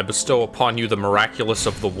Lincoln, I bestow upon you the miraculous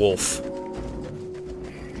of the wolf.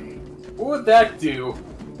 What would that do?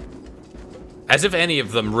 As if any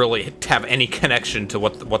of them really have any connection to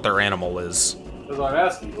what their animal is. That's what I'm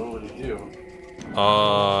asking. What would it do?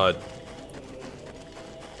 Well,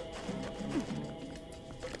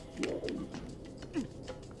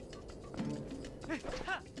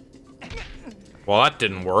 that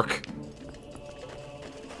didn't work.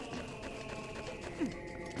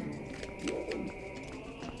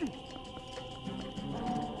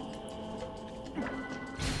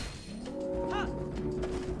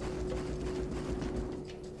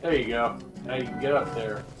 There you go. Now you can get up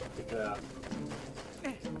there. Good job.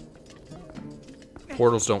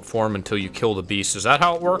 Portals don't form until you kill the beast. Is that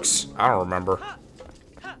how it works? I don't remember.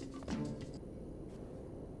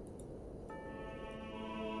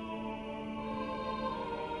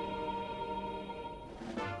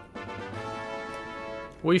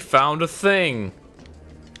 We found a thing.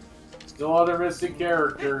 Still other missing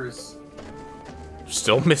characters.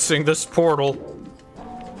 Still missing this portal.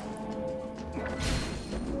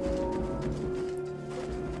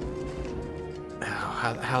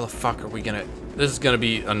 How the fuck are we gonna... This is gonna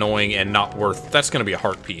be annoying and not worth... That's gonna be a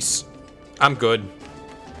heart piece. I'm good.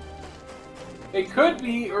 It could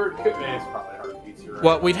be, or it could be. It's probably a heart piece. Right.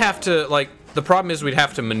 Well, we'd have to, like... The problem is we'd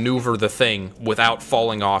have to maneuver the thing without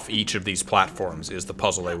falling off each of these platforms, is the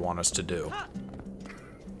puzzle they want us to do.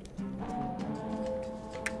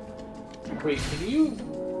 Wait, can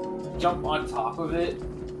you jump on top of it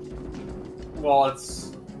while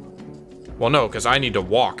it's... Well, no, because I need to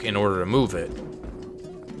walk in order to move it.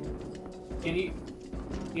 Can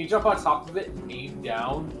you jump on top of it and aim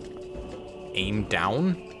down? Aim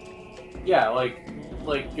down? Yeah, like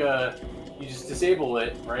you just disable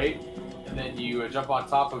it, right? And then you jump on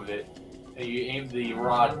top of it, and you aim the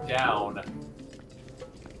rod down,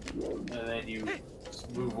 and then you just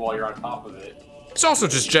move while you're on top of it. It's also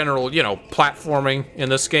just general, you know, platforming in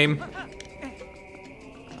this game.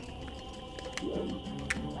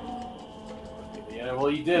 Yeah, well,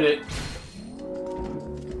 you did it.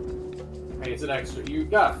 Hey, it's an extra. You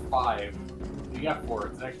got 5. You got 4.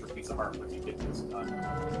 It's an extra piece of heart when you get this done.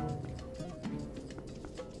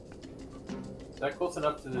 Is that close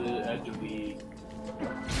enough to the edge of the...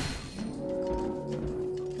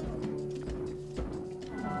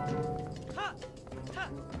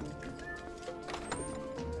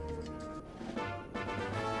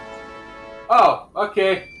 Oh,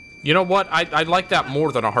 okay. You know what? I'd like that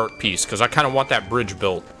more than a heart piece, because I kind of want that bridge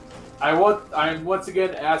built. I'm once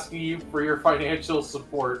again asking you for your financial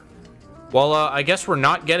support. Well, I guess we're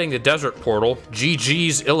not getting the desert portal.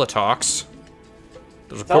 GG's Illitox.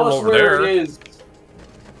 There's a Tell portal us over where there. it is.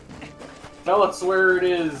 Tell us where it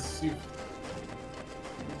is.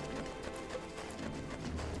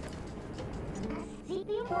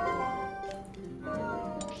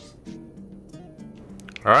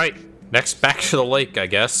 Alright, next back to the lake, I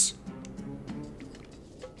guess.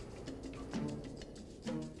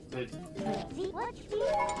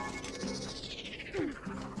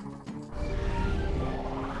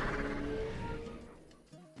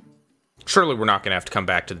 Surely we're not going to have to come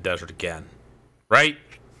back to the desert again. Right?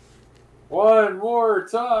 One more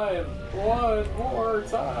time! One more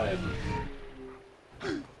time!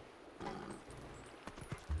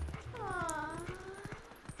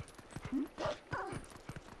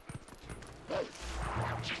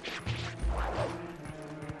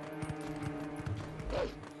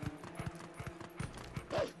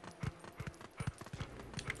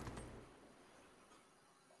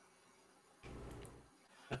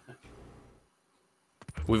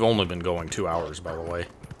 We've only been going 2 hours, by the way.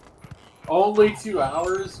 Only 2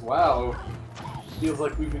 hours? Wow. Feels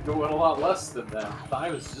like we've been going a lot less than that.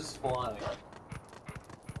 Time is just flying.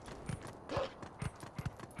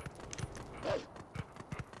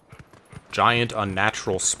 Giant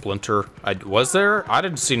unnatural splinter. Was there? I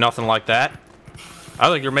didn't see nothing like that. I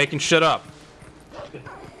think you're making shit up.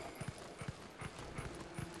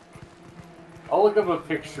 I'll look up a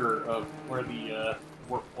picture of where the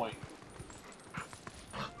warp point.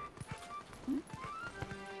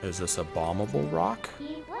 Is this a bombable rock?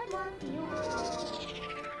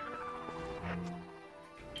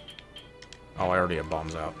 Oh, I already have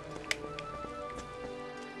bombs out.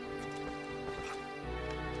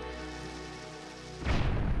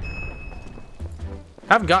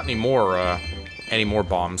 Haven't got any more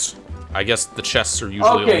bombs. I guess the chests are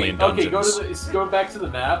usually only in dungeons. Okay, go back to the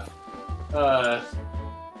map.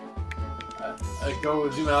 Go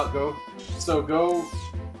zoom out. Go. So go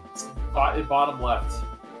bottom left.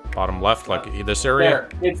 Bottom left, like this area?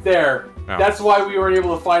 There, it's there. Oh. That's why we weren't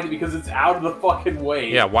able to find it, because it's out of the fucking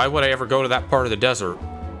way. Yeah, why would I ever go to that part of the desert?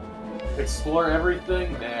 Explore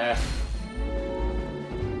everything? Nah.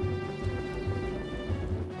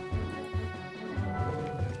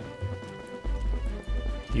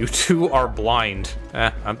 You two are blind.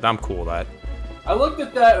 I'm cool with that. I looked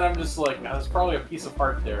at that and I'm just like, nah, there's probably a piece of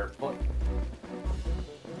heart there. But...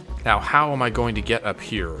 Now, how am I going to get up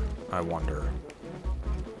here, I wonder?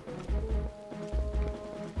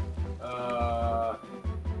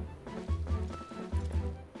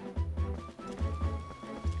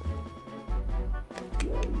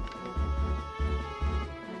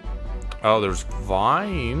 Oh, there's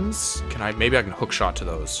vines. Maybe I can hook shot to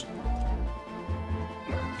those.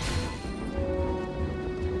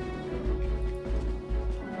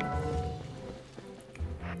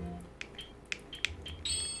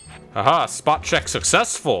 Aha, spot check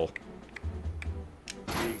successful.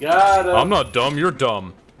 You got it. I'm not dumb, you're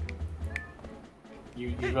dumb.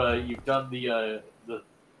 You've done the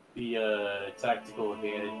the tactical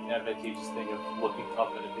advantageous thing of looking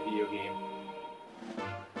up in a video game.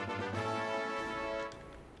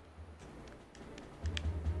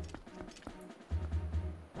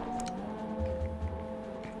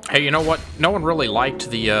 Hey, you know what? No one really liked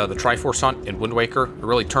the Triforce Hunt in Wind Waker. It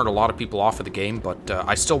really turned a lot of people off of the game, but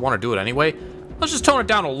I still want to do it anyway. Let's just tone it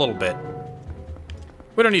down a little bit.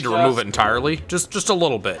 We don't need to remove it entirely. Just a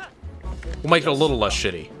little bit. We'll make it a little less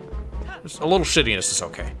shitty. Just a little shittiness is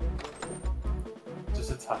okay.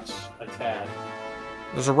 Just a touch, a tad.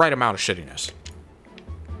 There's a right amount of shittiness.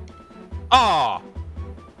 Ah!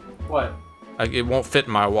 What? It won't fit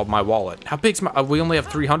in my wallet. How big's my... we only have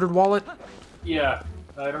 300 wallet? Yeah.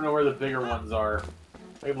 I don't know where the bigger ones are.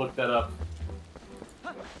 I can look that up.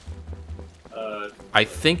 I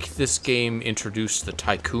think this game introduced the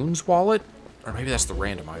Tycoon's wallet? Or maybe that's the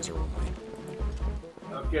randomizer only.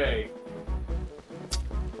 Okay.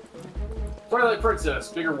 Twilight Princess,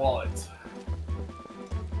 bigger wallet.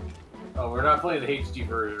 Oh, we're not playing the HD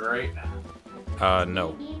version, right?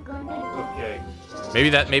 No. Okay.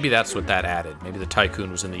 Maybe that's what that added. Maybe the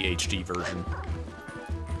Tycoon was in the HD version.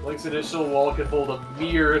 Link's initial wallet can hold a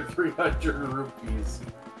mere 300 rupees.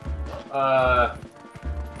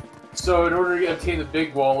 So in order to obtain the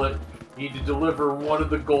big wallet, you need to deliver one of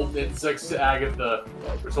the golden insects to Agitha,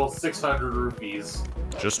 which holds 600 rupees.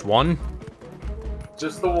 Just one?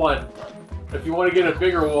 Just the one. If you want to get a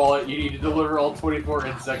bigger wallet, you need to deliver all 24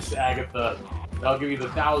 insects to Agitha. That'll give you the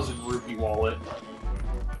 1,000 rupee wallet.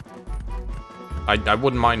 I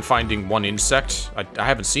wouldn't mind finding one insect. I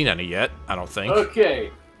haven't seen any yet, I don't think.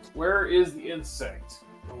 Okay, where is the insect?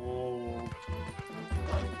 Oh.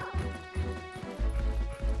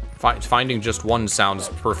 Finding just one sounds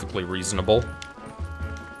perfectly reasonable.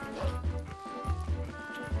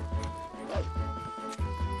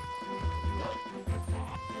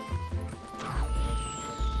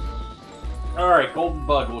 Alright, golden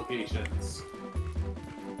bug locations.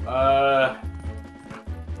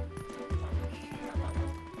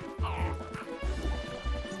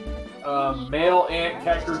 Male ant,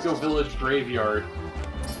 Kakariko Village graveyard.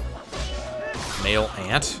 Male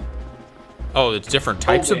ant? Oh, it's different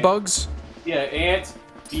types of bugs? Yeah, ant,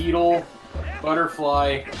 beetle,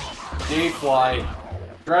 butterfly, dayfly,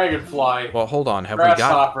 dragonfly. Well, hold on. Have we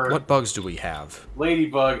got... what bugs do we have?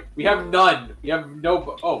 Ladybug. We have none. We have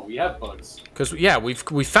no... oh, we have bugs. Because, yeah, we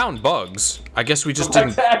found bugs. I guess we just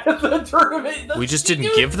didn't... we just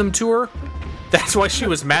didn't give them to her? That's why she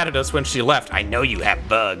was mad at us when she left. I know you have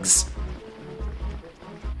bugs.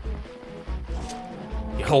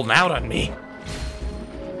 You're holding out on me.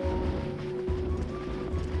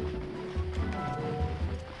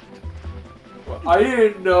 I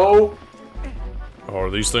didn't know. Oh, are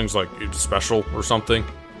these things, like, special or something?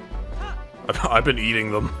 I've been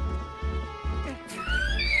eating them.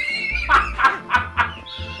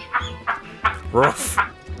 Rough.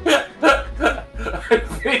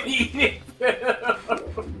 I've been eating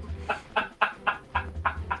them.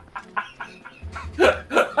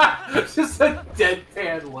 Just a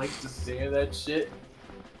deadpan like to say that shit.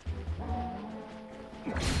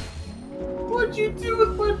 What'd you do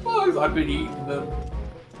with my bugs? I've been eating them.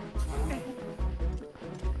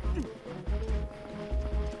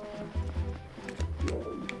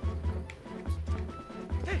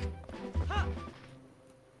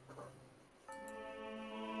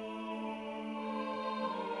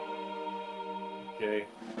 Okay.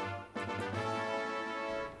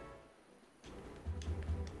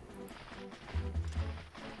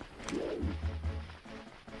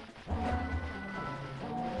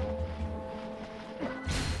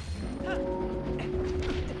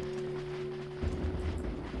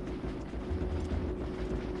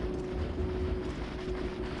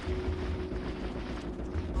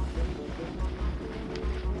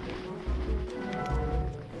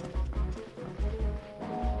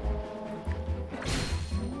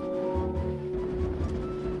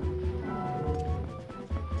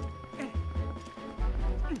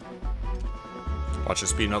 Watch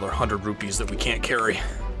this be another 100 rupees that we can't carry.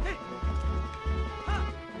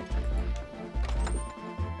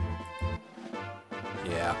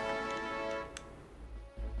 Yeah.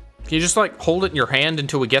 Can you just, like, hold it in your hand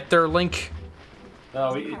until we get there, Link?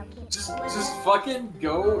 No, just fucking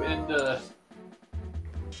go and,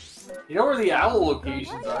 you know where the owl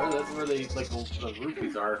locations are? That's where they, like, the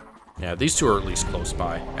rupees are. Yeah, these two are at least close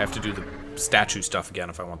by. I have to do the statue stuff again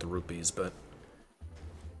if I want the rupees, but...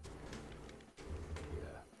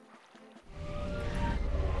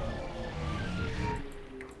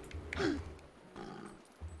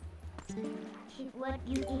 What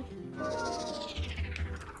you eat.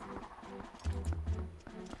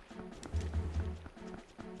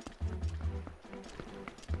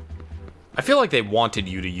 I feel like they wanted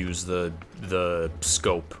you to use the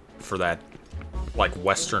scope for that, like,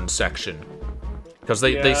 western section. Because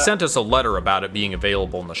they sent us a letter about it being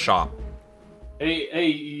available in the shop. Hey,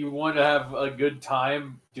 you want to have a good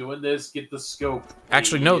time doing this? Get the scope.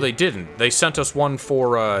 Actually, no, they didn't. They sent us one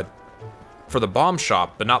for the bomb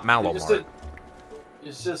shop, but not Malomar.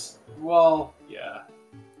 It's just, well, yeah.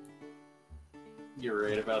 You're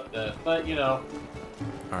right about that. But, you know.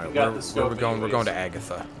 Alright, where are we going? We're going to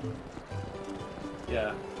Agitha.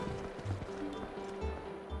 Yeah.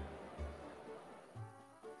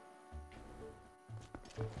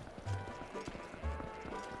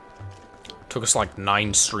 Took us like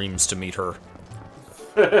 9 streams to meet her.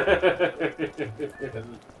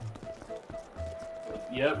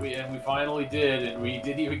 Yep, we finally did, and we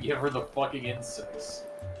didn't even give her the fucking insects.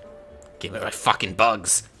 Give me my fucking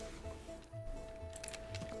bugs.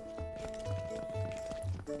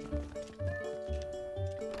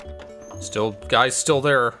 Guy's still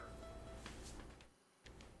there.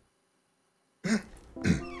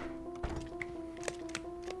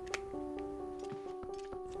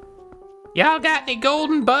 Y'all got any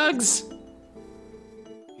golden bugs?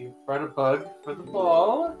 You brought a bug for the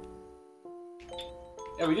ball.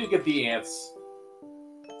 Yeah, we did get the ants.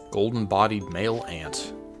 Golden-bodied male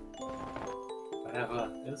ant. I have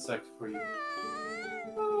an insect for you.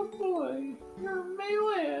 Oh boy, you're a male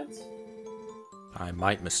ant. I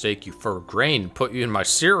might mistake you for a grain and put you in my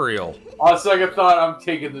cereal. On second thought, I'm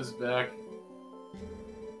taking this back.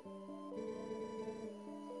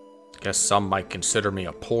 Guess some might consider me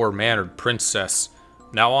a poor-mannered princess.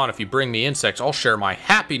 Now on, if you bring me insects, I'll share my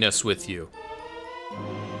happiness with you.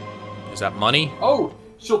 Is that money? Oh,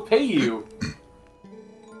 she'll pay you.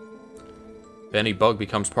 If any bug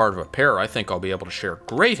becomes part of a pair, I think I'll be able to share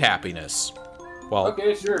great happiness. Well,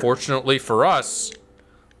 okay, sure. Fortunately for us,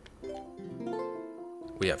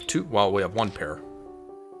 we have two. Well, we have one pair.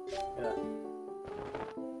 Yeah.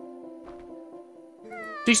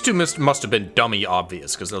 These two must have been dummy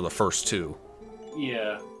obvious because they're the first two.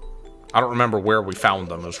 Yeah. I don't remember where we found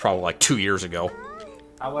them. It was probably like 2 years ago.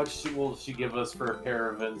 How much will she give us for a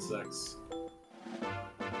pair of insects?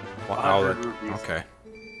 Wow. 100 rupees. Okay.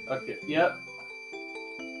 Okay. Yep.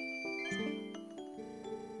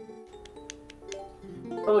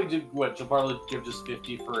 Probably do what? She'll probably give just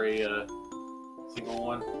 50 for a single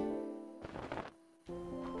one.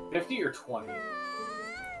 50 or 20?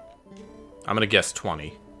 I'm gonna guess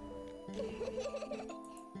 20.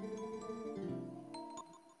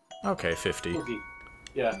 Okay, 50. 50.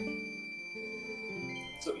 Yeah.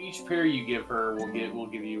 So each pair you give her, we'll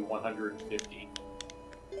give you 150.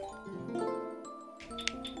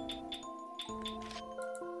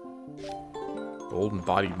 Golden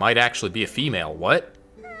body might actually be a female. What?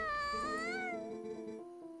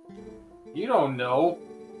 You don't know.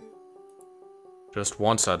 Just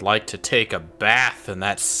once I'd like to take a bath in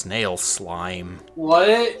that snail slime.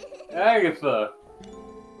 What? Agitha.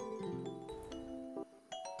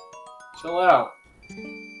 Chill out.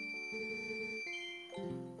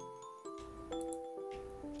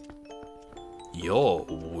 You're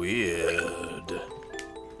weird.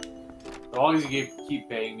 As long as you keep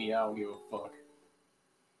paying me, I don't give a fuck.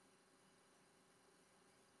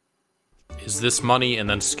 Is this money? And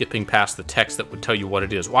then skipping past the text that would tell you what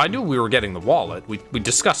it is. Well, I knew we were getting the wallet. We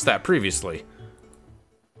discussed that previously.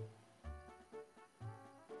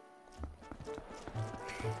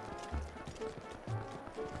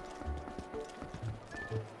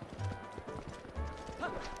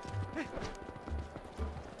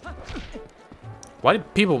 Why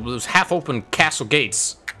did people... Those half-open castle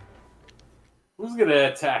gates. Who's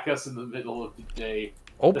gonna attack us in the middle of the day?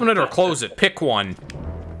 Open it or close it. Pick one.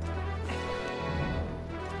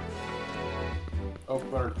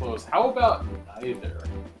 Open or close. How about neither?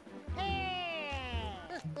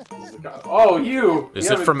 Oh, you!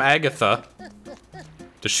 Is it from Agitha?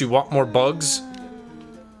 Does she want more bugs?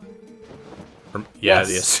 Yeah,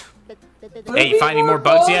 Yes. it is. Hey, finding more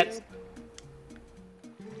bugs yet?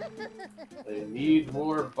 They need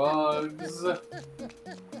more bugs.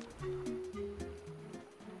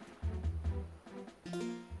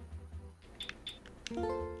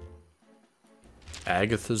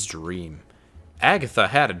 Agitha's dream. Agitha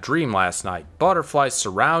had a dream last night. Butterflies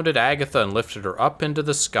surrounded Agitha and lifted her up into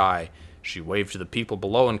the sky. She waved to the people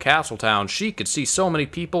below in Castletown. She could see so many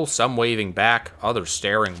people, some waving back, others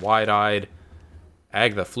staring wide-eyed.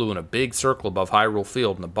 Agitha flew in a big circle above Hyrule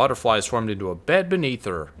Field, and the butterflies formed into a bed beneath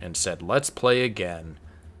her and said, "Let's play again."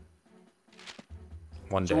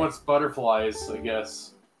 One She day. wants butterflies, I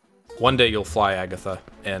guess. One day you'll fly, Agitha,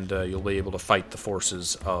 and you'll be able to fight the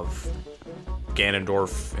forces of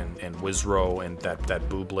Ganondorf and Wizrow and that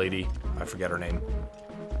boob lady. I forget her name.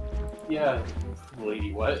 Yeah,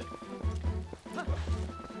 lady, what?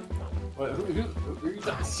 What? Who are you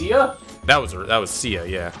talking? Sia? That was her. That was Sia.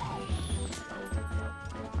 Yeah.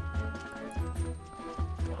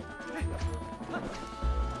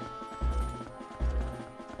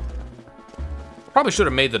 Probably should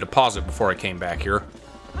have made the deposit before I came back here.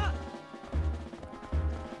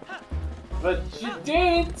 But you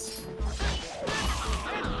didn't!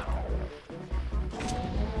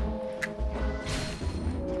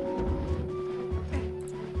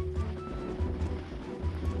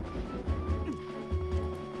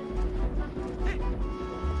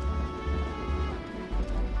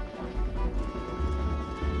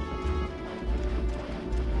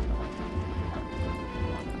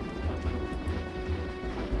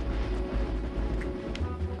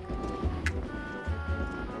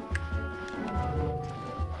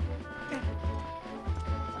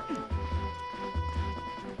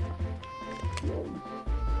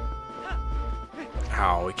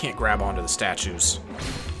 Ow, we can't grab onto the statues.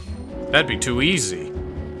 That'd be too easy.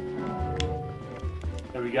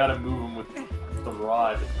 And we gotta move them with the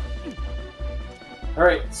rod.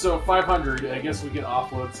 Alright, so 500. I guess we can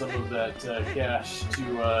offload some of that cash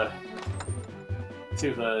to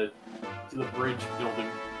the bridge building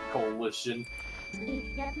coalition.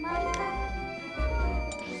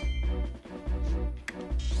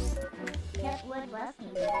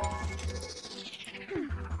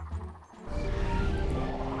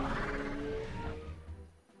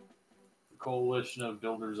 Coalition of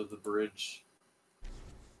builders of the bridge.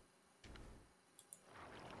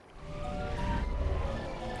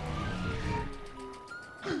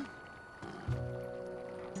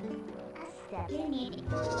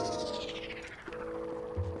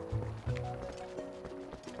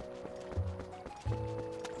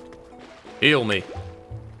 Heal me.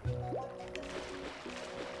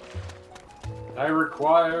 I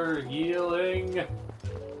require healing.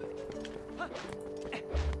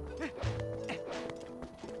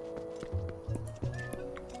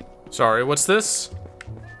 Sorry, what's this?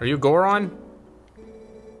 Are you Goron?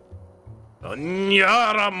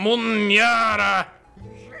 Nyara Munyara!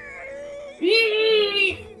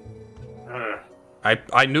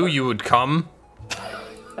 I knew you would come.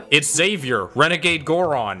 It's Xavier, Renegade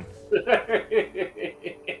Goron.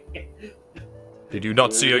 Did you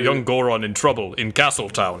not see a young Goron in trouble in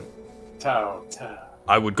Castletown? Town.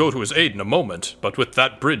 I would go to his aid in a moment, but with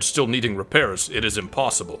that bridge still needing repairs, it is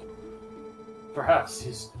impossible. Perhaps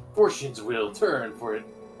his fortunes will turn for it.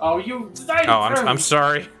 Oh, you decided. Oh, I'm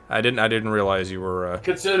sorry. I didn't realize you were.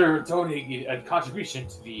 Consider donating a contribution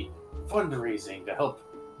to the fundraising to help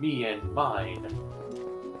me and mine.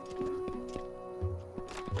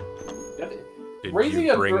 Did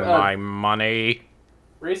you bring my money?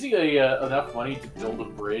 Raising enough money to build a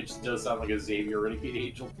bridge does sound like a Xavier Renegade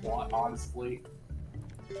Angel plot, honestly.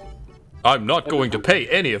 I'm not going to pay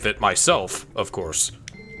any of it myself, of course.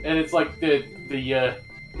 And it's like the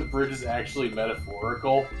bridge is actually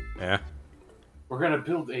metaphorical. Yeah. We're gonna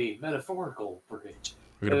build a metaphorical bridge.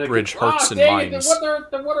 We're gonna bridge hearts and minds. What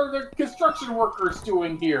are the construction workers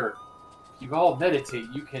doing here? If you all meditate,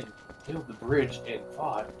 you can build the bridge in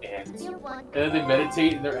thought, and then they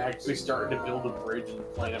meditate, and they're actually starting to build a bridge in the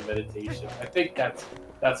plane of meditation. I think that's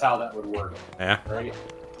how that would work. Yeah. Right.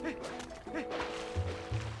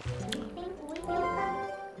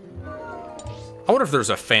 I wonder if there's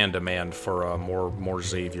a fan demand for more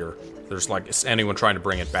Xavier. There's like, is anyone trying to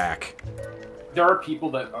bring it back? There are people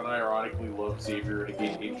that unironically love Xavier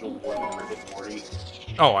Renegade Angel more than Rick and Morty.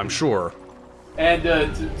 Oh, I'm sure. And to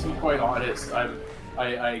be quite honest,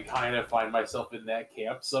 I kind of find myself in that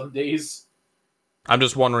camp some days. I'm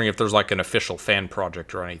just wondering if there's like an official fan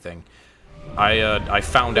project or anything. I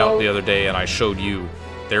found out the other day, and I showed you,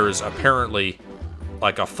 there is apparently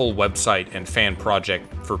like a full website and fan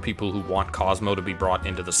project for people who want Cosmo to be brought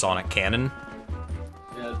into the Sonic canon.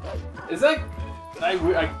 Yeah. Is that... it'd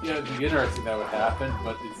be interesting that would happen,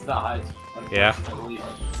 but it's not. Yeah. Unfortunately,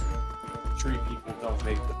 tree people don't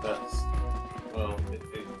make the best. Well,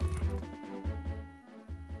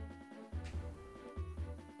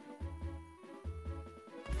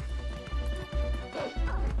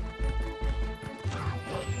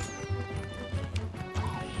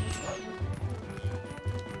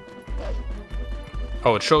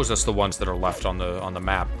 Oh, it shows us the ones that are left on the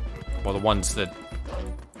map. Well, the ones that...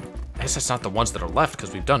 I guess that's not the ones that are left,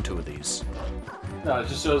 because we've done 2 of these. No, it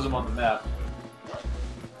just shows them on the map.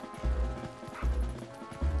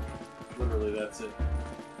 Literally, that's it.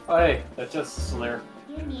 Oh, hey, that Justice Slayer.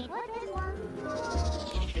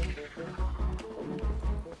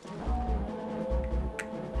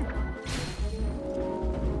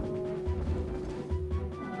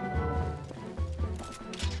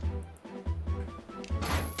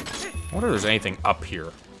 I wonder if there's anything up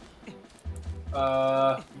here.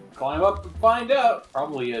 Climb up and find out.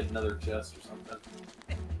 Probably another chest or something.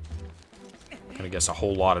 I'm gonna guess a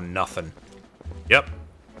whole lot of nothing. Yep.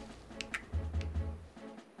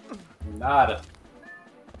 Nada.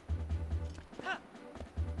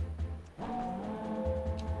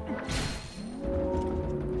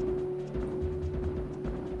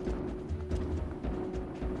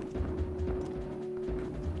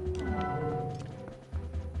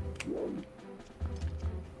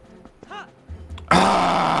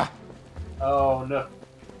 Ah! Oh no.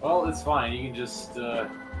 Well, it's fine. You can just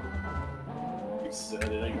reset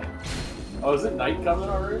it again. Oh, is it night coming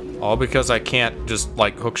already? All because I can't just,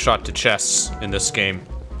 like, hookshot to chests in this game.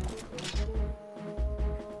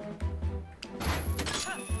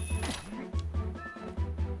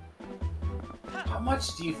 How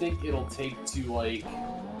much do you think it'll take to, like,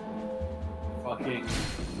 fucking...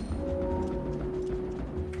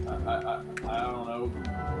 I don't know...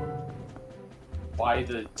 buy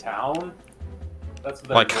the town? That's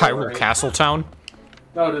what Like doing, Hyrule right? Castle Town?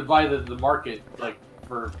 No, to buy the market, like,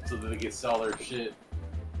 so that they can sell their shit.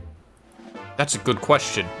 That's a good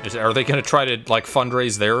question. Are they gonna try to, like,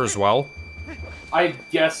 fundraise there as well? I'm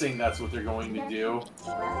guessing that's what they're going to do.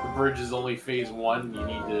 The bridge is only phase 1, you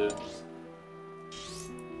need to...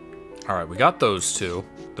 Alright, we got those two.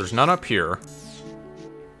 There's none up here.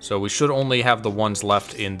 So we should only have the ones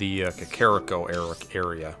left in the Kakariko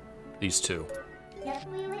area. These two.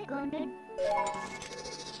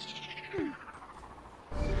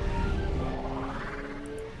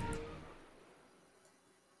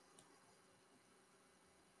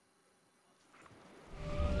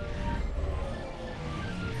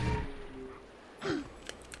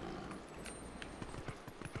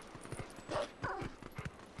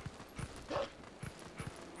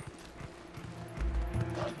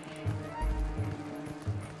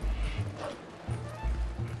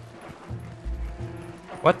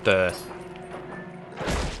 What the?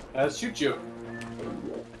 Shoot you.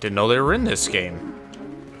 Didn't know they were in this game.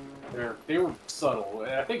 They were subtle.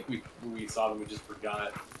 I think we saw them, we just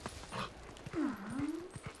forgot.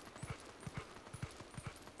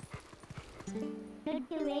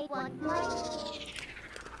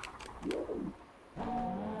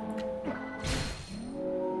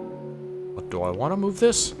 What, do I want to move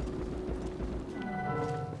this?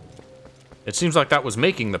 It seems like that was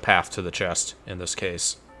making the path to the chest in this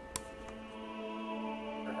case.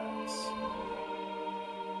 Perhaps.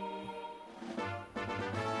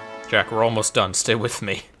 Jack, we're almost done. Stay with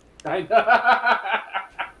me. I know.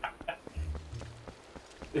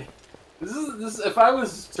 This. If I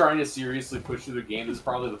was trying to seriously push through the game, this is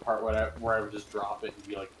probably the part where I would just drop it and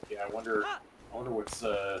be like, okay, I wonder what's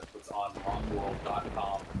on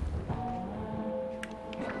wrongworld.com.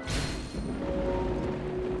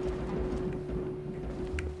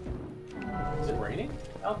 Is it raining?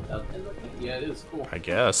 Oh, yeah, it is. Cool. I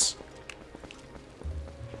guess.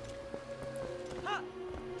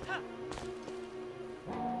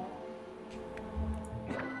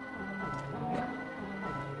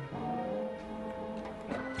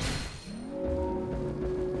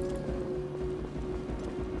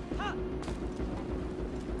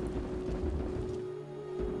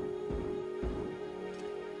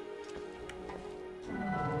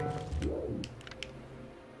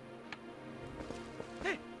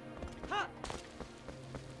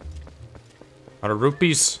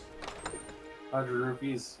 ₹100. 100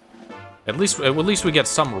 rupees. At least we get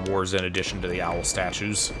some rewards in addition to the owl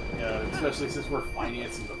statues. Yeah, especially since we're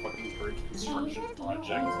financing the fucking bridge construction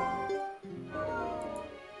project.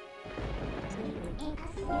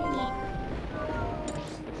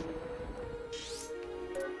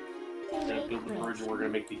 We're gonna build the bridge and we're gonna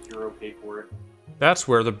make the hero pay for it. That's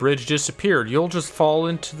where the bridge disappeared. You'll just fall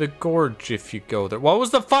into the gorge if you go there. What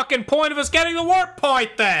was the fucking point of us getting the warp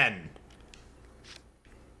point then?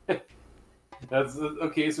 That's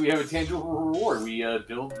okay. So we have a tangible reward. We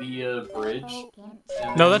build the bridge.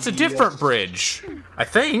 No, that's a different bridge. I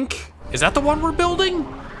think. Is that the one we're building?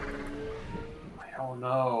 I don't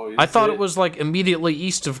know. I thought it was like immediately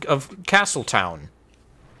east of Castletown.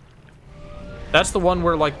 That's the one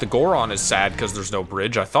where like the Goron is sad because there's no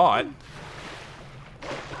bridge. I thought.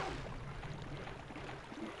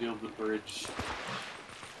 We build the bridge.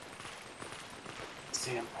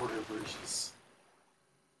 Sam Porter bridges.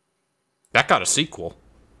 That got a sequel.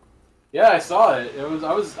 Yeah, I saw it. I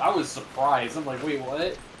was surprised. I'm like, wait,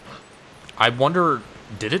 what? I wonder,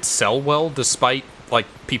 did it sell well despite like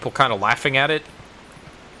people kind of laughing at it?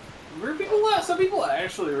 Some people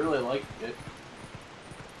actually really liked it.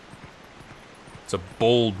 It's a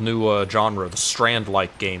bold new genre, the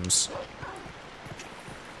Strand-like games.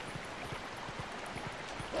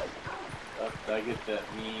 get that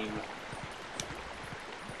meme.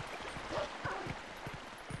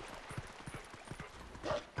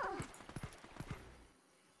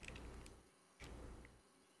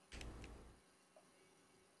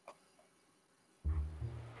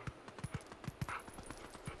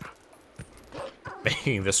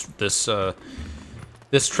 Making this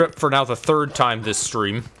trip for now the third time this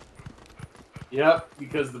stream. Yep,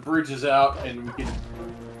 because the bridge is out, and we could.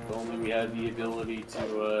 If only we had the ability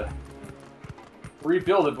to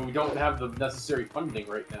rebuild it, but we don't have the necessary funding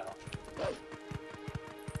right now.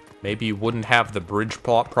 Maybe you wouldn't have the bridge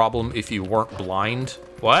plot problem if you weren't blind.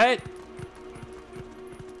 What?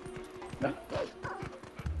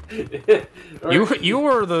 You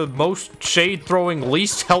are the most shade-throwing,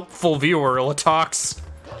 least helpful viewer, Ilatox.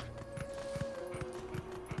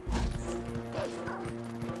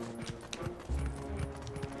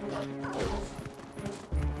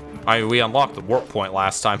 I mean, we unlocked the warp point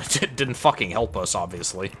last time. It didn't fucking help us,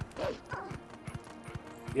 obviously.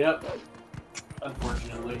 Yep.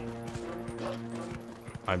 Unfortunately.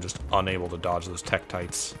 I'm just unable to dodge those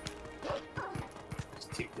Tektites.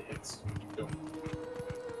 Just take the hits. Go.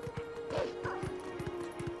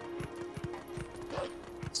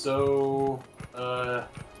 So,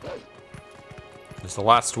 It's the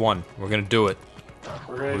last one. We're gonna do it.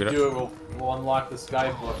 We're gonna do it. We'll unlock the sky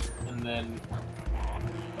book, and then,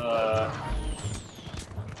 you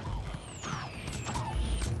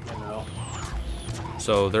know.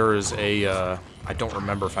 So there is a, I don't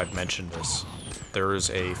remember if I've mentioned this. There is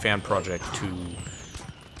a fan project to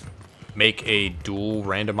make a dual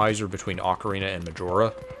randomizer between Ocarina and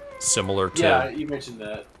Majora, similar to... Yeah, you mentioned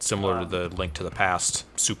that. Similar to the Link to the Past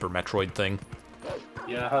Super Metroid thing.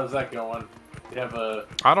 Yeah, how's that going? They have a...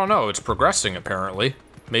 I don't know, it's progressing apparently.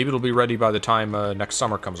 Maybe it'll be ready by the time next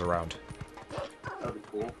summer comes around. That'd be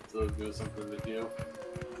cool. So give us something to do.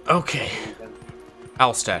 Okay.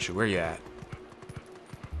 Owl statue, where you at?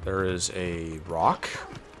 There is a rock.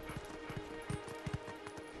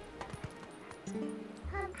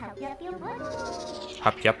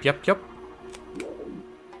 Hup, yup, yup, yup.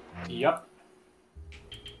 Yep.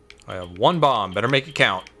 I have one bomb, better make it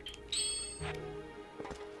count.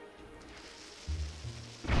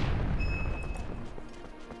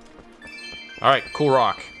 Alright, cool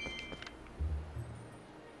rock.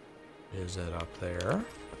 Is it up there?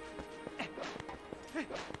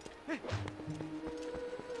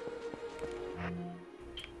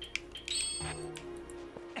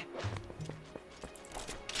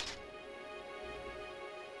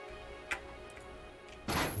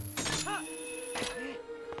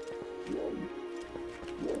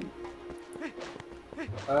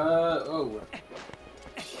 Oh.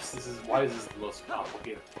 Jeez, why is this the most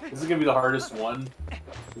complicated? This is gonna be the hardest one.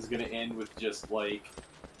 This is gonna end with just, like,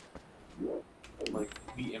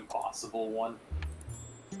 the impossible one.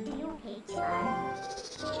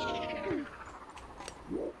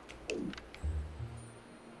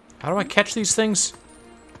 How do I catch these things?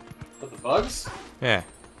 But the bugs? Yeah.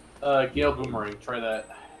 Gale Boomerang, try that.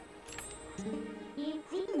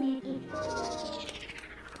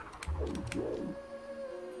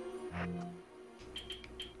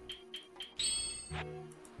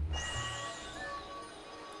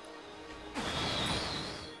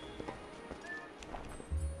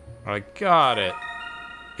 I got it.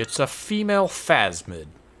 It's a female phasmid.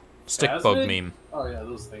 Stick bug meme. Oh yeah,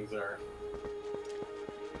 those things are...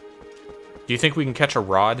 Do you think we can catch a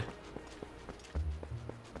rod?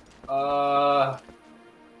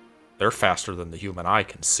 They're faster than the human eye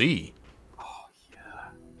can see. Oh,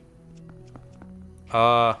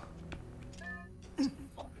 yeah.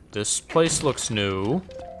 This place looks new.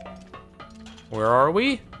 Where are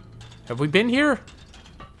we? Have we been here?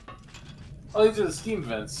 Oh, these are the steam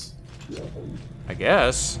vents. I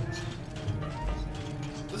guess.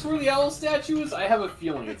 Is this where the owl statue is? I have a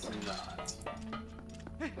feeling it's not.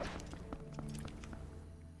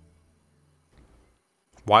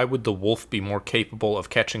 Why would the wolf be more capable of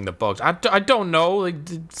catching the bugs? I don't know. Like,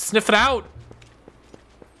 sniff it out.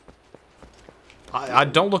 I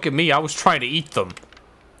don't look at me. I was trying to eat them.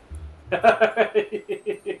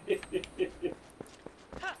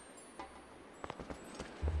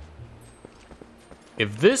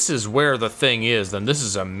 If this is where the thing is, then this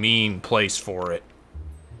is a mean place for it.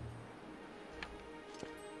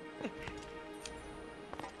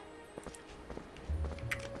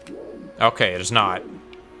 Okay, it is not.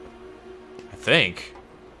 I think.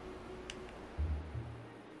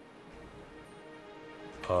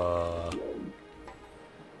 I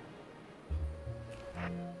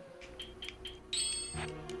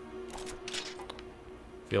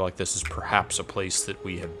feel like this is perhaps a place that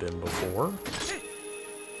we have been before.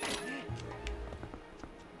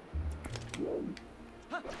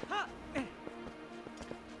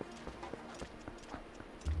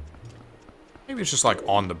 Maybe it's just like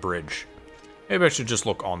on the bridge. Maybe I should just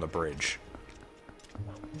look on the bridge.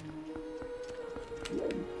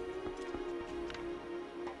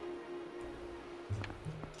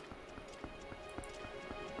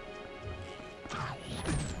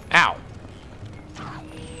 Ow.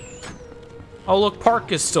 Oh, look,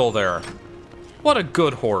 Park is still there. What a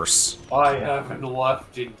good horse. I haven't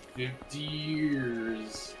left in 50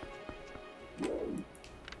 years.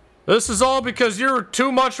 This is all because you're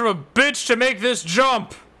too much of a bitch to make this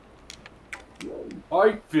jump.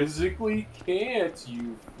 I physically can't,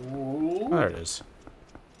 you fool. There it is.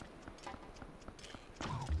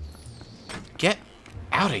 Get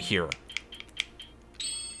out of here.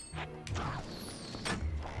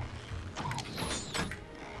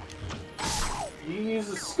 You can use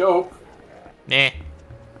the scope. Nah.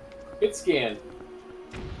 Hit scan.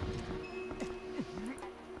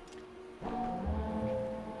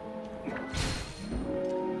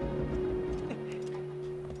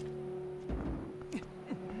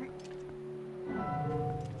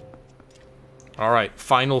 Alright,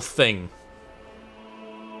 final thing.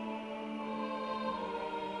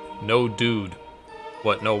 No dude.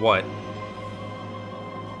 What, no what?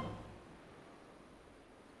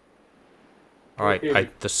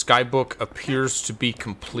 Alright, the skybook appears to be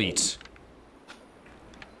complete.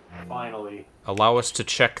 Finally. Allow us to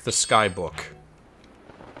check the skybook.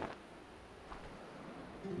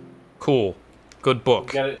 Cool. Good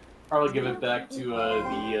book. Probably give it back to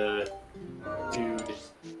the dude.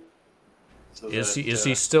 So Is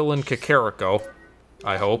he still in Kakariko?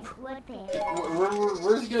 I hope.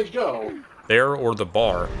 Where's he gonna go? There or the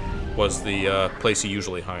bar was the place he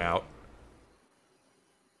usually hung out.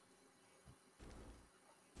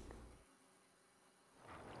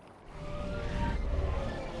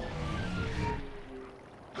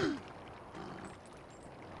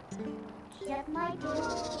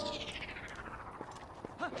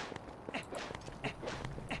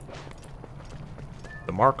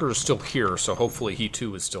 The marker is still here, so hopefully he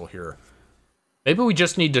too is still here. Maybe we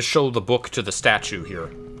just need to show the book to the statue here.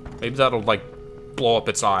 Maybe that'll, like, blow up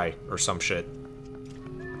its eye or some shit.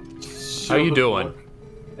 How you doing?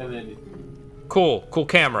 And then... Cool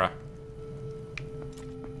camera.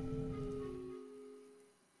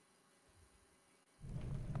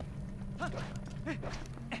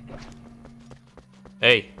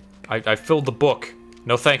 Hey, I filled the book.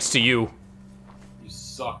 No thanks to you. You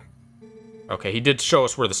suck. Okay, he did show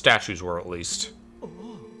us where the statues were, at least.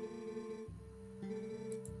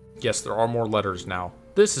 Yes, there are more letters now.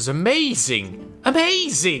 This is amazing!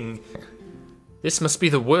 Amazing! This must be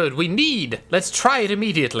the word we need! Let's try it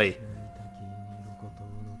immediately!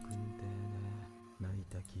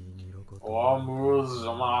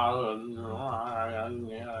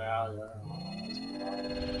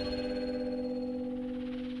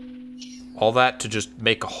 All that to just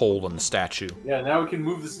make a hole in the statue. Yeah, now we can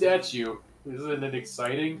move the statue. Isn't it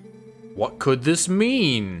exciting? What could this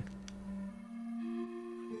mean?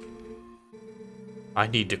 I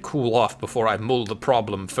need to cool off before I mull the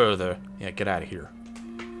problem further. Yeah, get out of here.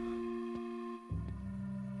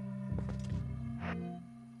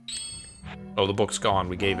 Oh, the book's gone.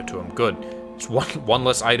 We gave it to him. Good. It's one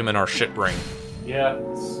less item in our shit ring. Yeah.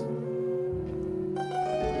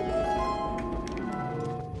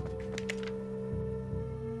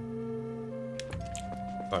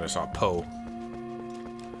 Thought I saw Poe.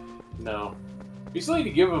 No. We still need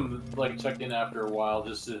to give him, like, check in after a while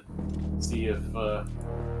just to see if,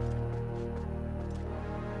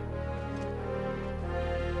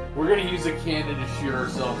 we're gonna use a cannon to shoot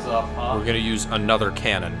ourselves up, huh? We're gonna use another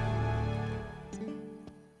cannon.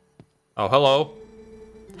 Oh, hello.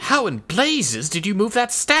 How in blazes did you move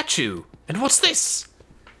that statue? And what's this?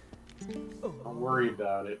 Don't worry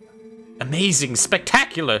about it. Amazing,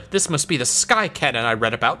 spectacular! This must be the sky cannon I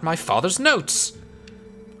read about in my father's notes.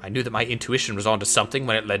 I knew that my intuition was onto something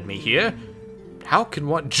when it led me here. How can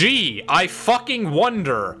one— Gee, I fucking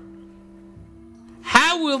wonder!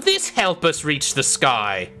 How will this help us reach the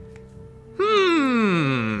sky?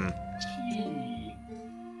 Gee.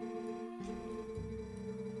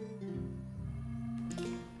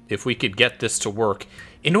 If we could get this to work.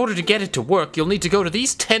 In order to get it to work, you'll need to go to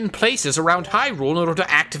these 10 places around Hyrule in order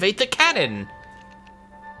to activate the cannon.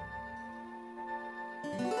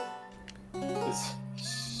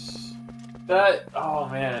 Oh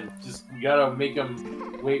man, just, we gotta make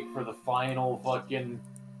him wait for the final fucking...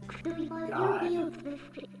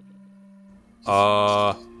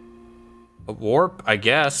 God. A warp, I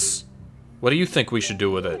guess. What do you think we should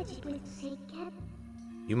do with it?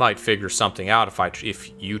 You might figure something out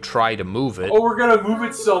if you try to move it. Oh, we're gonna move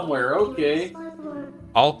it somewhere, okay.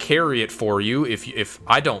 I'll carry it for you if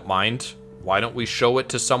I don't mind. Why don't we show it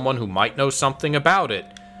to someone who might know something about it?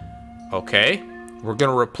 Okay, we're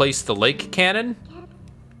gonna replace the lake cannon?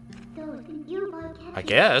 I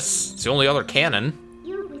guess. It's the only other cannon.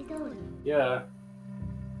 Yeah.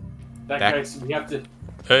 That guy's... We have to...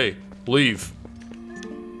 Hey, leave.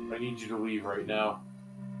 I need you to leave right now.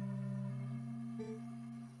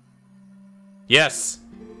 Yes.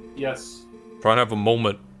 Yes. Trying to have a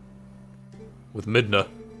moment with Midna.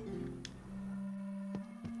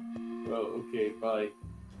 Oh, okay, bye.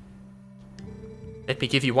 Let me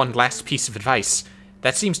give you one last piece of advice.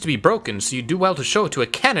 That seems to be broken, so you'd do well to show it to a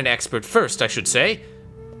cannon expert first, I should say.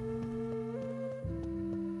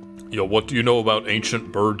 Yo, what do you know about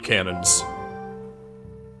ancient bird cannons?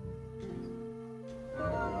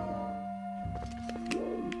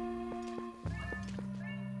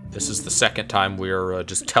 This is the second time we're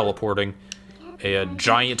just teleporting a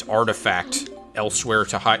giant artifact elsewhere in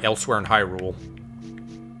Hyrule.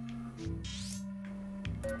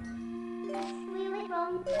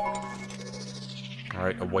 All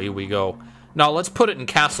right, away we go. Now let's put it in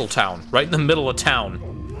Castle Town, right in the middle of town.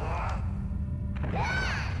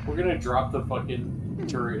 We're gonna drop the fucking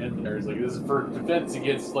turret in there. It's like, this is for defense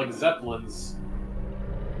against, like, zeppelins.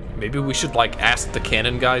 Maybe we should, like, ask the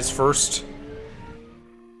cannon guys first.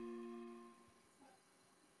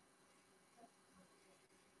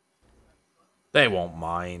 They won't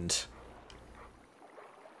mind.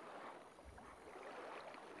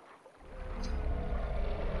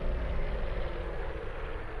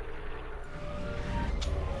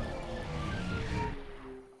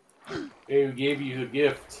 Hey, we gave you a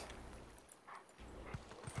gift.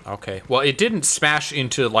 Okay, well, it didn't smash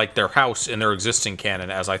into, like, their house in their existing cannon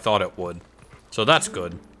as I thought it would. So that's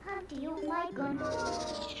good.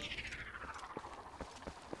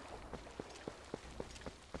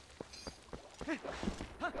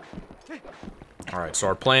 Alright, so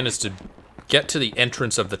our plan is to get to the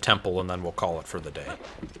entrance of the temple and then we'll call it for the day.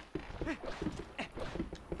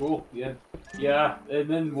 Cool, yeah. Yeah, and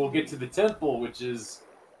then we'll get to the temple, which is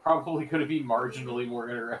probably going to be marginally more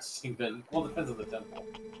interesting than... Well, it depends on the temple.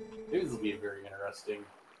 Maybe this will be very interesting.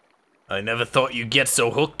 I never thought you'd get so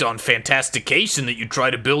hooked on fantastication that you'd try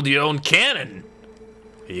to build your own cannon.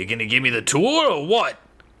 Are you gonna give me the tour or what?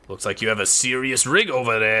 Looks like you have a serious rig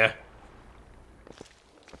over there.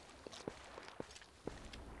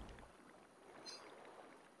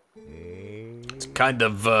 It's kind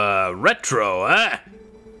of, retro, huh?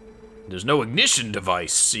 There's no ignition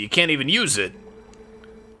device, so you can't even use it.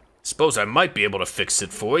 Suppose I might be able to fix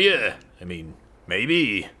it for you. I mean,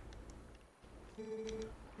 maybe.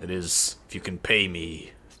 It is, if you can pay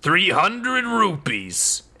me 300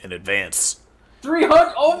 rupees in advance.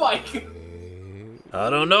 300? Oh my god! I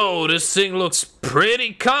don't know, this thing looks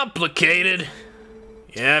pretty complicated.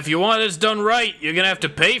 Yeah, if you want this done right, you're gonna have to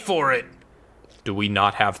pay for it. Do we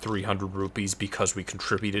not have 300 rupees because we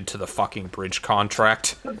contributed to the fucking bridge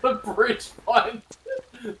contract? The bridge fund!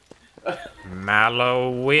 Mallow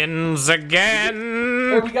wins again!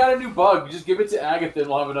 Hey, we got a new bug. Just give it to Agitha and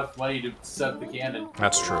we'll have enough money to set the cannon.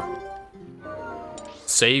 That's true.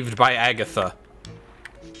 Saved by Agitha.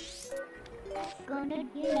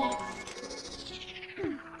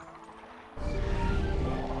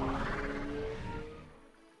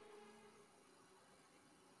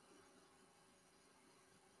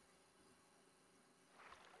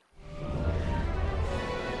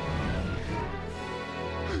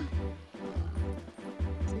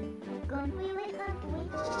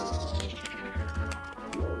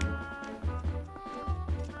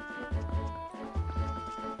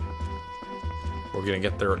 We're gonna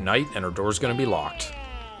get there at night, and our door's gonna be locked.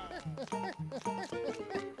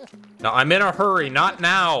 Now, I'm in a hurry, not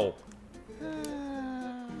now!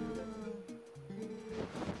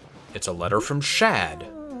 It's a letter from Shad.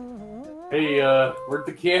 Hey, where'd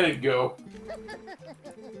the cannon go?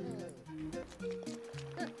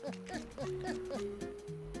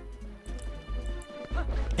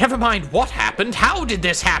 Never mind what happened, how did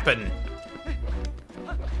this happen?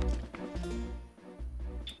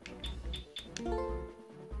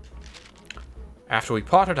 After we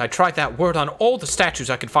parted, I tried that word on all the statues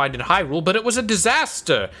I could find in Hyrule, but it was a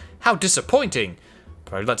disaster! How disappointing!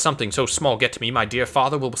 If I let something so small get to me, my dear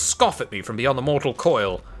father will scoff at me from beyond the mortal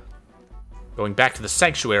coil. Going back to the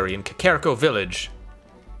sanctuary in Kakariko Village.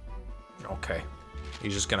 Okay.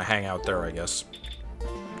 He's just gonna hang out there, I guess.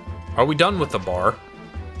 Are we done with the bar?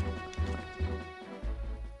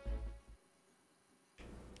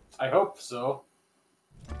 I hope so.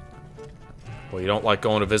 Well, you don't like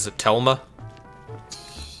going to visit Telma?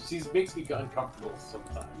 She makes me uncomfortable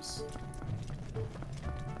sometimes.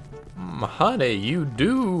 Honey, you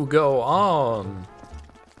do go on.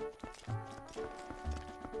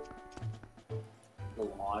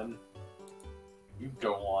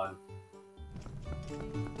 go on.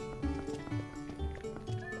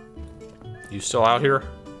 You still out here?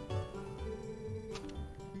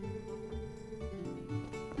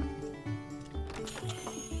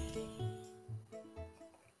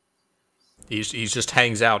 He just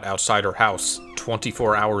hangs out outside her house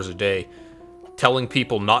 24 hours a day, telling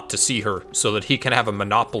people not to see her so that he can have a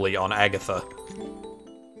monopoly on Agitha.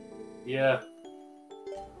 Yeah.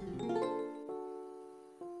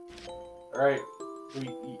 Alright.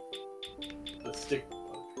 Let's stick.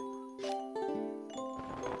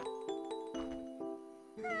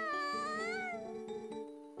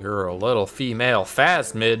 You're a little female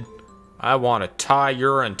phasmid. I want to tie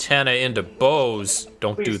your antenna into bows.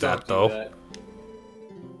 Don't Please do that, don't do though. that.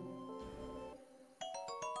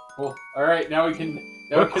 Well, alright, now we can...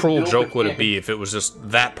 What a cruel joke would it be if it was just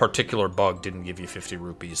that particular bug didn't give you 50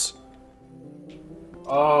 rupees?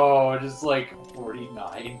 Oh, just like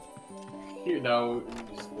 49. You know,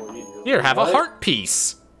 just 40. Here, have what? a heart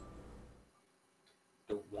piece.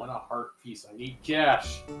 Don't want a heart piece. I need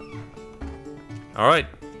cash. All right.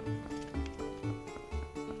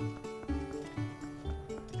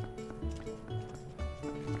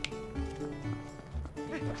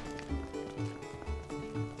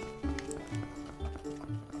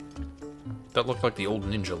 That looked like the old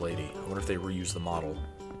ninja lady. I wonder if they reused the model.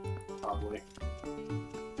 Probably.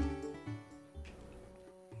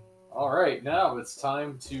 Alright, now it's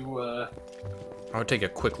time to, I would take a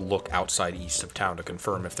quick look outside east of town to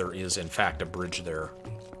confirm if there is, in fact, a bridge there.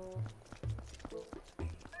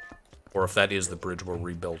 Or if that is the bridge we're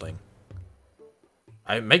rebuilding.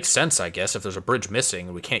 It makes sense, I guess, if there's a bridge missing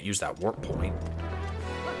and we can't use that warp point.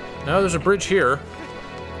 No, there's a bridge here.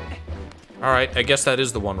 Alright, I guess that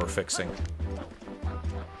is the one we're fixing.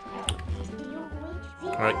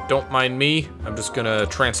 Alright, don't mind me. I'm just gonna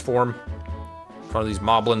transform in front of these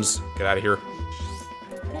moblins. Get out of here.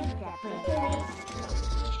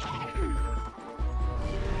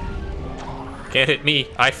 Can't hit me.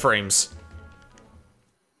 Iframes.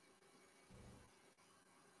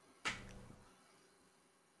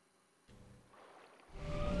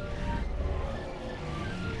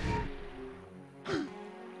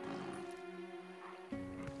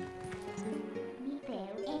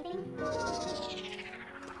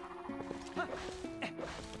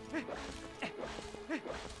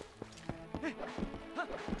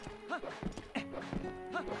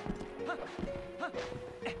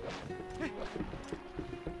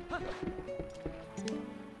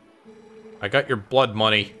 I got your blood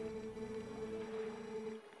money.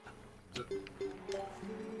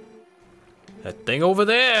 That thing over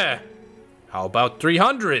there. How about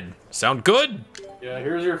 300? Sound good? Yeah,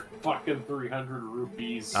 here's your fucking 300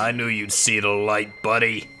 rupees. I knew you'd see the light,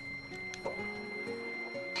 buddy.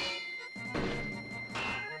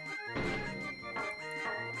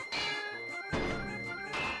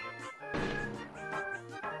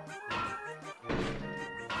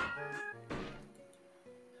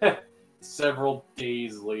 Several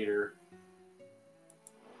days later.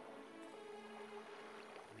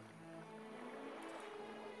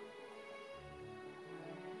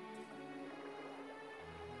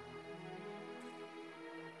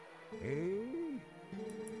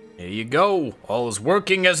 Here you go. All is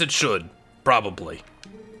working as it should. Probably.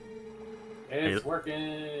 It's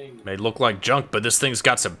working. May look like junk, but this thing's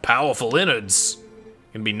got some powerful innards.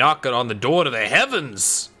 Can be knocking on the door to the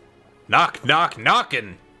heavens. Knock, knock,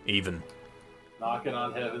 knocking, even. Knocking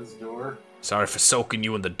on heaven's door. Sorry for soaking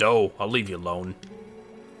you in the dough. I'll leave you alone.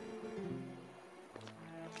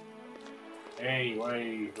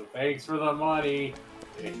 Anyway, thanks for the money.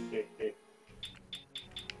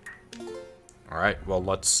 Alright, well,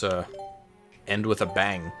 let's end with a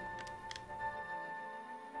bang.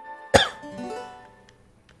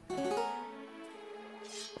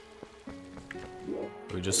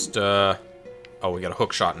 We just, oh, we got a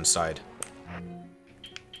hook shot inside.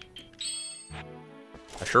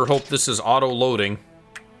 I sure hope this is auto-loading.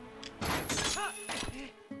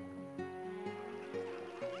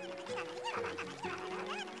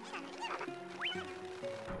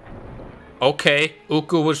 Okay,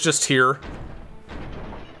 Uku was just here.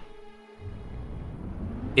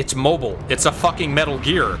 It's mobile. It's a fucking Metal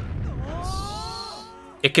Gear.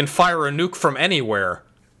 It can fire a nuke from anywhere.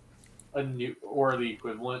 A nuke, or the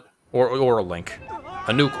equivalent. Or a link.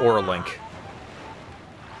 A nuke or a link.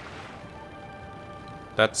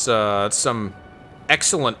 That's some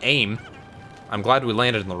excellent aim. I'm glad we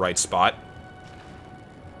landed in the right spot.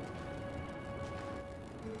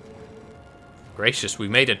 Gracious, we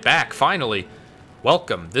made it back, finally.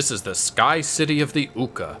 Welcome, this is the Sky City of the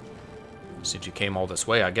Uka. Since you came all this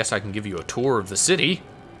way, I guess I can give you a tour of the city.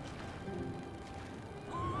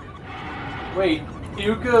 Wait,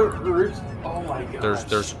 Yuka. Oh my god.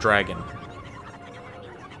 There's a dragon.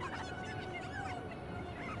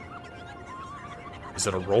 Is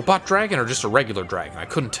it a robot dragon or just a regular dragon? I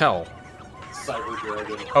couldn't tell. Cyber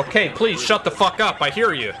dragon. Okay, please shut the fuck up. I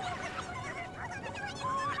hear you.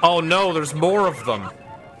 Oh no, there's more of them.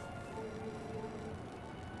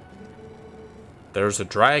 There's a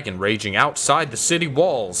dragon raging outside the city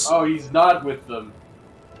walls. Oh, he's not with them.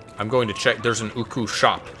 I'm going to check. There's an Uku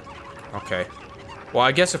shop. Okay. Well,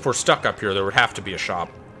 I guess if we're stuck up here, there would have to be a shop.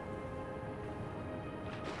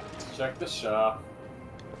 Let's check the shop.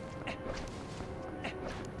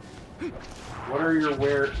 What are your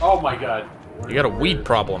wares? Oh my god. You got a weed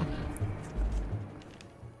problem.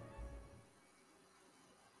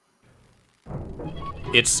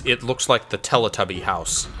 It looks like the Teletubby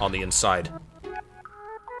house on the inside.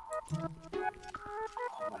 Oh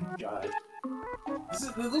my god.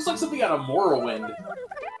 This looks like something out of Morrowind.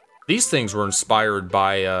 These things were inspired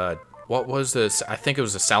by, what was this? I think it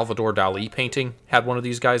was a Salvador Dali painting. Had one of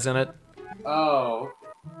these guys in it. Oh.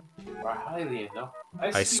 Or Hylian, no?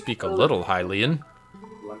 I speak a little Hylian.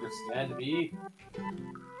 You understand me?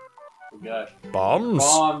 We got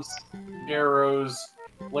Bombs, arrows,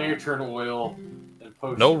 lantern oil, and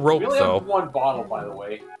potions. No rope, we only though. have one bottle, by the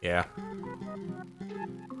way. Yeah.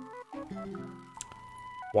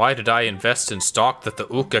 Why did I invest in stock that the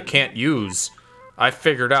Uka can't use? I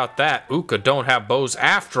figured out that Uka don't have bows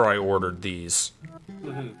after I ordered these.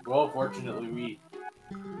 Well, fortunately,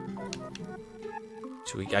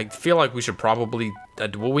 I feel like we should probably...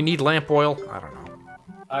 will we need lamp oil? I don't know.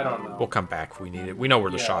 I don't know. We'll come back if we need it. We know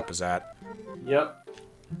where the shop is at. Yep.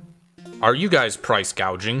 Are you guys price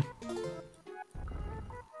gouging?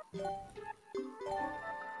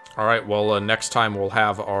 Alright, well, next time we'll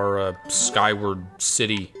have our Skyward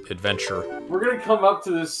City adventure. We're gonna come up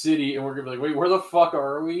to this city and we're gonna be like, wait, where the fuck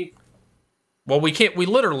are we? Well, we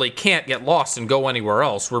literally can't get lost and go anywhere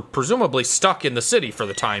else. We're presumably stuck in the city for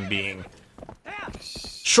the time being.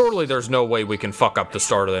 Surely there's no way we can fuck up the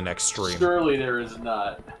start of the next stream. Surely there is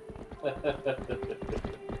not.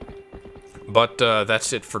 But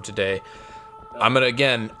that's it for today. I'm gonna,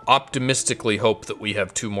 again, optimistically hope that we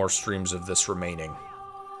have 2 more streams of this remaining.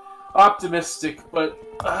 Optimistic, but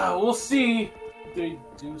we'll see. They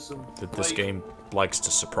do some. That this game likes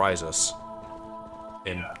to surprise us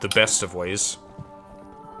in the best of ways.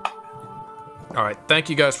 Alright, thank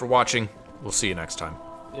you guys for watching. We'll see you next time.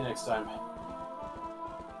 See you next time.